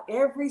close it out.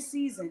 Every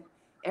season,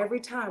 every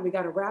time, we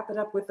got to wrap it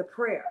up with a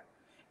prayer.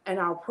 And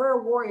our prayer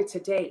warrior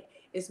today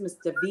is Miss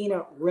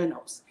Davina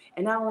Reynolds.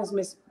 And not only is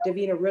Miss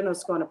Davina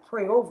Reynolds going to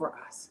pray over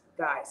us,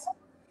 guys,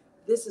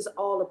 this is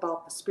all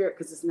about the spirit,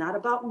 because it's not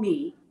about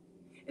me.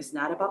 It's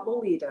not about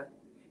Lolita.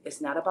 It's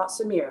not about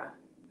Samira.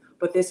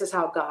 But this is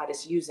how God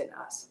is using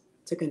us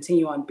to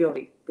continue on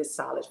building this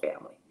solid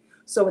family.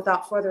 So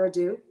without further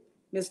ado,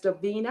 Miss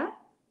Davina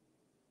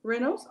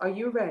Reynolds, are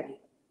you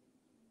ready?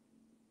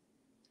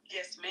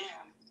 Yes,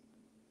 ma'am.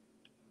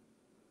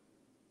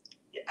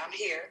 Yeah, I'm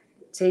here.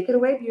 Take it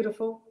away,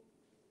 beautiful.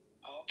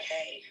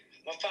 Okay.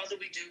 Well, Father,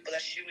 we do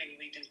bless you and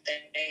we do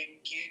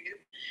thank you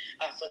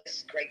for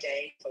this great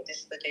day, for this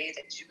is the day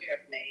that you have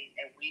made,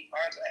 and we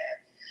are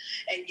glad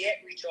and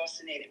yet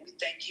rejoicing in it. We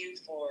thank you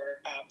for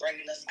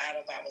bringing us out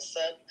of our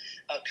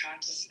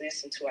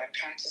subconsciousness into our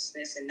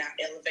consciousness and now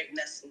elevating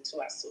us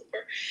into our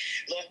super.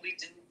 Lord, we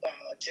do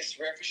just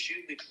reverence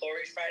you. We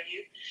glorify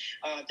you.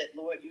 That,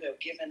 Lord, you have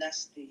given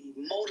us the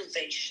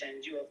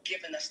motivation. You have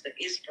given us the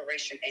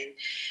inspiration and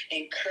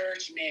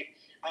encouragement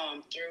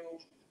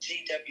through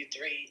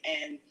GW3,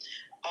 and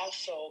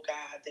also,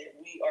 God, that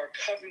we are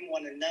covering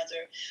one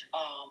another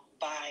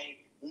by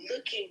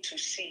looking to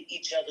see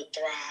each other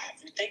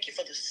thrive. We thank you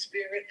for the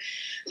spirit,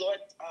 Lord,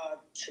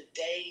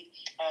 today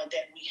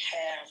that we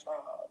have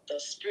the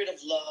spirit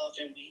of love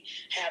and we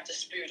have the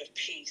spirit of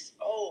peace.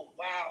 Oh,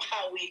 wow,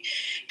 how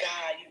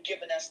God, you've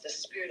given us the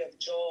spirit of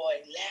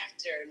joy,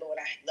 laughter. Lord,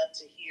 I love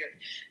to hear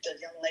the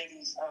young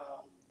ladies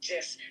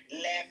just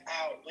laugh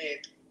out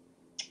with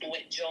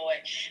joy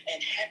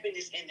and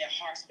happiness in their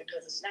hearts,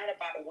 because it's not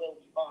about where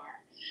we are,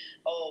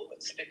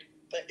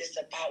 but it's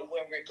about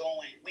where we're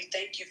going. We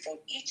thank you for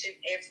each and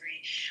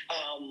every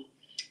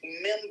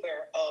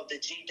member of the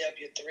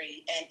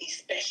GW3, and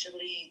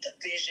especially the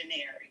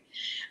visionary,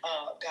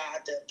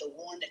 God, the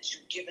one that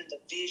you've given the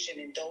vision,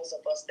 and those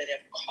of us that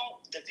have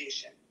caught the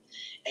vision.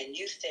 And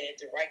you said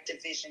to write the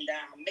vision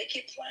down, make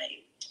it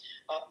plain.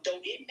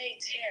 Though it may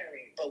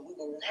tarry, but we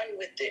will run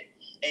with it,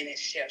 and it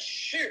shall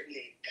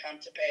surely come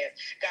to pass.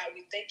 God,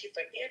 we thank you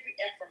for every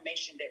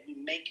affirmation that we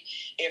make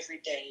every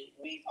day.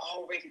 We've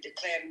already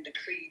declared and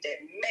decreed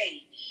that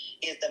May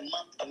is the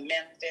month of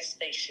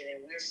manifestation,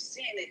 and we're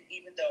seeing it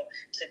even though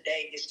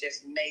today is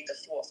just May the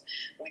 4th.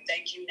 We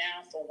thank you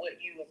now for what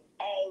you have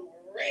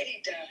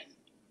already done.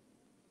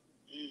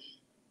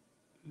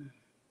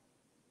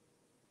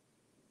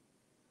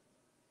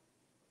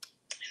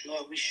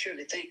 Lord, we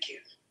surely thank you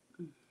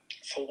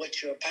for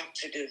what you're about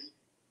to do.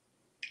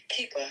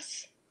 Keep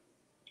us,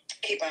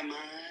 keep our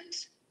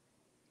minds,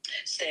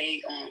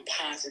 stay on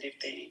positive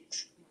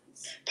things,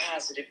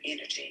 positive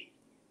energy,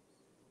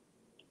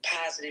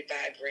 positive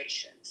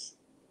vibrations.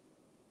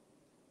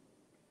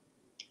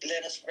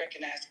 Let us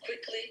recognize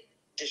quickly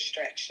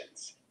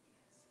distractions.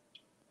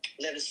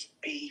 Let us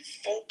be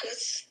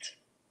focused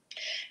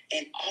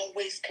and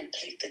always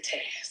complete the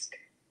task.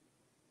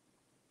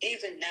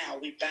 Even now,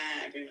 we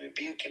bind, we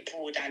rebuke, and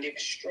pull down every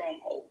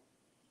stronghold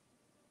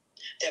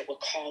that will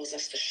cause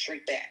us to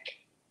shrink back.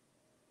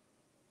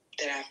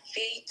 That our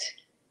feet,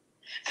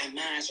 our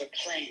minds are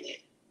planted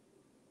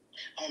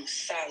on a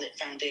solid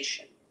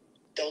foundation.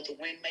 Though the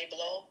wind may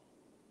blow,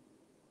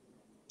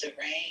 the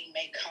rain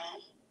may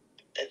come,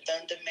 the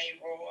thunder may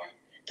roar,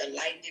 the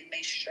lightning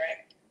may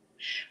strike,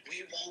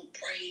 we won't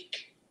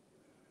break.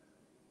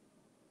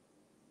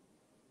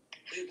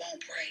 We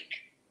won't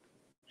break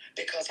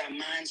because our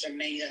minds are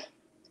made up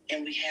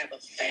and we have a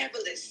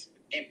fabulous,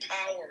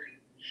 empowering,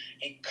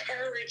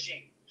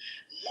 encouraging,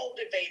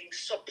 motivating,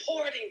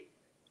 supporting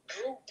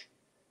group,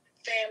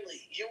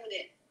 family,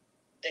 unit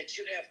that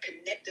you have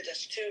connected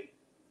us to.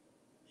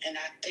 And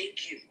I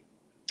thank you.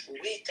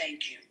 We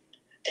thank you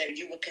that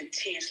you will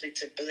continuously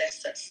to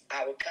bless us,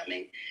 our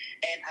coming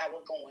and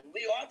our going.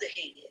 We are the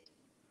head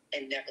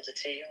and never the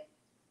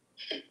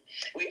tail.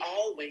 We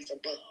always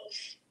above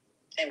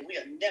and we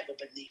are never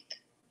beneath.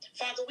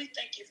 Father, we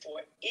thank you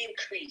for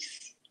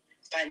increase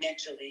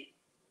financially.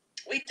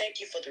 We thank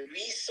you for the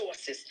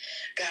resources,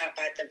 God,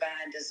 by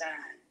divine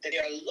design, that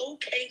are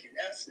locating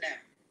us now.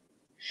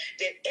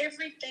 That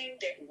everything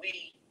that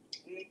we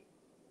need.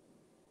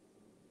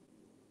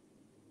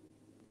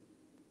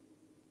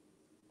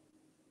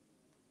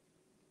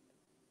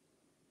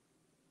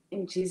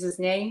 In Jesus'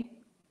 name,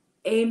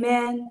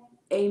 amen,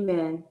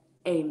 amen,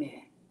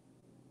 amen.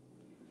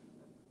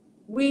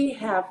 We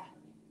have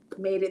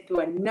made it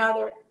through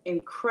another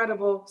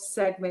incredible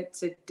segment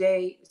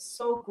today.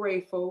 So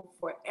grateful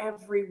for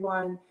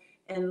everyone.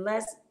 And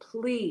let's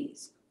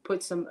please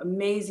put some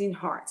amazing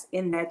hearts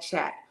in that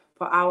chat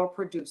for our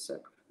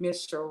producer,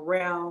 Miss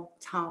Sherelle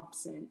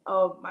Thompson.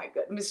 Oh my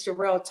God, Miss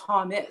Sherelle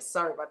Thomas.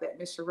 Sorry about that,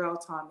 Miss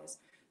Sherelle Thomas.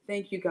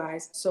 Thank you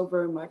guys so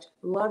very much.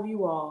 Love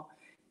you all.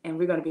 And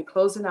we're going to be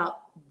closing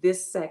out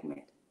this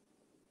segment.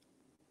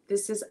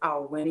 This is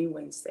our Winning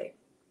Wednesday.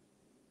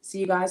 See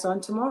you guys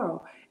on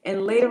tomorrow.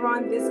 And later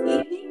on this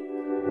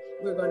evening,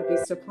 we're going to be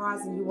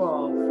surprising you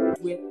all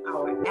with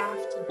our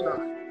After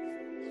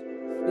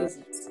Dark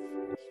business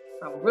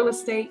from real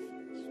estate,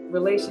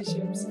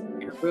 relationships,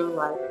 and real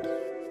life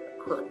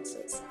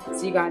occurrences.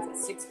 See you guys at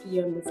 6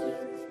 p.m. this evening.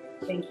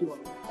 Thank you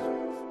all.